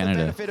Norris, up and in they'll get the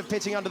Canada. benefit of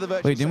pitting under the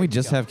virtual Wait, didn't we safety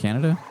just car. have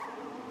Canada?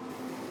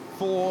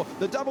 For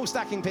the double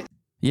stacking pit.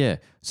 Yeah,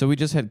 so we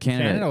just had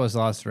Canada. Canada was the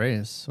last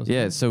race. wasn't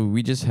Yeah, it? so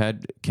we just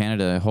had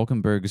Canada.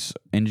 Hulkenberg's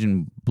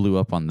engine blew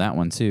up on that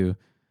one too.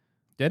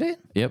 Did it?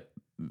 Yep.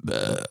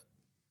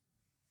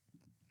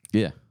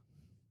 Yeah.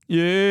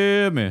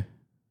 Yeah, man.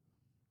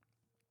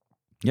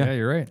 Yeah,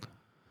 you're right.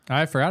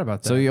 I forgot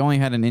about that. So you only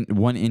had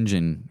one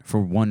engine for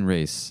one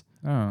race.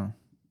 Oh.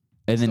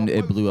 And then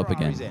it blew up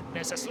again.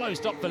 It's a slow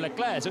stop for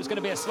Leclerc, so it's going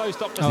to be a slow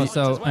stop to Oh, Sainz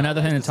so as well.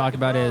 another thing to talk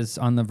about is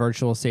on the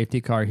virtual safety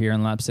car here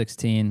in lap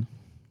 16,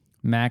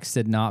 Max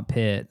did not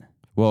pit.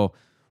 Well,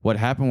 what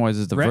happened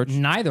was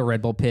neither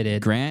Red Bull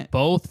pitted.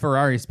 Both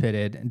Ferraris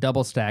pitted.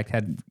 Double stacked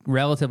had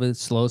relatively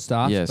slow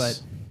stops.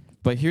 Yes.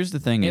 But here's the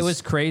thing: It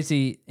was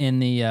crazy in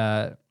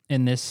the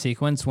in this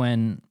sequence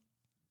when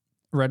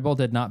Red Bull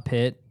did not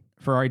pit.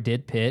 Ferrari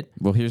did pit.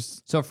 Well,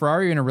 so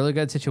Ferrari in a really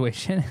good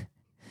situation,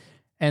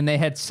 and they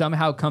had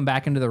somehow come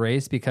back into the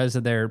race because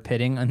of their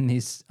pitting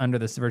under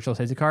this virtual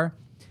safety car.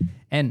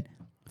 And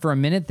for a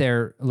minute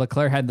there,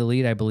 Leclerc had the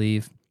lead, I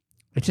believe.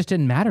 It just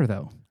didn't matter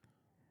though.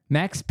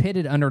 Max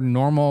pitted under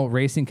normal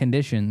racing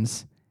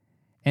conditions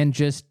and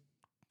just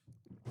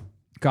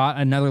got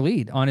another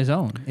lead on his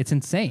own. It's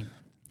insane.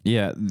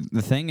 Yeah,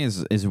 the thing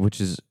is which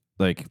is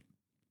like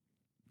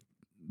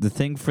the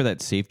thing for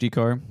that safety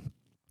car,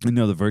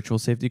 the virtual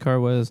safety car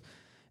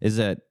is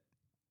that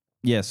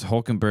yes,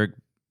 Hulkenberg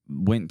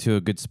went to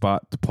a good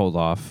spot to pull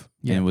off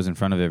and was in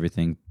front of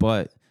everything,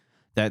 but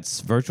that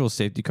virtual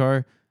safety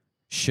car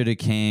should have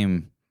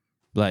came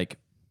like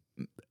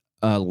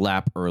a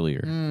lap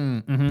earlier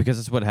because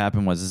that's what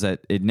happened is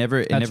that it never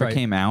right.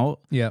 came out.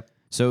 Yep.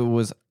 So it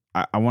was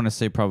I want to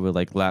say probably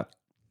like lap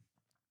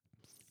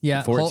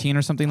 14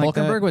 or something like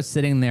that. Hulkenberg was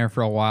sitting there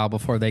for a while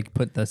before they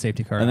put the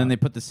safety car And then out. they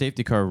put the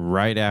safety car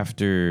right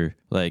after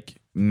like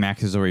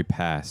Max has already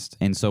passed,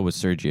 and so was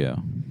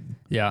Sergio.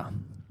 Yeah.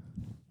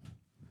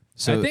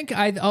 So I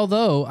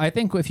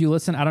think if you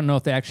listen, I don't know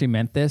if they actually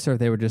meant this or if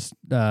they were just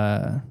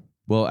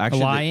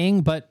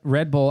lying, but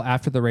Red Bull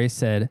after the race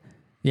said,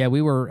 yeah,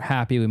 we were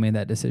happy we made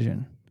that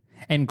decision.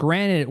 And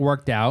granted, it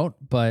worked out,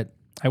 but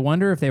I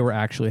wonder if they were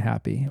actually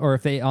happy or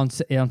if they, on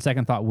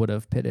second thought, would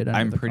have pitted under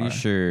I'm the pretty car,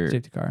 sure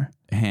safety car.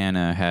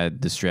 Hannah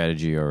had the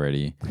strategy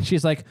already.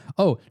 She's like,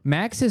 oh,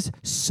 Max is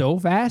so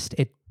fast,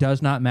 it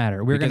does not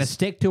matter. We're going to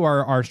stick to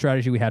our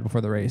strategy we had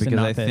before the race. Because and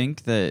not I pit.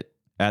 think that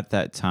at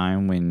that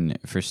time when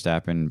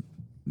Verstappen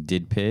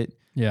did pit,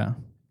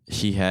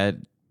 he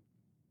had,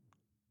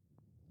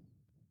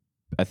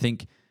 I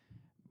think,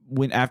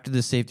 after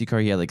the safety car,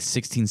 he had like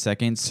 16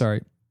 seconds.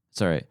 Sorry.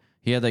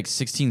 He had like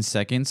 16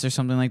 seconds or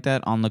something like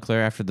that on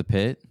Leclerc after the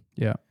pit.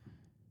 Yeah.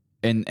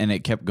 And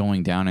it kept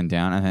going down and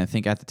down. And I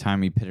think at the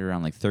time he pitted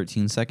around like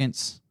 13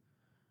 seconds.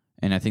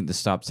 And I think the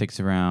stop takes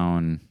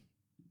around,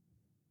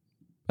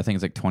 I think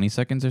it's like 20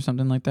 seconds or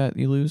something like that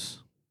you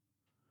lose.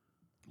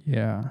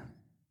 Yeah.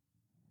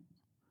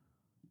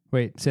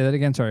 Wait, say that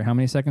again. Sorry. How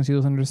many seconds you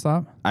lose under the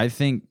stop? I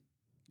think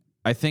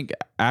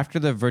after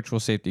the virtual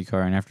safety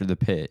car and after the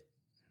pit,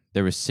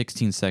 there was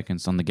 16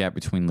 seconds on the gap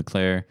between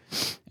Leclerc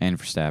and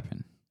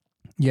Verstappen.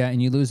 Yeah, and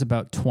you lose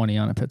about 20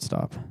 on a pit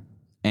stop.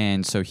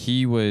 And so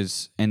he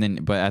was,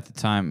 but at the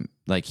time,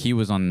 like he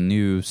was on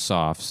new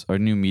softs or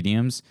new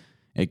mediums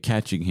at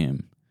catching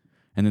him.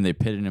 And then they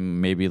pitted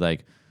him maybe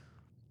like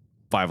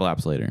 5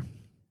 laps later.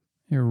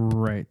 You're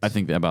right. I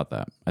think about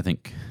that.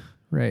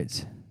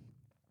 Right.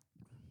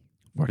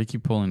 Why do you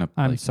keep pulling up?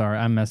 I'm sorry.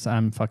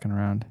 I'm fucking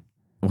around.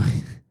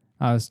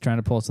 I was trying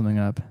to pull something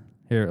up.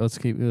 Here, let's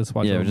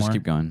watch a little just more.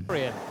 keep going.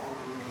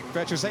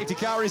 Virtual safety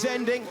car is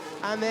ending,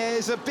 and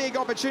there's a big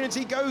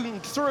opportunity going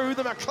through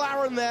the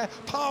McLaren there,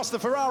 past the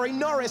Ferrari,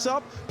 Norris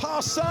up,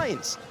 past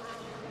Sainz.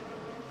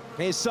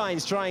 Here's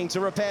Sainz trying to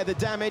repair the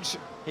damage.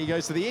 He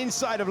goes to the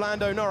inside of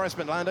Lando Norris,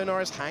 but Lando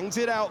Norris hangs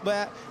it out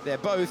there. They're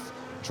both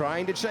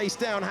trying to chase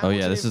down Hamilton. Oh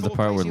yeah, this is the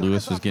part where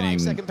Lewis was getting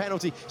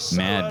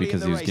mad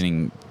because he was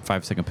getting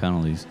 5-second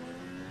penalties.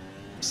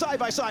 Side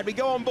by side, we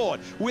go on board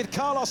with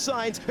Carlos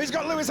Sainz, who's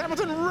got Lewis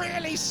Hamilton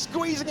really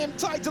squeezing him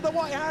tight to the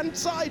right-hand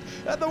side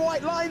at the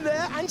white line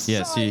there. And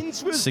yeah,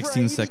 Sainz was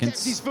 16 brave. seconds. He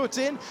gets his foot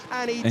in,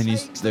 and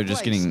they're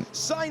just getting.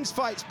 Sainz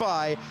fights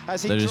by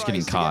as he they're tries just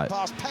getting to caught. get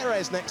past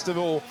Perez next of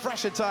all.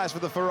 Fresher tires for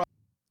the Ferrari.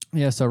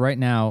 Yeah, so right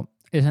now,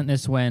 isn't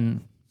this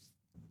when...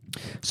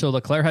 So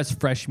Leclerc has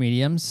fresh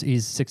mediums.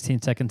 He's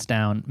 16 seconds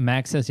down.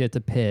 Max has yet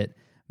to pit.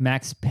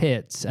 Max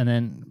pits, and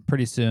then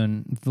pretty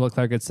soon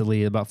Leclerc gets the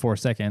lead about 4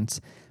 seconds.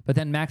 But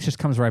then Max just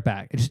comes right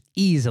back. It just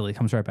easily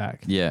comes right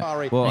back.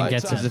 Yeah. Well,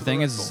 the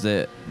thing is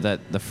that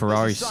the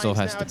Ferrari still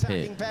has to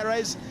pit.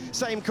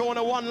 Same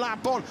corner, 1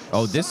 lap on.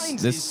 Oh, this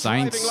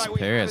Sainz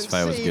Perez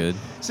fight was good.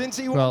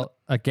 Well,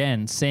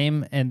 again,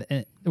 same, and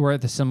we're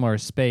at the similar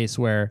space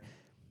where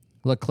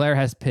Leclerc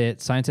has pit,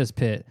 Sainz has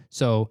pit.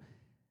 So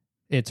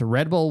it's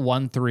Red Bull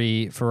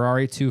 1-3,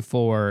 Ferrari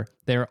 2-4.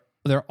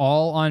 They're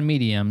all on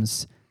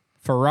mediums.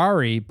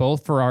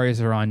 Both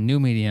Ferraris are on new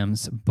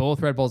mediums.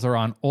 Both Red Bulls are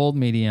on old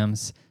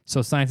mediums.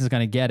 So Sainz is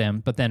going to get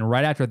him. But then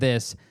right after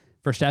this,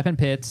 Verstappen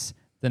pits,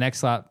 the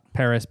next lap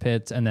Perez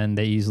pits, and then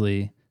they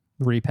easily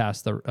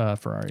repass the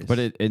Ferraris. But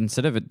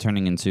instead of it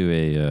turning into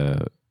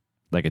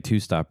a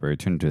 2-stopper, it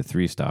turned into a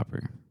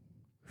 3-stopper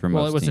for most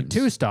Well, it was teams. a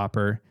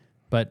 2-stopper,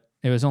 but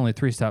it was only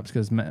 3 stops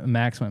because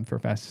Max went for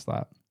fastest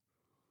lap.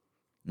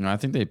 No, I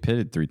think they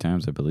pitted 3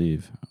 times, I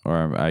believe.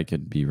 Or I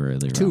could be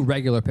really wrong. 2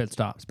 regular pit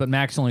stops, but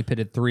Max only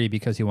pitted 3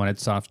 because he wanted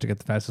Softs to get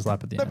the fastest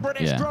lap at the end.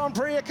 British Grand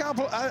Prix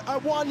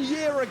 1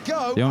 year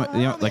ago.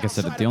 Like I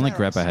said, the only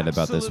gripe I had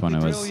about this one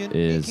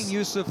is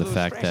the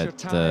fact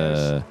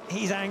that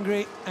he's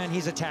angry and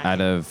he's attacking. out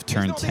of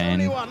turn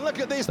 10,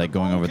 like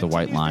going over the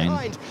white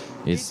line,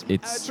 it's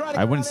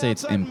I wouldn't say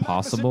it's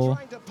impossible,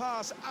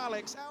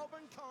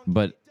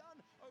 but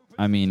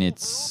I mean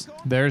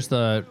there's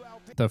the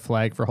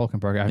flag for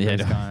Hulkenberg after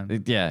he's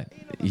gone. Yeah,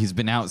 he's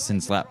been out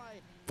since lap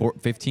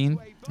 15.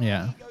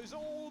 Yeah.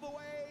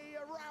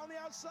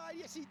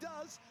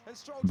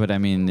 But I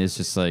mean, it's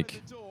just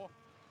like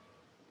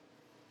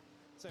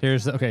So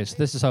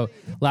this is how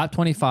lap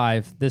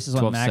 25. This is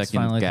when Max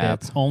finally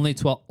gap. pits. Only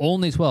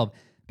 12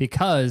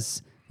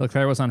 because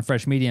Leclerc was on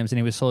fresh mediums and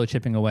he was slowly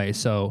chipping away.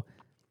 So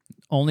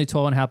only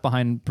 12 and a half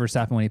behind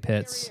Verstappen when he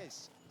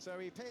pits.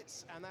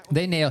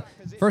 They nail.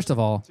 First of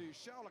all,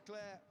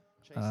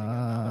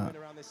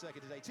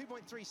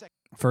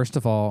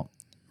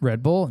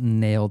 Red Bull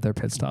nailed their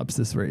pit stops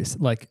this race.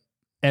 Like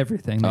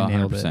everything, they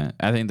nailed it.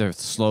 I think their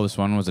slowest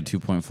one was a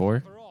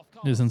 2.4.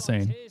 It was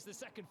insane.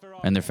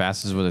 And their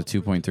fastest was a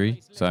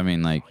 2.3. So I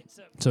mean, like.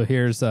 So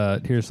here's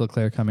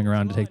Leclerc coming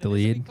around to take the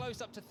lead.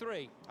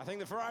 I think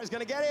the Ferrari's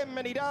going to get him,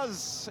 and he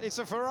does. It's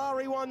a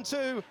Ferrari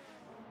 1-2.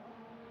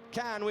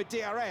 Can with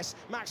DRS.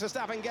 Max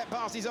Verstappen get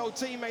past his old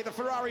teammate. The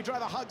Ferrari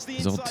driver hugs the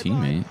His inside old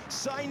teammate?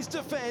 Sainz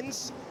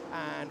defends.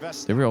 And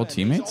Verstappen They were old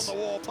teammates? on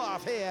the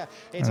warpath here.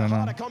 It's I a don't know.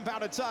 harder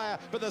compounded tire,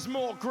 but there's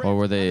more grip. Or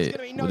were There's they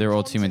gonna be no were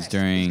old contest. teammates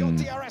during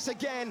He's got DRS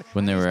again,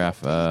 when they were at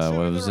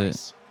what was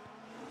it?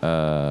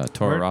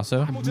 Toro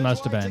Rosso?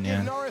 Must have been,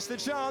 yeah. Norris the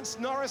chance.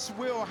 Norris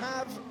will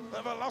have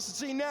the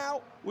velocity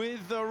now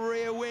with the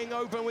rear wing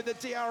open with the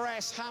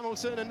DRS.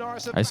 Hamilton and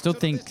Norris. I still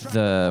think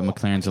the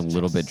McLaren's a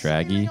little bit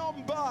draggy.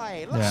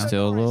 Yeah.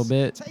 Still a little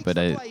bit, but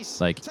I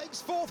like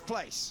takes 4th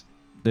place.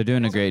 they're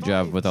doing a great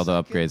job with all the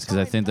upgrades because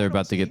I think they're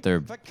about to get their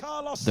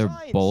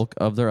bulk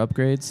of their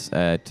upgrades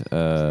at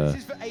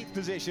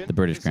the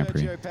British Grand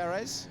Prix. Sergio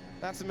Perez.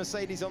 That's the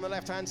Mercedes on the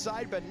left-hand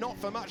side, but not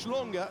for much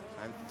longer.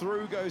 And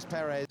through goes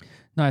Perez.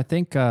 No, I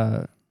think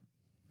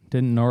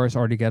didn't Norris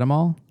already get them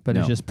all? But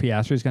No. it's just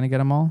Piastri's going to get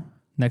them all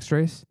next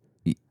race?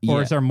 Or Yeah.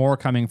 is there more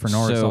coming for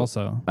Norris So,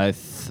 also?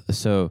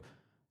 So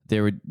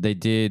they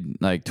did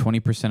like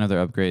 20% of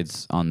their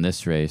upgrades on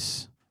this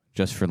race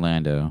just for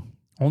Lando.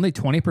 Only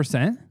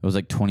 20%? It was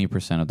like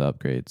 20% of the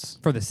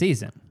upgrades For the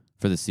season?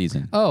 for the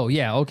season. Oh,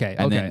 yeah, okay,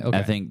 And okay, then okay.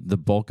 I think the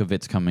bulk of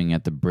it's coming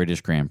at the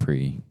British Grand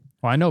Prix.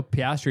 Well, I know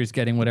Piastri's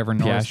getting whatever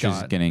Norris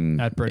Piastri's got getting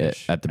at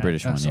British. at the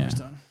British one, yeah.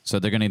 Silverstone. So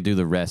they're gonna do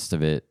the rest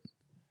of it,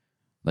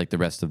 like the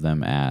rest of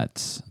them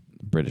at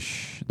the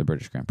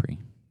British Grand Prix.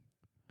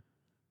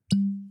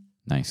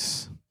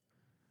 Nice.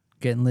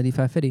 Getting Liddy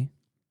 550.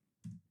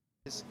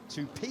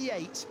 To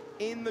P8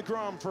 in the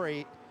Grand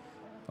Prix.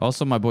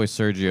 Also, my boy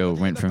Sergio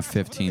went from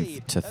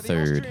 15th to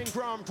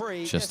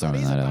 3rd. Just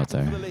throwing that out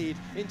there.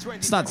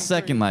 It's not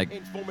second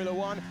like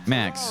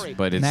Max,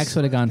 but it's Max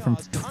would have gone from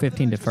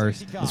 15 to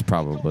 1st. It's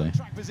probably.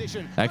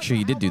 Actually,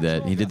 he did do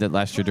that. He did that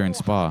last year during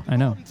Spa. I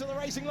know. To the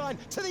racing line,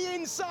 to the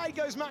inside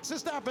goes Max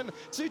Verstappen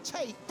to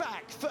take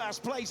back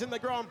 1st place in the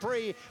Grand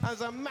Prix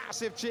as a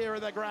massive cheer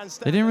in the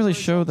grandstand. They didn't really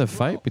show the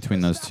fight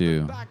between those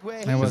two.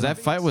 Because that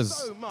fight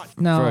was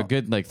No. for a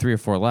good like 3 or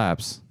 4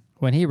 laps.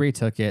 When he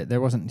retook it, there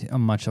wasn't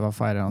much of a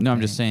fight, I don't No, I'm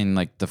think. just saying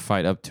like the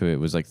fight up to it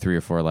was like 3 or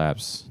 4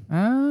 laps.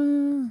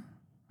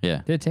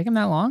 Yeah. Did it take him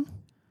that long?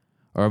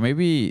 Or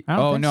maybe I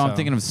don't think I'm so.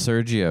 thinking of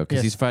Sergio because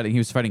Yes. he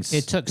was fighting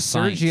It took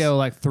Sainz. Sergio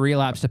like 3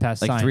 laps to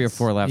pass Like Sainz. 3 or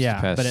 4 laps to yeah,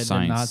 pass but it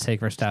Sainz. did not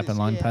take Verstappen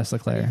long to pass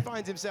Leclerc. He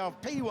finds himself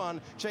P1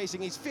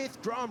 chasing his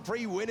 5th Grand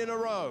Prix win in a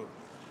row.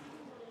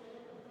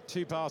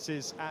 2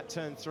 passes at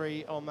turn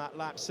 3 on that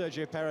lap.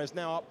 Sergio Perez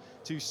now up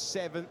to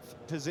 7th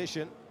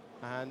position.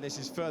 And this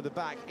is further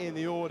back in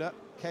the order.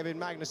 Kevin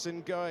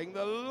Magnussen going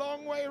the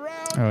long way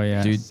round. Oh,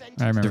 yeah. Dude,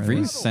 I remember De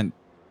Vries this. sent.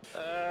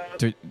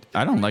 Dude,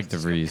 I don't like De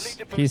Vries.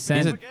 He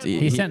sent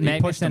he sent he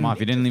pushed him Magnussen. off.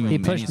 He didn't even. He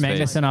pushed any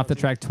space. Magnussen off the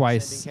track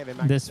twice.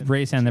 This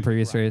race and the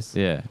previous race.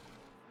 Yeah.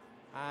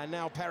 And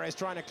now Perez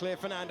trying to clear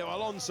Fernando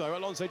Alonso.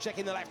 Alonso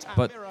checking the left-hand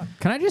But mirror.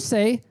 Can I just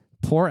say,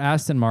 poor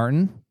Aston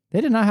Martin,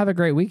 they did not have a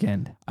great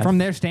weekend from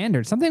their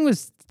standards. Something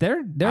was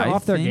they're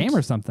off their game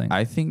or something.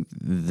 I think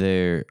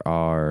there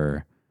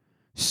are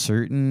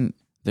certain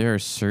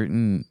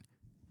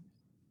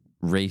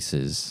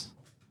races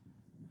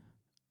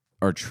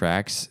or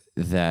tracks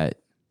that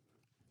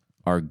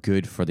are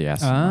good for the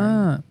Aston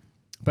Martin.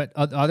 But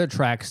other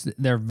tracks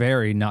they're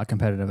very not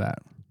competitive at.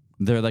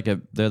 They're like a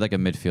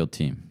midfield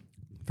team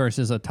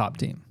versus a top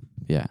team.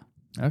 Yeah.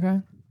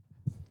 Okay.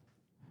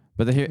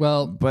 But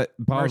but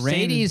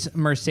Bahrain,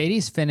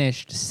 Mercedes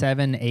finished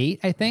 7-8,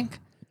 I think.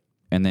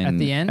 And then at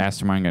the end,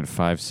 Aston Martin got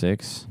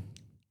 5-6.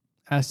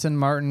 Aston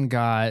Martin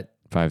got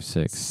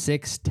 5-6.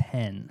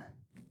 6-10.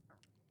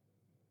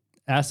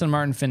 Aston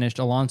Martin finished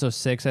Alonso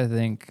 6, I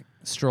think.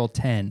 Stroll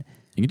 10.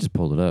 You can just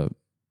pull it up.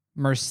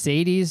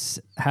 Mercedes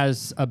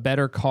has a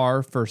better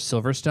car for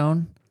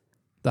Silverstone,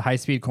 the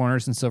high-speed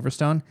corners in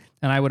Silverstone,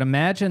 and I would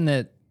imagine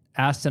that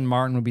Aston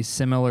Martin would be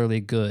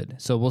similarly good.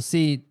 So we'll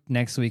see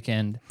next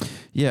weekend.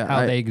 Yeah,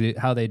 how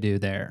they do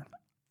there.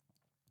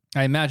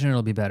 I imagine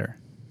it'll be better.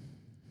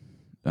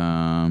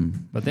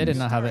 But they did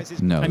not have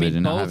it. No, they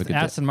did not have a good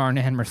Aston Martin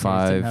and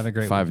Mercedes didn't have a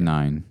great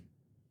 5-9.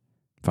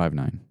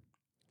 5-9.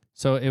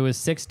 So it was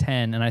 6-10,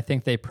 and I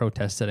think they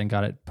protested and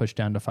got it pushed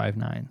down to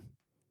 5-9.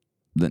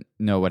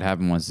 No, what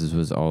happened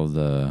was all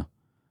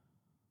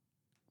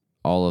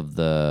of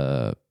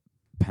the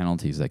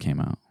penalties that came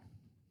out.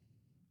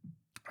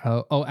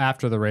 Oh,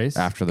 after the race?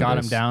 After the got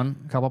race. him down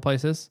a couple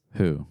places?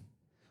 Who?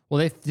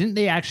 Well, didn't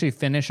they actually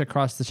finish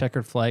across the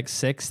checkered flag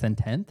 6th and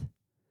 10th?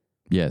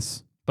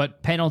 Yes.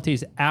 But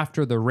penalties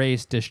after the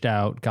race dished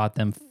out got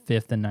them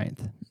 5th and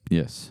 9th.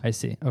 Yes. I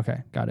see.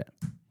 Okay, got it.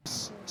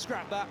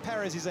 Scrap that.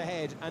 Perez is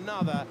ahead.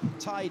 Another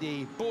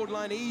tidy,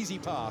 borderline easy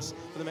pass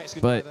for the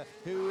Mexican But driver,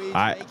 who is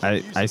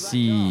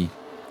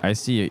I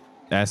see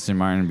Aston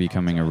Martin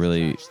becoming a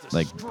really,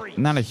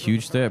 not a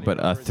huge threat, but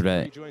a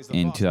threat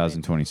in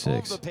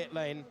 2026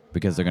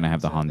 because they're going to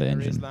have the Honda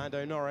engine. I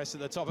know it's a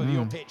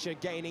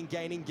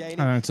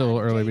little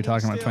early to be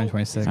talking about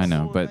 2026. I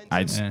know, but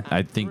I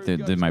think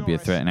that there might be a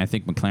threat, and I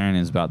think McLaren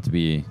is about to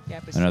be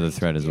another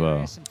threat as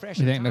well.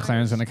 You think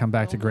McLaren's going to come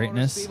back to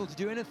greatness?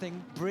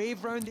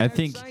 I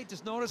think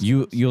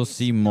you'll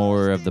see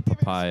more of the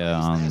papaya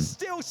on.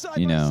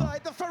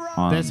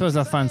 This was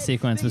a fun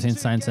sequence between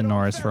Sainz and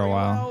Norris for a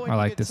while. I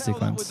like this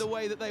sequence. The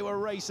way that they were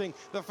racing,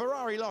 the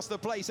Ferrari lost the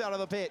place out of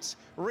the pits,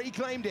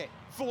 reclaimed it,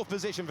 4th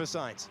position for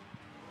Sainz.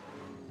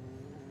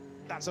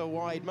 That's a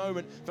wide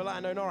moment for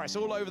Lando Norris,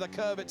 all over the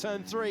curve at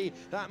turn 3.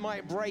 That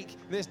might break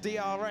this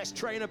DRS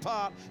train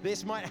apart.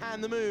 This might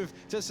hand the move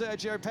to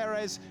Sergio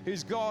Perez,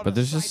 who's got. But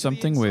there's just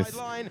something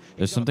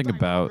there's something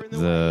about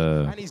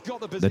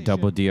the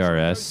double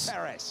DRS.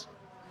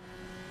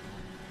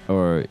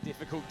 Or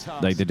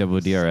like the double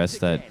DRS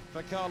that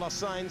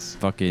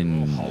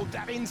fucking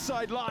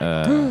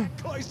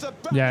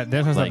yeah,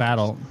 this was a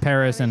battle,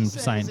 Perez and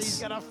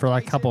Sainz, for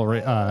like couple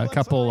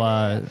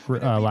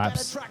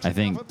laps. I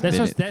think this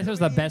was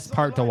the best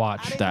part to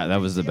watch. That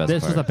was the best.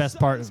 This part. was the best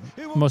part,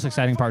 most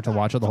exciting part to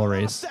watch of the whole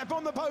race.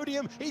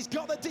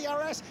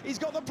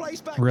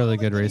 Really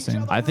good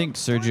racing. I think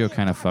Sergio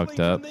kind of fucked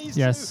up.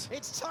 Yes.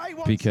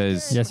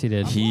 Because yes, he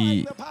did.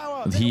 He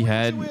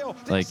had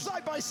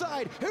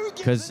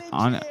because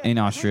in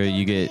Austria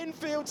you get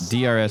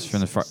DRS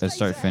from the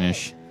start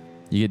finish.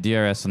 You get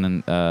DRS and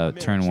then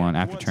turn 1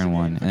 after turn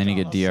 1, and then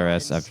you get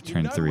DRS after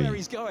turn 3.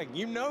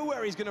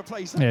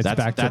 Yeah,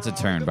 that's a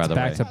turn, by the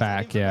way. Back to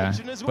back, yeah.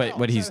 But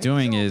what he's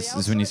doing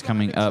is when he's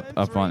coming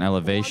up on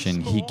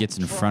elevation, he gets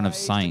in front of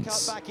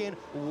Sainz,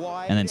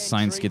 and then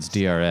Sainz gets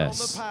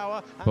DRS.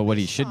 But what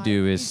he should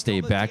do is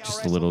stay back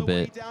just a little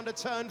bit,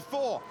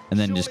 and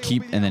then just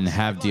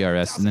have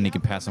DRS, and then he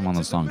can pass him on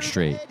this long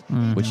straight,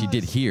 which he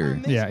did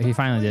here. Yeah, he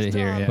finally did it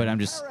here. Yeah. But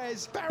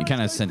he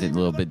kind of sent it a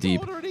little bit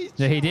deep.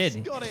 Yeah, he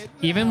did.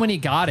 Even when he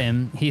got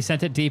him, he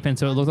sent it deep, and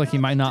so it looked like he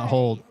might not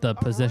hold the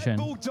position.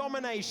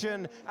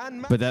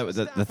 But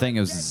the thing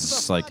is,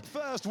 just like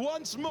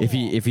if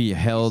he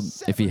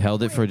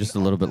held it for just a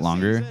little bit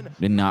longer,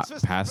 did not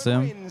pass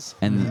him,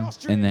 and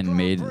then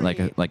made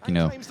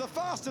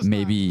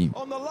maybe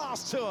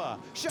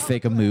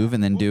fake a move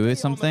and then do it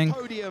something,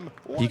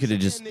 he could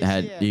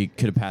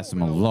have passed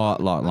him a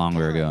lot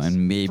longer ago,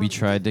 and maybe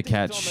tried to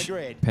catch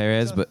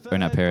Perez, but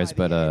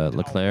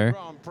Leclerc.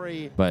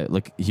 But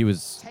look, it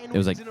was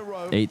like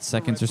 8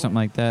 seconds or something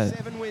like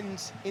that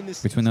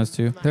between those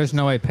two. There's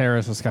no way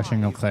Perez was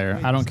catching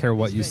Leclerc. I don't care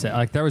what you say.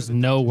 Like, there was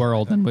no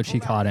world in which he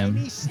caught him.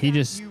 He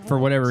just, for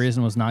whatever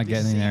reason, was not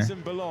getting there.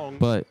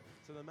 But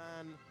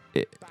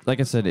like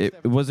I said,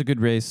 it was a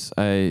good race.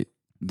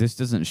 This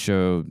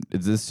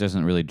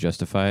doesn't really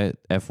justify it.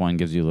 F1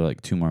 gives you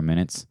like 2 more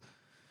minutes.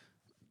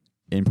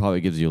 It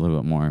probably gives you a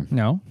little bit more.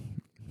 No.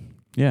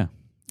 Yeah.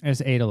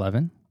 It's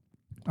 8:11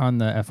 on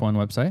the F1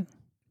 website.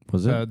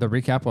 Was it? The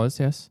recap was,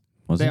 yes.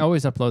 They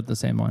always upload the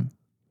same one.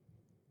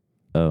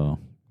 Oh.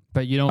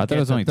 But you don't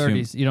get the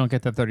 30. You don't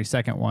get the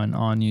 30-second one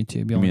on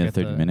YouTube. You mean only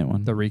the get 30-minute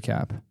one? The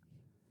recap.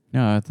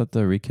 No, I thought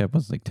the recap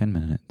was like 10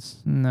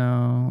 minutes.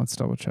 No, let's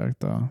double check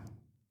though.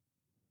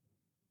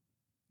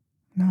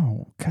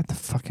 No, cut the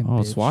fucking. Oh,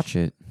 let's bitch. watch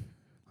it.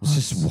 Let's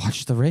just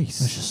watch the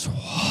race. Let's just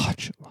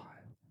watch it live.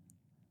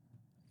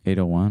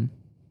 8:01.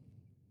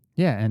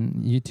 Yeah,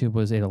 and YouTube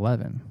was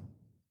 8:11.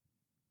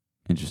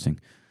 Interesting.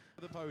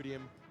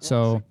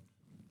 So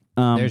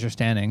there's your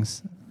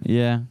standings.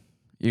 Yeah,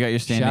 you got your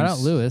standings. Shout out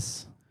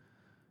Lewis.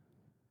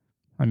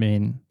 I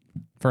mean,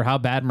 for how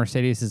bad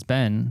Mercedes has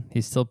been,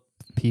 he's still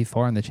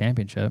P4 in the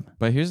championship.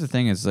 But here's the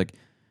thing: is like,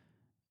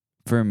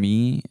 for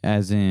me,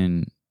 as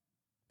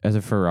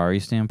a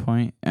Ferrari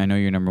standpoint, I know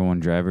your number one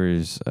driver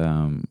is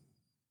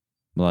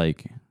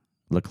like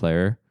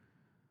Leclerc,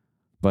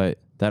 but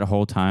that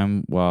whole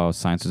time while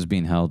Sainz was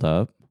being held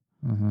up,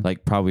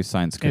 like probably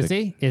Sainz could. Is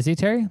he? Is he,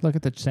 Terry? Look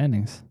at the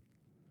standings.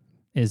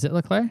 Is it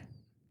Leclerc?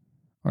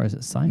 Or is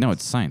it Sainz? No,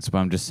 it's Sainz. But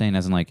I'm just saying,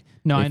 as in like,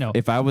 no, if, I know.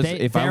 If I was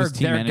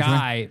team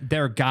management,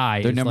 their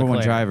number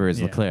one driver is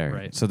Yeah, Leclerc.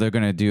 right. So they're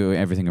gonna do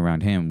everything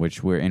around him.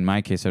 Which, where in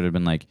my case, I would have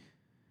been like,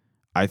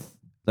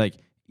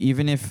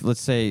 even if,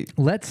 let's say,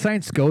 let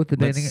Sainz go at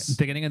the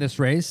beginning of this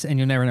race, and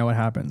you'll never know what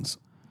happens.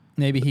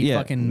 Maybe he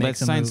fucking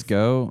makes let a Sainz move.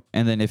 go,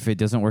 and then if it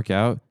doesn't work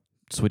out,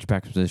 switch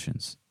back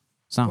positions.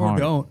 It's not Or hard.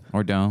 don't.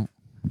 Or don't.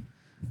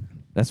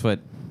 That's what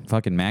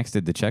fucking Max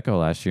did to Checo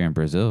last year in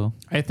Brazil.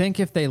 I think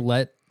if they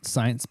let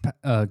Sainz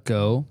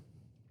go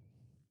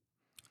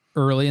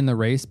early in the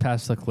race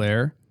past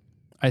Leclerc,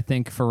 I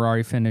think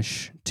Ferrari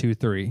finish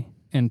 2-3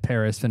 and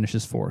Perez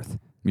finishes 4th.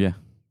 Yeah.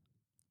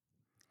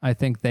 I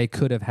think they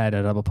could have had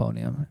a double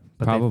podium.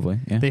 But Probably,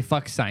 yeah. They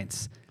fucked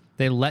Sainz.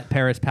 They let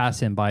Perez pass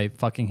him by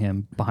fucking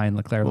him behind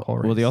Leclerc the whole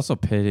race. Well, they also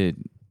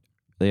pitted.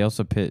 They had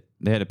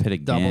to pit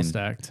again. Double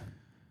stacked.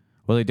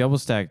 Well, they double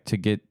stacked to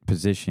get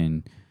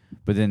position,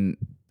 but then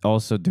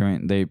also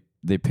during they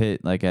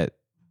pit like at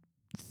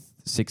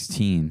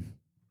 16.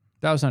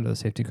 That was under the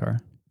safety car.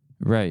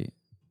 Right.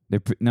 They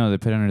put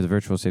under the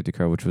virtual safety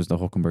car, which was the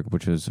Hulkenberg,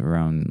 which was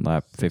around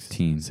lap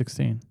 15.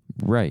 16.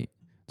 Right.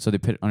 So they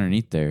pit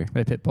underneath there.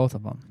 They pit both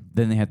of them.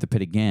 Then they had to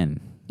pit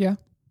again. Yeah.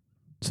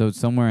 So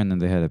somewhere and then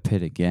they had to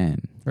pit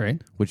again.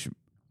 Right. Which,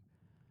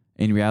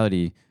 in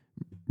reality,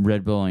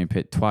 Red Bull only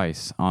pit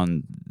twice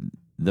on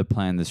the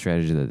plan, the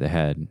strategy that they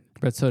had.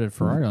 But so did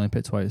Ferrari only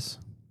pit twice.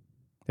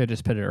 They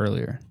just pitted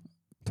earlier.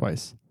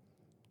 Twice.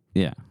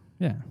 Yeah.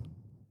 Yeah.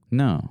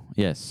 No.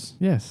 Yes.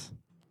 Yes.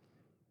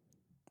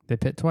 They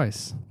pit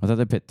twice. I thought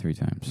they pit 3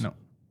 times. No.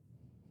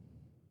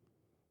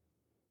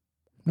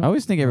 I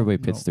always think everybody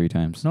pits 3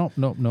 times. Nope.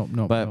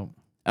 But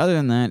other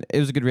than that, it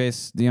was a good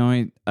race. The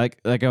only, like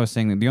I was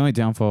saying, the only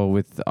downfall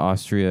with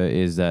Austria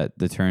is that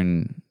the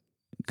turn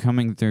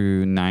coming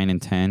through 9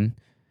 and 10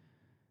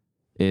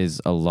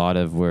 is a lot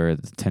of where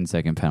the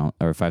 10-second penalty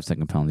or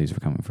 5-second penalties were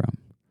coming from.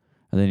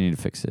 And they need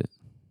to fix it.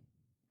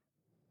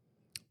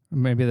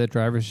 Maybe the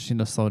drivers just need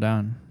to slow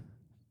down.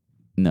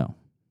 No.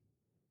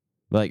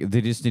 Like,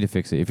 they just need to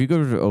fix it. If you go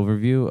to the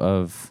overview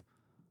of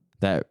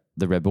the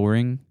Red Bull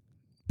Ring,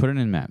 put it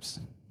in maps.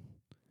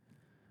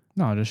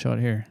 No, I'll just show it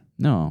here.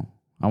 No.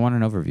 I want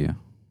an overview.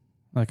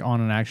 Like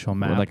on an actual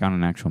map? Like on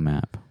an actual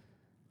map.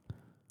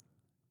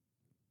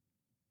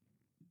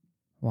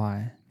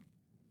 Why?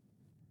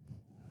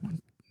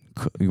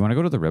 You want to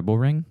go to the Red Bull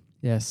Ring?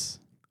 Yes.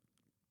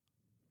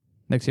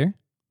 Next year?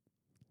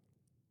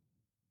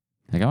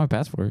 I got my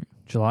passport.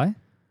 July?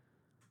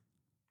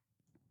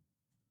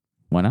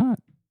 Why not?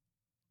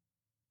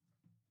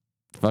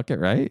 Fuck it,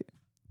 right?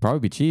 Probably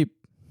be cheap.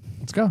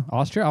 Let's go.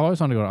 Austria? I always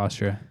want to go to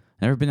Austria.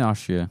 Never been to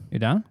Austria. You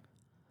down?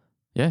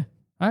 Yeah.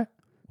 All right.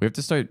 We have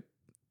to start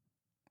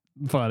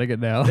planning it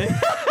now.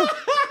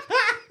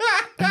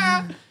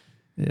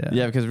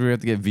 Yeah, because we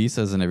have to get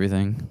visas and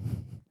everything.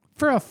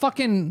 For a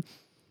fucking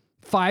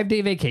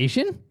 5-day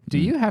vacation? Do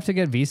you have to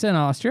get visa in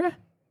Austria?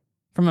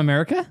 From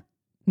America?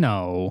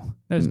 No.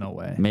 There's no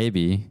way.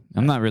 Maybe.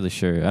 I'm not really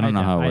sure. I don't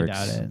know how it works.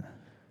 I doubt it.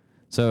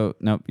 So,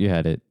 nope, you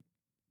had it.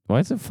 Why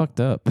is it fucked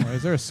up? Why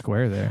is there a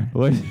square there?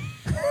 What?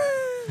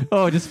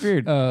 Oh, it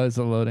disappeared. Oh, it's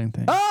a loading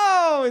thing.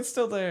 Oh, it's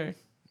still there.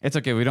 It's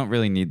okay. We don't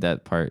really need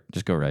that part.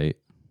 Just go right.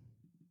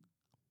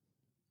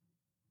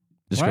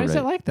 Just Why go is right.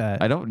 it like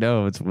that? I don't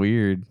know. It's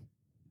weird.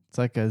 It's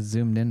like a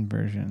zoomed in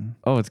version.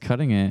 Oh, it's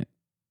cutting it.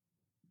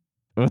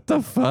 What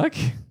the fuck?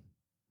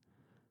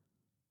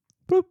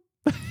 Boop.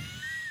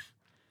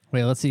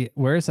 Wait, let's see.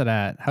 Where is it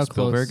at? How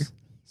Spielberg? close?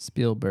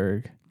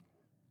 Spielberg.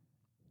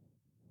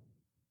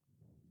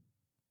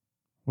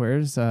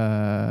 Where's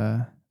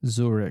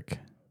Zurich?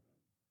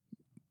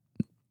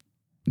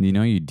 You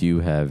know, you do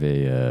have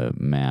a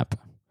map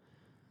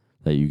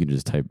that you can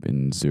just type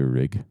in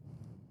Zurich. You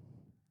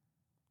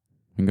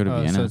can go to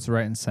Vienna. So it's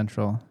right in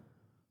central.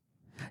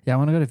 Yeah, I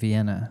want to go to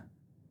Vienna.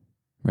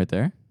 Right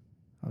there?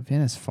 Oh,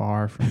 Vienna's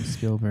far from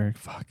Spielberg.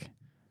 Fuck.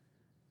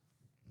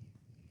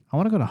 I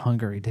want to go to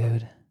Hungary,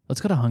 dude.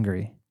 Let's go to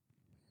Hungary.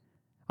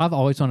 I've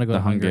always wanted to go The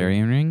to Hungary.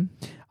 Hungarian ring?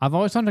 I've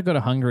always wanted to go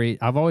to Hungary.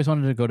 I've always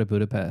wanted to go to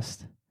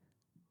Budapest.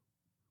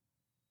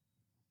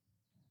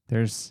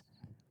 Do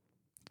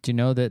you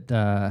know that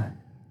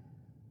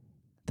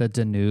the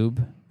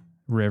Danube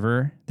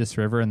river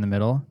in the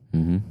middle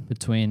Mm-hmm.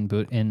 between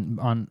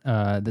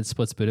that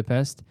splits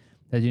Budapest.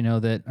 Did you know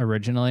that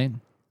originally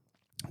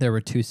there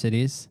were two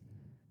cities?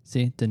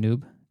 See,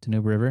 Danube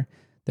River.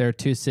 There are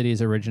two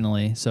cities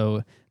originally.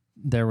 So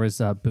there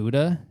was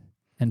Buda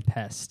and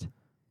Pest,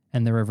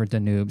 and the river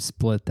Danube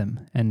split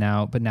them.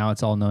 But now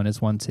it's all known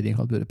as one city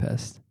called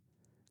Budapest.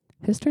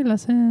 History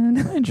lesson.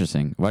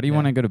 Interesting. Why do you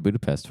want to go to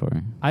Budapest for?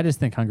 I just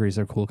think Hungary's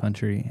a cool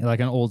country, like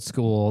an old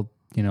school,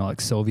 like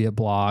Soviet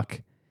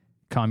bloc,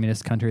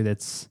 communist country.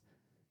 That's,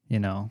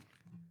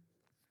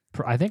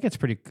 I think it's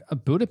pretty.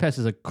 Budapest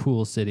is a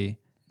cool city.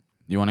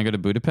 You want to go to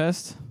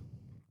Budapest?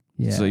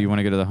 Yeah. So you want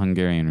to go to the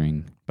Hungarian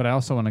ring? But I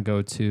also want to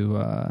go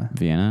to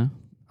Vienna.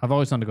 I've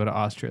always wanted to go to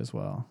Austria as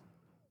well.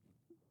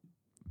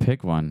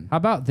 Pick one. How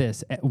about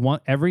this?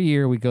 Every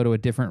year we go to a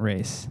different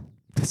race.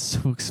 That's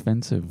so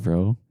expensive,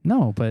 bro.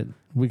 No, but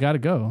we got to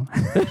go.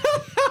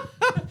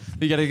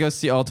 You got to go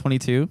see all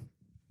 22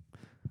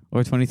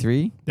 or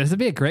 23? This would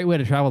be a great way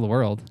to travel the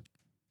world.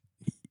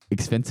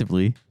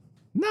 Expensively.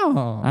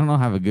 No. I don't know.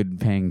 Have a good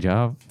paying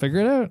job. Figure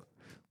it out.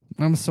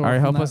 I'm sore. All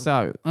right, help us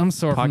out. I'm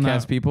sore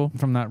podcast people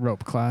from that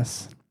rope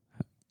class.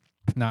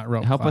 Not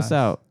rope help class. us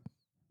out.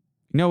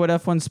 You know what?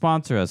 F1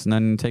 sponsor us and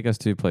then take us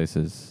to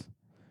places.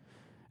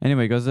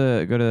 Anyway, go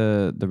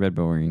to the Red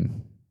Bull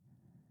Ring.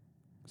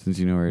 Since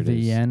you know where it is.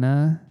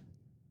 Vienna.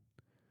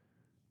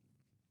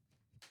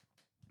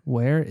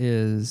 Where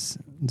is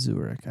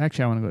Zurich?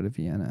 Actually, I want to go to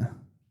Vienna.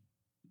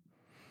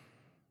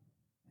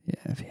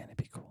 Yeah, Vienna would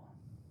be cool.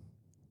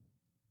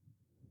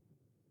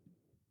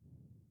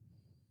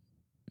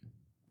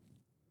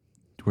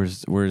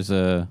 Where's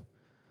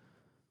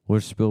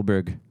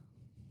Spielberg?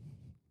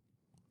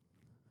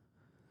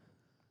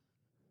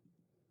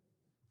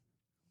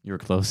 You were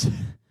close.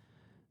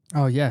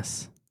 Oh,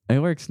 yes. It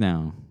works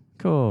now.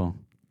 Cool.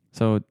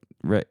 So,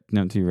 right.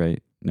 No, to your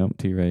right. Nope,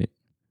 to your right.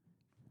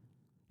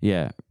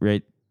 Yeah,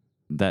 right.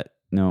 That,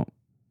 no.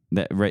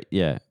 That, right,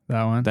 yeah.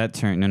 That one? That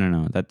turn,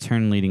 no. That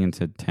turn leading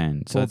into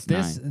 10. So Well,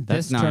 that's 9.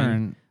 That's this 9.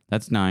 turn.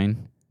 That's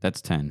 9.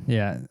 That's 10.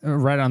 Yeah,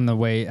 right on the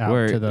way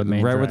out to the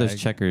main Right drag. where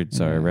those checkers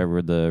are, right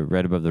where the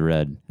red above the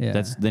red.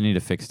 Yeah. They need to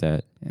fix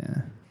that.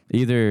 Yeah.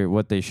 Either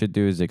what they should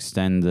do is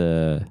extend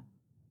This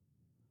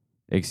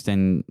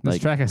like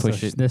track is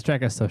push it. This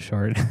track is so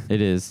short.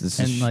 It is. This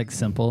and is like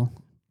simple.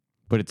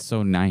 But it's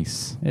so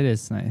nice. It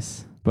is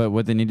nice. But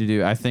what they need to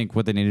do, I think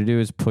what they need to do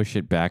is push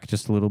it back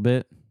just a little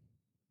bit.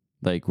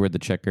 Like where the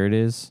checkered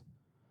is.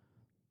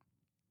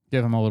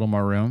 Give them a little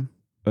more room.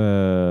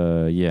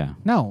 Yeah.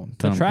 No,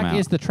 the Don't track come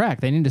is out. the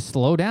track. They need to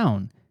slow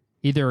down.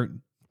 Either,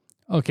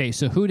 okay,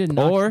 so who did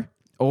not?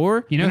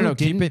 Or you know no, who no,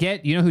 keep didn't it-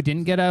 get? You know who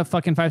didn't get a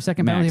fucking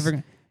 5-second penalty Max.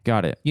 for?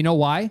 Got it. You know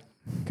why?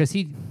 Because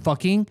he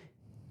fucking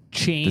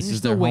changed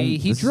is the their way home-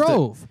 he this is the-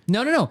 drove.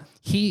 No.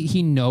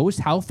 He knows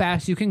how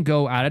fast you can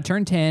go out of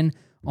turn 10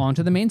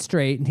 onto the main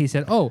straight, and he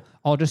said, "Oh,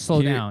 I'll just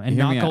slow down and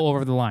hear not me go out.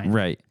 over the line."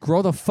 Right.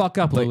 Grow the fuck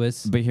up,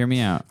 Lewis. But hear me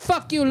out.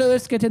 Fuck you,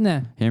 Lewis. Get in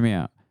there. Hear me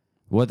out.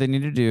 What they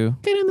need to do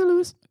Get in there,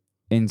 Lewis.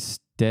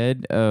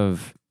 instead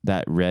of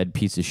that red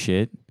piece of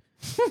shit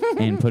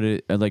and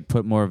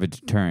put more of a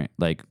deterrent,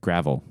 like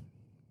gravel.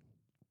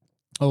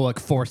 Oh, like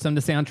force them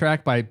to stay on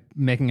track by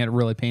making it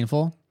really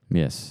painful.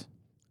 Yes.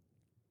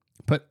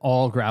 Put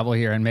all gravel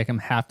here and make them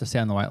have to stay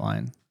on the white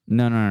line.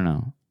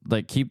 No.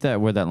 Like keep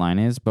that where that line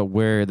is, but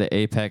where the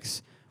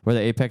apex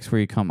where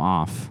you come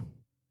off.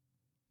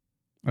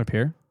 Up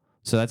here?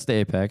 So that's the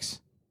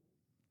apex.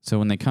 So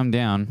when they come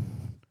down,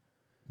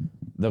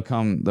 they'll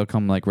come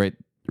like right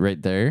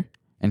there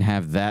and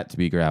have that to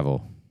be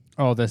gravel.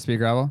 Oh, this be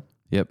gravel?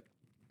 Yep.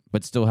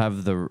 But still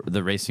have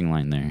the racing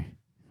line there.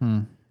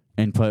 Hmm.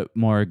 And put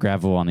more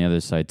gravel on the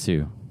other side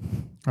too.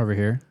 Over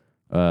here?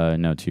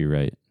 No, to your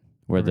right.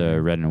 Where Over the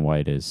here? red and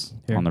white is.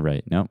 Here? On the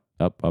right. Nope.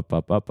 Up,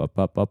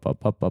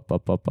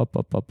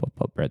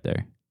 right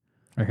there.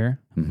 Right here?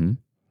 Mm-hmm.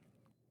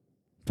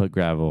 Put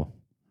gravel.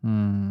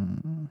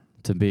 Hmm.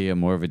 To be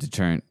more of a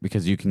deterrent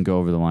because you can go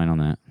over the line on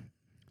that.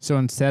 So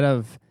instead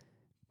of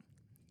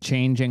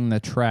changing the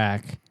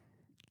track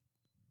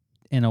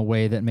in a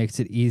way that makes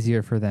it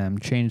easier for them,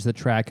 change the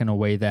track in a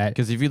way that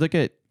Because if you look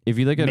at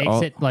makes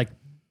all, it like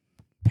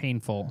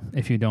painful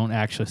if you don't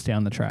actually stay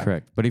on the track.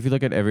 correct. But if you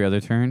look at every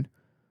other turn,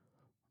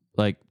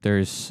 like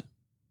you're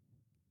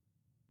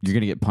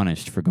gonna get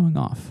punished for going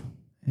off.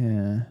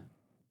 Yeah.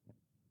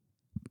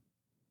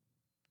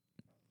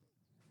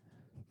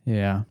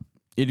 Yeah.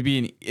 It'd be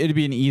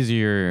an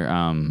easier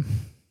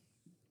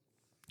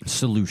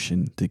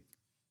solution to,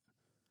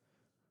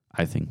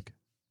 I think.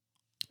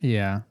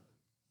 Yeah.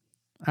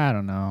 I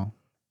don't know.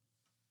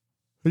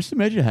 Just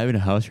imagine having a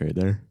house right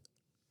there.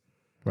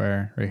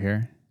 Where? Right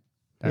here?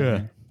 Down Yeah.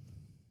 here?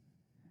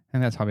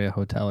 And that's probably a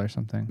hotel or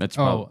something. That's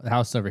the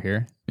house over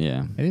here.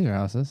 Yeah. Yeah, these are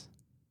houses.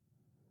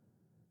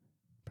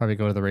 Probably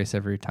go to the race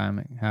every time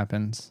it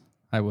happens.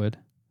 I would.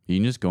 You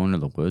can just go into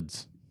the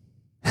woods.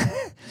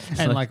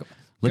 And like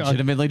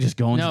legitimately just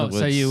go into the woods.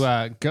 So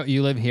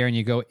you live here and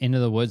you go into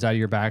the woods out of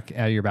your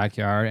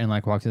backyard and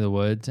like walk through the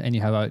woods and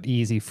you have an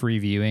easy free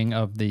viewing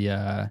of the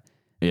where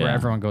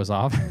everyone goes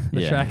off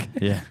the track.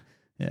 Yeah.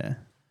 Yeah.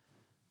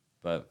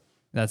 But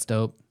that's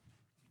dope.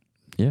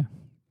 Yeah.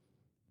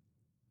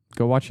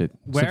 Go watch it.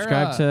 Where,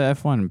 Subscribe to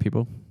F1,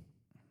 people.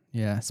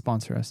 Yeah,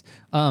 sponsor us.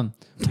 That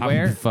would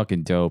Where be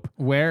fucking dope.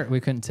 Where we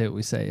couldn't say what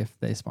we say if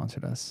they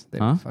sponsored us. They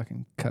Huh? would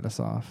fucking cut us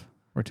off.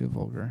 We're too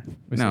vulgar.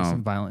 We No. say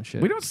some violent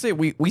shit. We don't say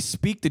we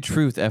speak the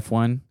truth,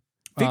 F1.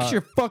 Fix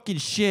your fucking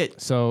shit.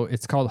 So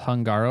it's called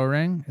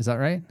Hungaroring. Is that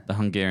right? The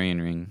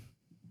Hungarian ring.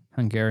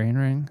 Hungarian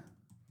ring.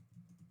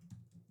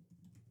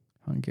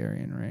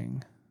 Hungarian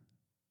ring.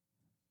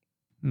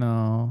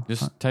 No.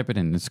 Just type it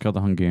in. It's called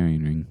the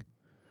Hungarian ring.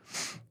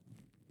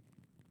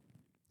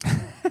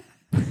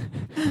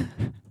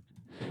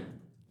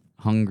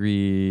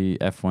 Hungry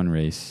F1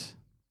 race.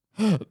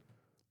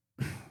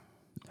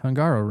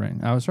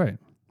 Hungaroring. I was right.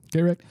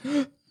 Get wrecked.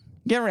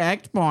 Get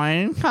wrecked,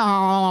 boy.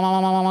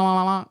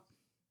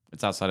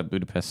 It's outside of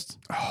Budapest.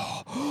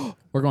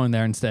 We're going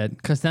there instead.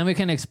 Because then we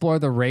can explore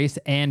the race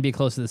and be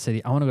close to the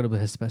city. I want to go to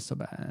Budapest so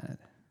bad.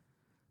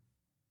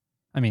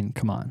 I mean,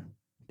 come on.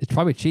 It's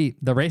probably cheap.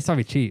 The race is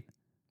probably cheap.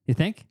 You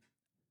think?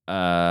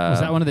 Was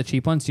that one of the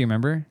cheap ones? Do you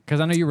remember? Because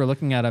I know you were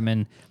looking at them,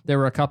 and there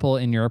were a couple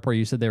in Europe where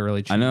you said they were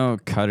really cheap. I know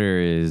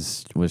Qatar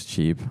was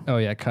cheap. Oh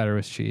yeah, Qatar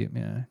was cheap.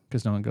 Yeah,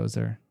 because no one goes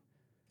there.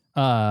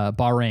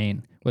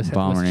 Bahrain was cheap.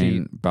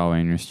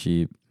 Bahrain was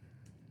cheap.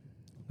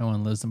 No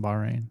one lives in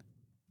Bahrain.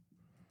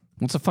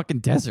 What's a fucking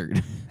desert?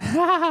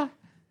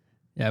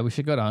 Yeah, we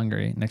should go to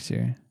Hungary next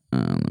year.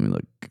 Let me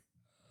look.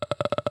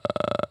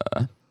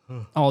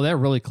 Oh, they're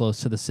really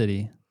close to the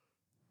city.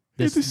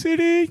 The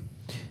city.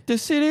 The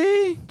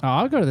city. Oh,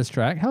 I'll go to this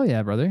track. Hell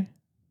yeah, brother.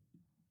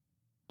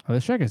 Oh,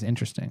 this track is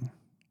interesting.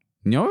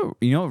 You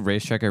know what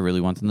racetrack I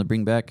really want them to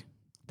bring back?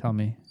 Tell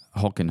me.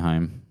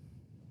 Hockenheim.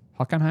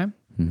 Hockenheim?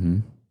 Mm-hmm.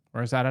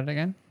 Where's that at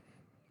again?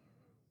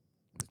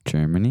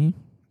 Germany.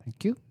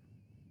 Thank you.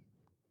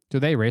 Do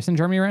they race in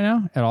Germany right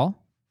now at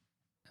all?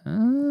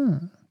 I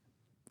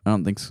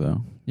don't think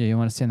so. Yeah, you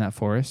want to stay in that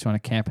forest? You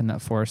want to camp in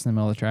that forest in the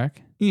middle of the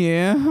track?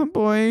 Yeah,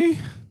 boy. What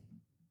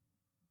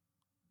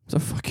the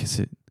fuck is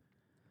it?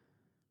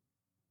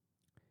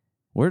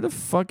 Where the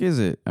fuck is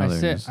it? Oh,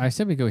 I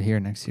said we go here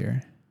next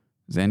year.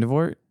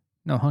 Zandvoort?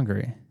 No,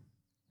 Hungary.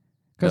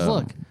 Because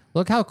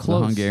look how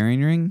close. The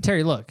Hungarian ring?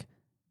 Terry, look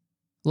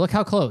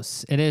how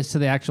close it is to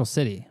the actual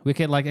city. We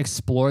could like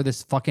explore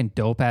this fucking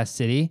dope ass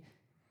city,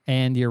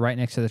 and you're right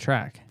next to the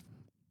track.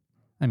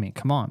 I mean,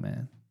 come on,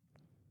 man.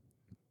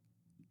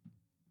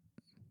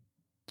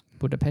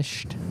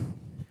 Budapest.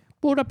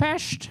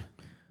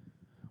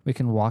 We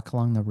can walk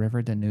along the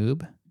river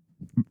Danube.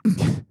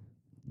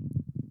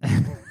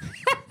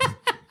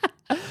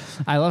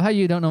 I love how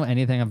you don't know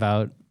anything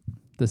about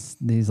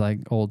these like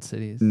old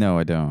cities. No,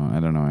 I don't. I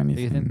don't know anything.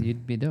 Do you think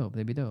you'd be dope?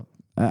 They'd be dope.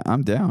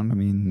 I'm down. I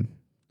mean,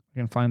 you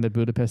can find the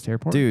Budapest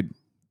airport, dude.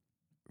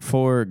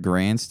 For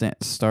grandstand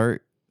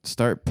start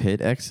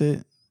pit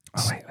exit.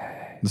 Oh wait.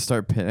 The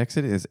start pit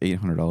exit is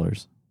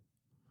 $800.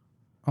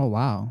 Oh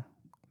wow,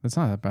 that's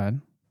not that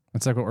bad.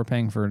 That's like what we're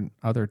paying for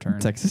other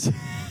turns. Texas.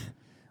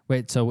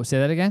 Wait, so say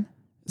that again.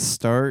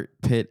 Start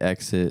pit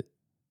exit.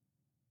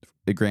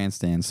 The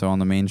grandstand. So on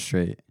the main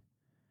straight.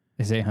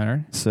 Is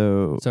 800?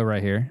 So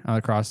right here,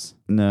 across.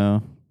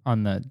 No.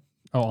 On this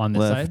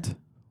side.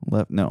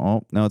 Left.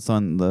 No, it's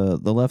on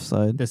the left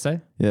side. This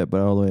side. Yeah, but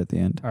all the way at the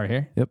end. Right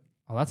here. Yep.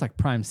 Oh, that's like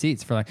prime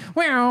seats for like.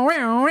 Wow.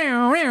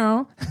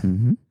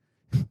 Mm-hmm.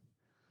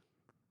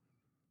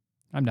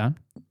 I'm down.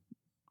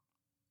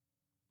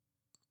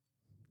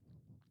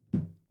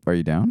 Are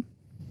you down?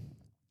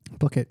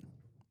 Book it.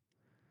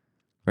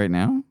 Right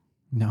now?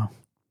 No.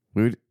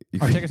 Are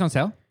tickets on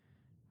sale?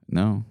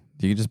 No.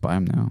 You can just buy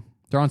them now.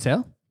 They're on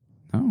sale?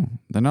 No.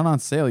 They're not on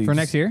sale. For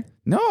next year?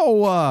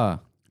 No.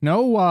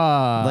 No.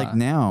 Like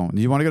now.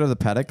 Do you want to go to the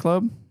Paddock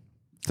Club?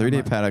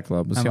 3-day Paddock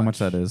Club. Let's see how much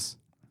that is.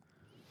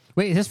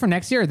 Wait, is this for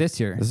next year or this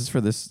year? This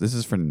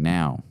is for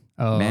now.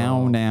 Oh.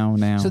 Now.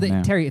 So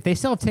now. Terry, if they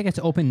still have tickets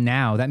open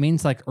now, that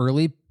means like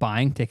early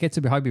buying tickets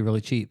would probably be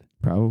really cheap.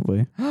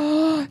 Probably.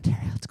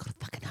 Terry, let's go to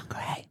fucking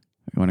Hungary.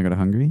 You want to go to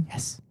Hungary?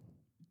 Yes.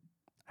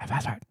 I have a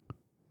passport.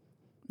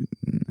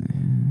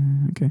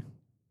 Okay.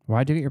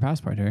 Why'd you get your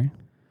passport, Terry?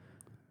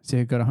 So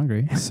you go to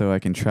Hungary. So I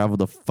can travel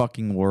the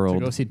fucking world.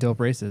 To go see dope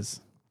races.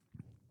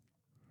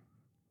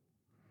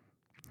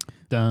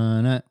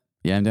 Done it.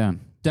 Yeah, I'm down.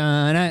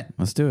 Done it.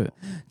 Let's do it.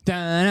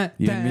 Done it.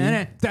 You and me? Done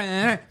it.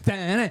 Done it.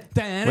 Done it.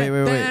 Done Wait.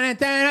 it. Done it.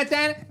 Done it.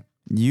 Done it.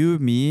 You,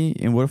 me,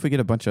 and what if we get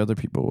a bunch of other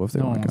people? What if they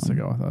No one want wants to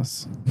go with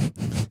us.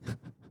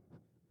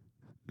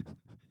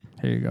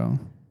 Here you go.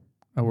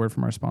 A word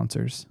from our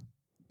sponsors.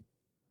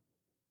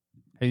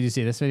 Hey, did you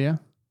see this video?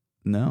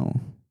 No.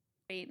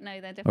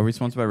 No, they're Are we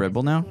sponsored by Red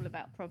Bull now? It's all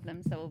about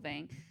problem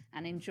solving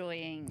and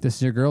enjoying. This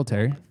is your girl,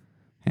 Terry.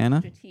 Hannah?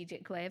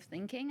 Strategic way of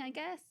thinking, I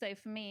guess. So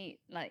for me,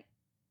 like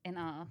in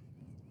our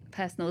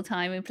personal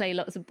time, we play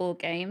lots of board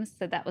games.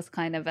 So that was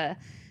kind of a,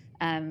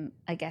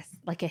 I guess,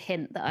 like a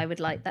hint that I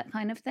would like that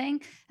kind of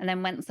thing. And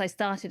then once I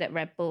started at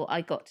Red Bull,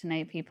 I got to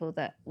know people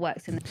that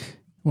worked in.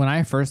 When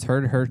I first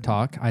heard her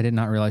talk, I did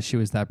not realize she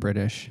was that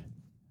British.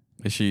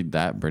 Is she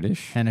that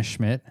British? Hannah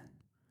Schmidt.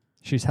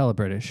 She's hella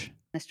British.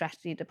 the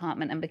strategy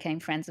department and became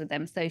friends with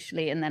them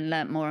socially, and then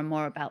learnt more and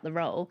more about the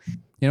role.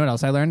 You know what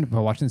else I learned by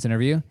watching this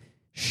interview?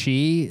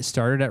 She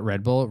started at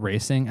Red Bull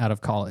Racing out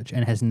of college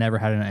and has never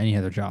had any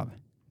other job.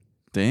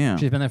 Damn.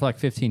 She's been there for like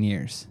 15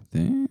 years.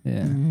 Damn.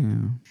 Yeah.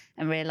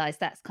 And realized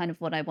that's kind of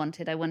what I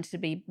wanted. I wanted to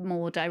be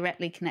more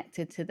directly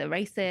connected to the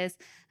races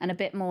and a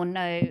bit more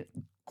know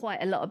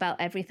quite a lot about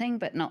everything,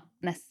 but not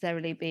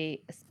necessarily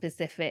be a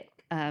specific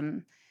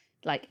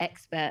like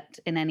expert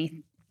in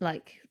any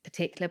like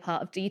particular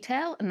part of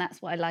detail. And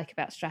that's what I like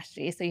about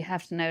strategy. So you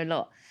have to know a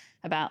lot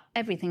about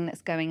everything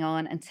that's going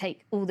on and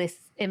take all this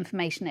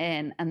information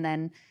in and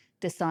then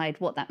decide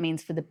what that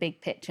means for the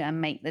big picture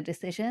and make the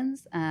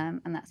decisions.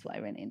 And that's what I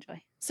really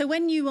enjoy. So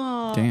when you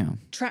are Damn.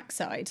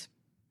 trackside,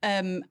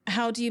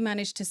 how do you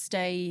manage to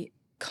stay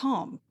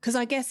calm? Because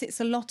I guess it's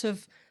a lot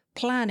of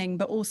planning,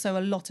 but also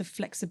a lot of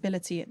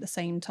flexibility at the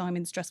same time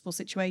in stressful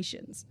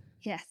situations.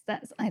 Yes,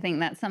 I think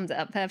that sums it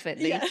up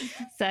perfectly. Yeah.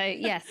 So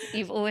yes,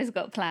 you've always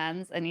got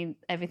plans and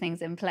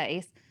everything's in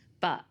place,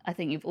 but I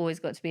think you've always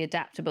got to be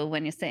adaptable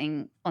when you're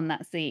sitting on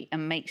that seat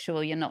and make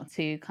sure you're not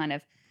too kind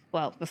of,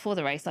 well, before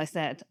the race, I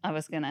said I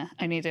was going to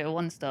only do a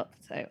 1-stop.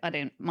 So I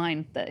don't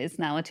mind that it's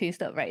now a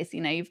 2-stop race.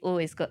 You know, you've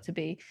always got to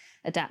be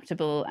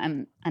adaptable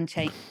and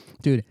change.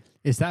 Dude,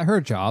 is that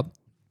her job?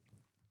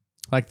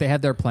 Like they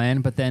have their plan,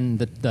 but then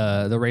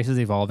the race is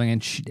evolving.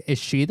 And is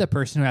she the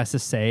person who has to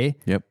say,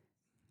 yep,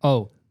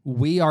 oh,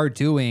 we are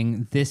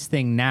doing this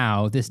thing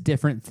now, this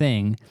different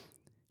thing.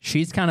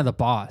 She's kind of the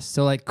boss.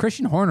 So like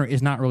Christian Horner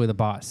is not really the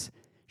boss.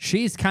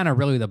 She's kind of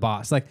really the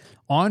boss. Like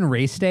on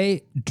race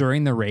day,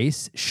 during the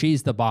race,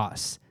 she's the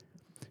boss.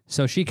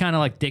 So she kind of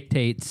like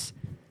dictates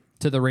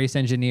to the race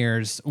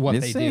engineers what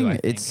they do. I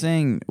think. It's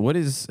saying, what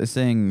is it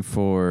saying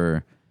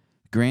for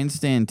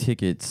grandstand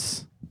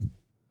tickets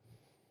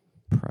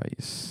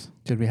price?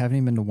 Dude, we haven't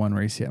even been to one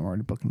race yet. We're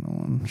already booking the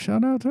one.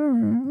 Shout out to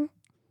her.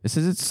 It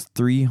says it's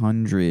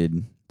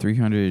 300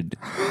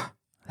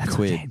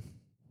 quid.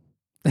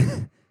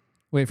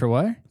 Wait, for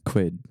what?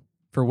 Quid.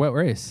 For what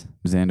race?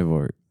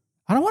 Zandvoort.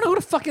 I don't want to go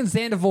to fucking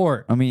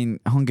Zandvoort. I mean,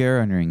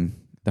 Hungaroring.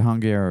 The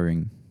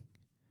Hungaroring.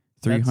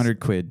 300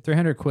 quid.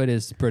 300 quid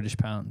is British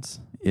pounds.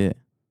 Yeah.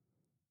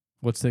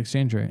 What's the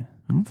exchange rate?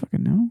 I don't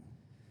fucking know.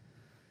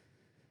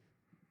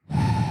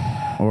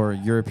 Or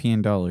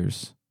European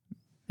dollars.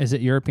 Is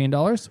it European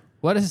dollars?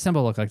 What does the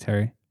symbol look like,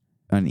 Terry?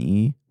 An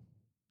E.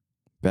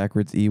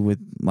 Backwards E with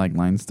like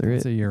lines through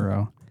It's it. a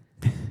euro.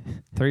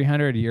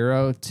 300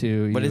 euro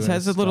to But US it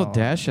has a little dollar.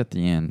 dash at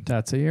the end.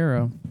 That's a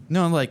euro.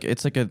 No, like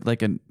it's like a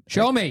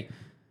Show me.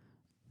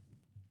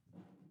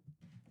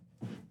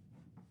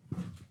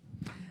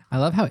 I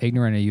love how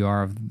ignorant you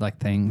are of like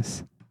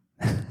things.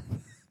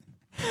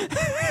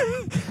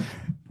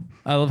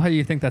 I love how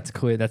you think that's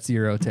quid. That's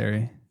euro,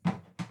 Terry.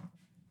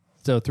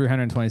 So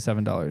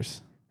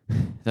 $327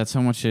 That's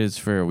how much it is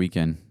for a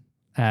weekend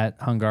at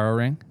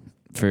Hungaroring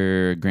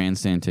for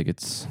grandstand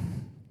tickets. Do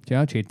you know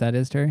how cheap that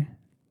is, Terry?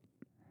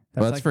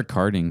 Well, that's for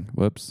karting.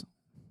 Whoops.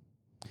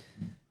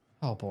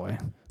 Oh boy.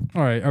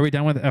 All right, are we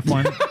done with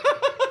F1?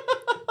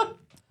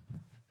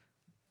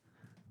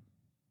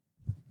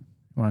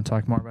 You want to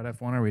talk more about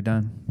F1? Or are we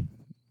done?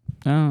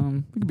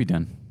 We could be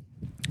done.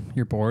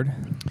 You're bored?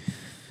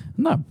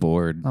 I'm not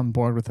bored. I'm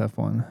bored with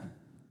F1.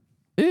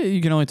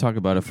 You can only talk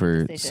about it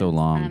for Decisions. so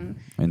long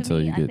until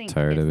me, you I get think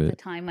tired of it's it.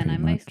 the time when pretty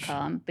I'm most much.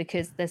 calm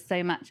because there's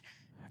so much.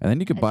 And then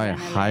you could buy a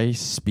adrenaline.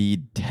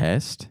 high-speed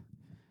test,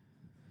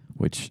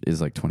 which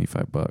is like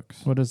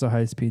 $25. What is a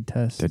high-speed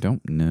test? I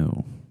don't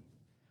know.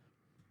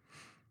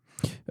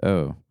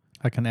 Oh.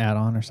 Like an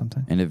add-on or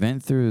something? An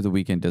event through the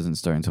weekend doesn't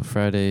start until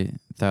Friday.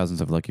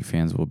 Thousands of lucky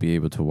fans will be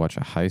able to watch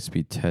a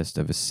high-speed test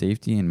of a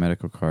safety and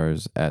medical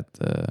cars at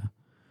the...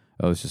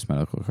 Oh, it's just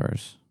medical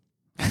cars.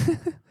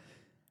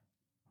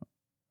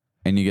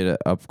 And you get an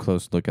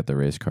up-close look at the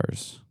race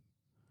cars.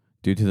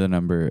 Due to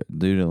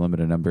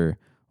limited number,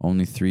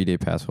 only 3-day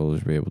pass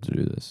holders will be able to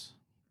do this.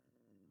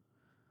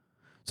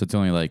 So it's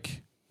only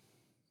like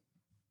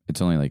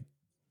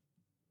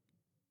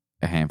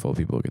a handful of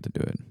people who get to do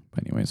it.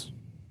 But anyways.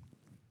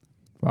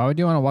 Why would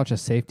you want to watch a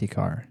safety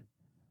car?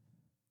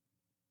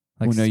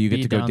 Well, no, you get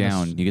to speed go down the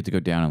down. You get to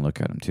go down and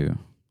look at them too.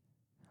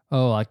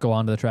 Oh, like go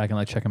onto the track and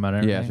like check them out.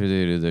 And Yeah, everything? after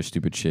they do their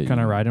stupid shit. Can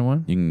I you- ride in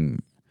one? You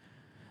can.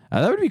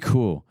 That would be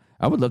cool.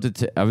 I would love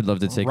to. I would love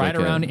to take Ride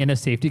like around in a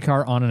safety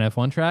car on an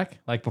F1 track,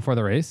 like before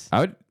the race. I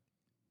would.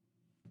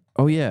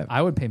 Oh yeah,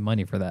 I would pay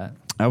money for that.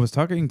 I was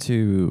talking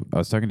to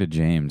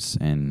James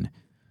and.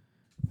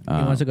 He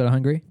wants to go to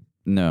Hungary.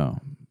 No,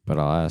 but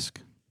I'll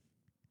ask.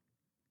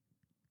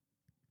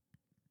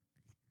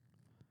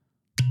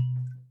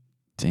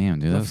 Damn,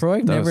 dude.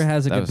 Lefroy never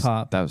has a good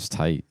pop. That was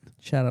tight.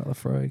 Shout out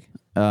Lefroy.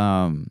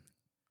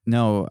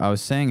 No, I was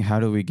saying,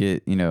 how do we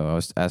get? I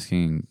was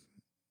asking.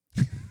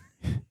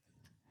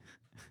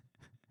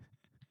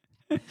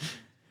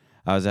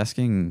 I was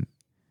asking.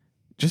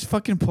 Just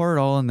fucking pour it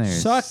all in there.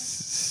 Suck.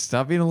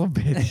 Stop being a little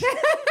bitch.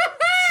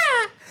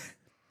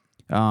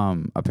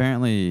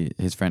 Apparently,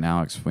 his friend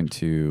Alex went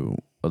to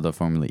the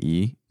Formula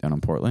E down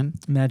in Portland.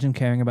 Imagine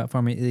caring about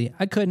Formula E.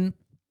 I couldn't,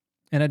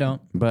 and I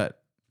don't.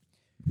 But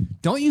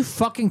Don't you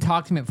fucking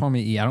talk to me for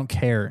me, E. I don't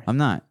care. I'm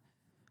not.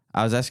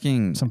 I was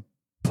asking some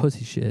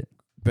pussy shit.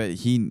 But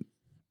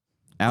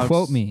Alex,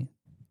 quote me.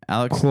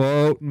 Alex,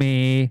 quote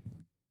me.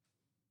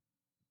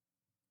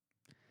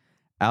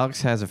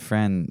 Alex has a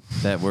friend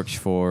that works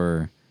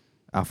for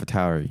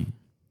AlphaTauri.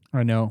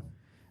 I know.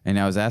 And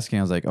I was asking,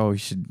 I was like, oh, you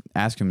should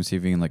ask him and see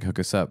if he can like hook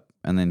us up.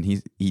 And then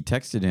he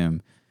texted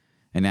him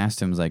and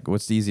asked him, like,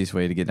 what's the easiest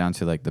way to get down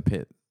to like the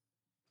pit?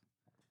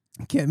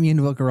 Get me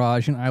into a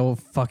garage and I will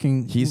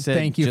fucking He said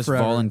thank you just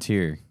forever.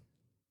 volunteer.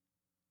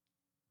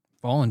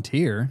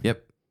 Volunteer?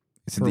 Yep.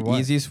 It's For the what?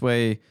 easiest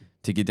way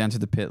to get down to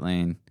the pit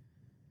lane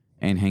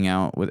and hang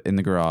out in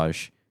the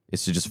garage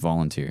is to just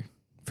volunteer.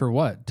 For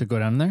what? To go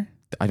down there?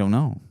 I don't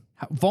know.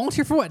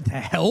 Volunteer for what? To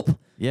help?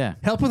 Yeah.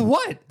 Help with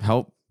what?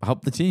 Help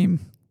the team.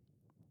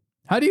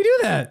 How do you do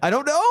that? I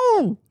don't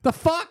know. The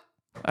fuck?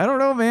 I don't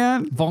know,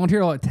 man. Volunteer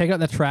to like, take out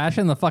the trash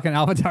in the fucking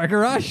AlphaTauri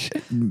garage?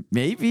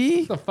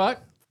 Maybe. The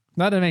fuck?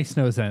 That makes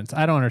no sense.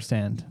 I don't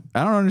understand.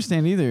 I don't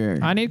understand either.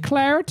 I need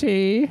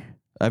clarity.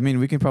 I mean,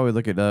 we can probably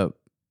look it up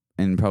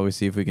and probably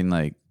see if we can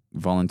like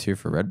volunteer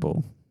for Red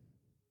Bull.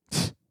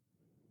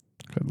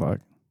 Good luck.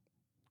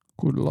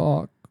 Good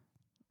luck.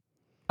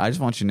 I just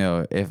want you to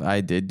know, if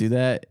I did do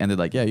that and they're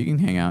like, yeah, you can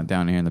hang out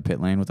down here in the pit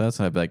lane with us,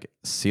 I'd be like,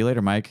 see you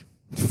later, Mike.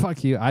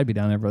 Fuck you. I'd be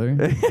down there, brother.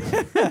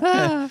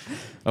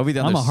 I'll be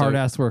down I'm there. a hard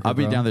ass worker. I'll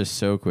be bro. down there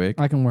so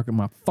quick. I can work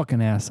my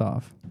fucking ass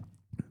off.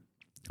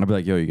 I'll be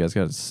like, yo, you guys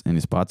got any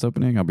spots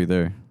opening? I'll be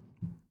there.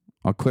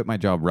 I'll quit my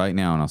job right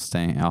now and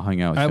I'll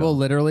hang out with I y'all. will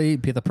literally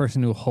be the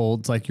person who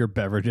holds like your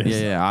beverages.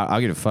 Yeah.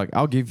 I'll give a fuck.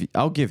 I'll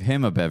give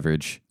him a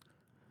beverage.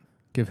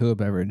 Give who a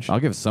beverage? I'll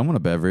give someone a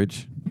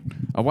beverage.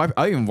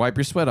 I'll even wipe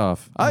your sweat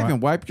off. I'll even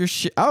wipe your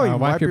shit. I'll even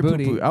wipe your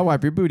booty. poo-poo. I'll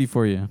wipe your booty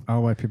for you.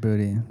 I'll wipe your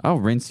booty. I'll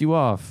rinse you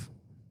off.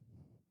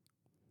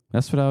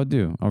 That's what I would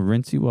do. I'll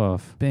rinse you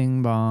off.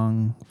 Bing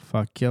bong.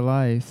 Fuck your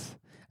life.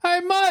 Hey,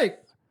 Mike.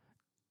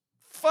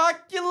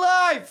 Fuck your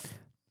life.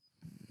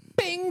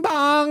 Bing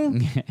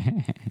bong.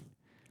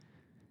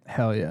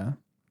 Hell yeah.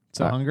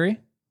 So hungry?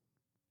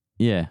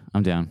 Yeah,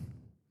 I'm down.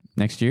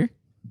 Next year?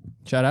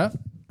 Shut up.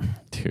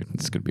 Dude,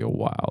 it's going to be a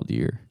wild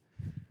year.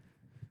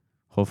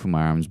 Hopefully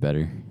my arm's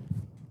better.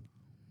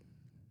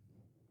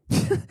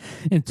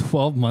 In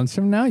 12 months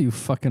from now, you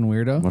fucking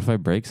weirdo. What if I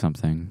break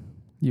something?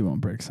 You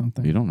won't break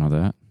something. You don't know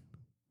that.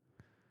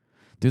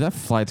 Dude, that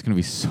flight's going to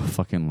be so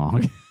fucking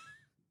long.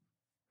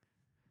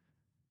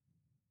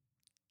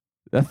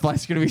 That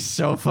flight's going to be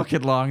so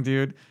fucking long,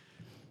 dude.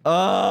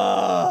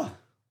 We'll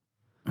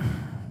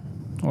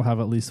have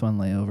at least one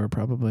layover,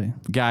 probably.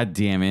 God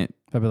damn it.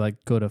 Probably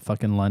like go to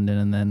fucking London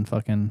and then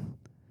fucking,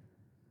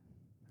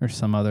 or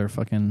some other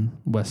fucking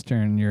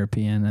Western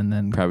European and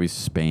then Probably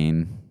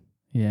Spain.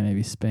 yeah,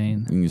 maybe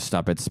Spain, You can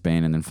stop at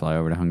Spain and then fly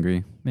over to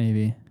Hungary.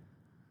 maybe.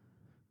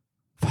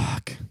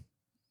 Fuck.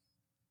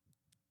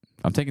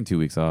 I'm taking 2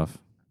 weeks off.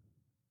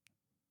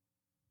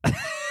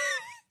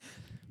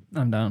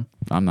 I'm down.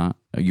 I'm not.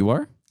 You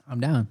are? I'm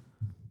down.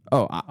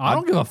 Oh, I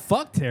don't give a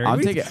fuck, Terry. I'm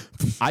taking.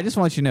 I just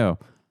want you to know,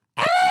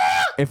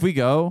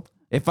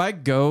 if I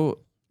go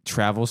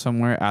travel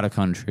somewhere out of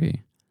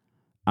country,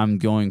 I'm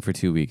going for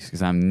 2 weeks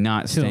because I'm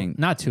not staying.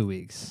 Not 2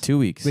 weeks. 2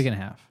 weeks. Week and a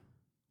half.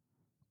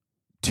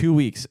 2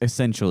 weeks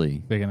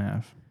essentially. Week and a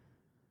half.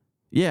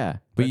 Yeah,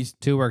 but you,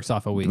 2 works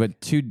off a week. but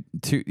two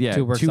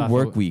works off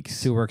work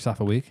weeks. 2 works off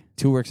a week.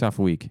 2 works off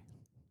a week.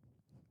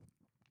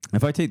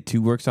 If I take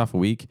 2 works off a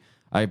week,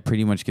 I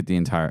pretty much get the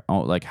entire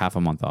like half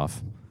a month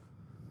off.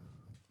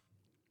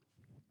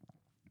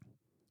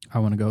 I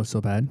want to go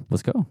so bad.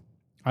 Let's go.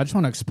 I just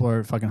want to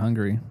explore fucking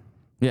Hungary.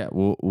 Yeah,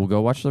 we'll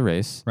go watch the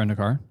race, Rent a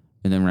car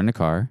and then rent a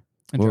car.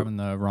 and drive on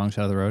the wrong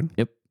side of the road.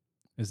 Yep.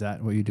 Is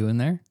that what you do in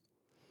there?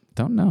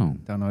 Don't know,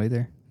 Don't know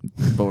either.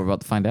 but we're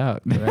about to find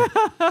out.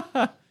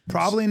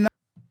 Probably not.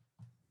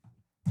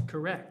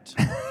 Correct.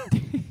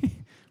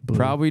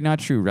 Probably not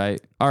true,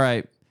 right? All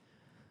right.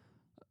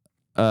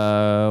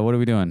 What are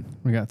we doing?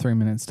 We got 3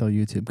 minutes till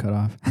YouTube cut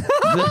off.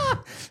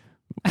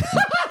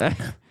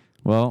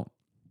 Well,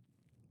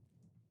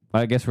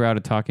 I guess we're out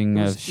of talking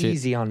It was shit.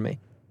 easy on me,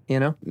 you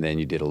know? Then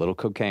you did a little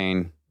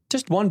cocaine,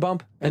 Just one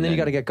bump, and then you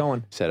got to get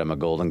going. said I'm a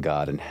golden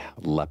god, and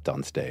leapt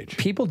on stage.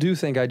 People do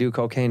think I do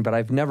cocaine, but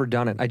I've never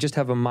done it. I just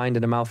have a mind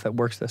and a mouth that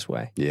works this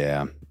way.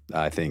 Yeah,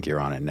 I think you're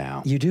on it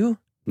now. You do?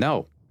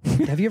 No,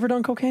 Have you ever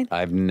done cocaine?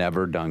 I've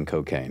never done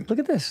cocaine. Look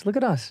at this. Look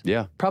at us.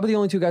 Yeah, Probably the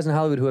only 2 guys in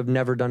Hollywood who have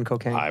never done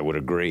cocaine. I would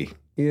agree.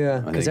 Yeah, I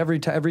because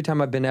think- every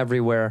time I've been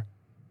everywhere,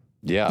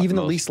 Yeah, even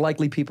the most- least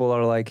likely people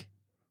are like,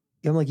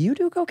 I'm like, you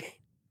do cocaine?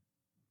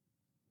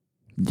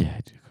 Yeah,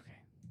 I do.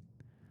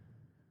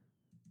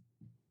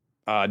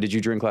 Did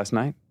you drink last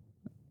night?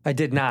 I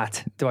did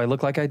not. Do I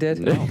look like I did?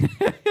 No.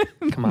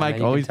 Come on, Mike man,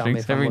 you always can tell me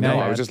drinks if I'm every looking night. No,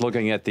 I bad. was just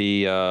looking at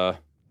the.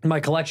 My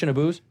collection of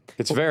booze?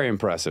 It's very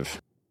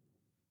impressive.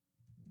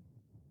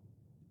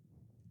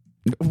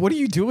 What are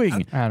you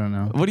doing? I don't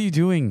know. What are you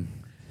doing?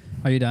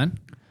 Are you done?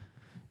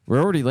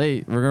 We're already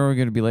late. We're already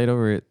going to be late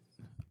over it.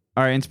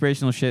 All right,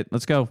 inspirational shit.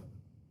 Let's go.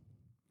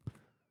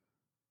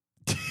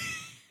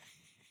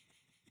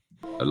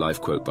 A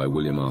life quote by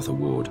William Arthur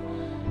Ward.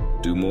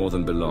 Do more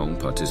than belong,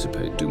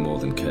 participate. Do more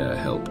than care,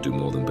 help. Do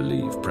more than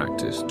believe,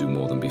 practice. Do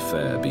more than be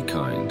fair, be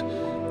kind.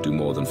 Do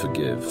more than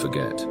forgive,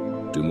 forget.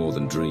 Do more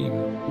than dream,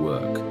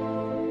 work.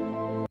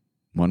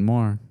 One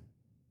more.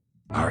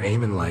 Our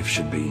aim in life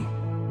should be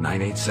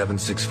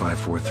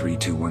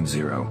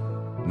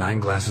 987-654-3210. 9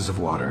 glasses of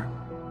water,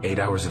 8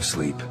 hours of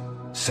sleep,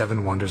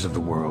 7 wonders of the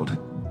world,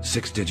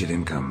 6-digit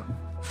income,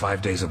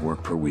 5 days of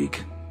work per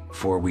week,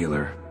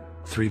 4-wheeler,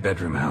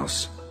 3-bedroom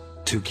house,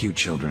 2 cute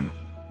children,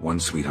 1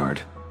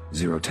 sweetheart,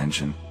 0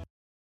 tension.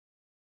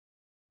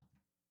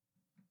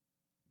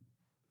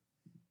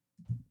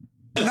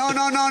 No,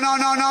 no, no, no,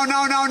 no, no,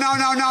 no, no,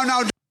 no, no, no,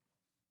 no.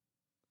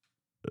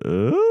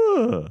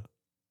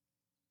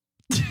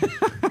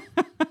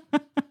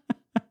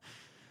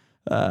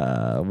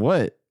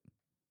 What?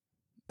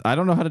 I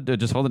don't know how to do it.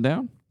 Just hold it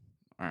down.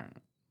 All right.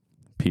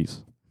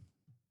 Peace.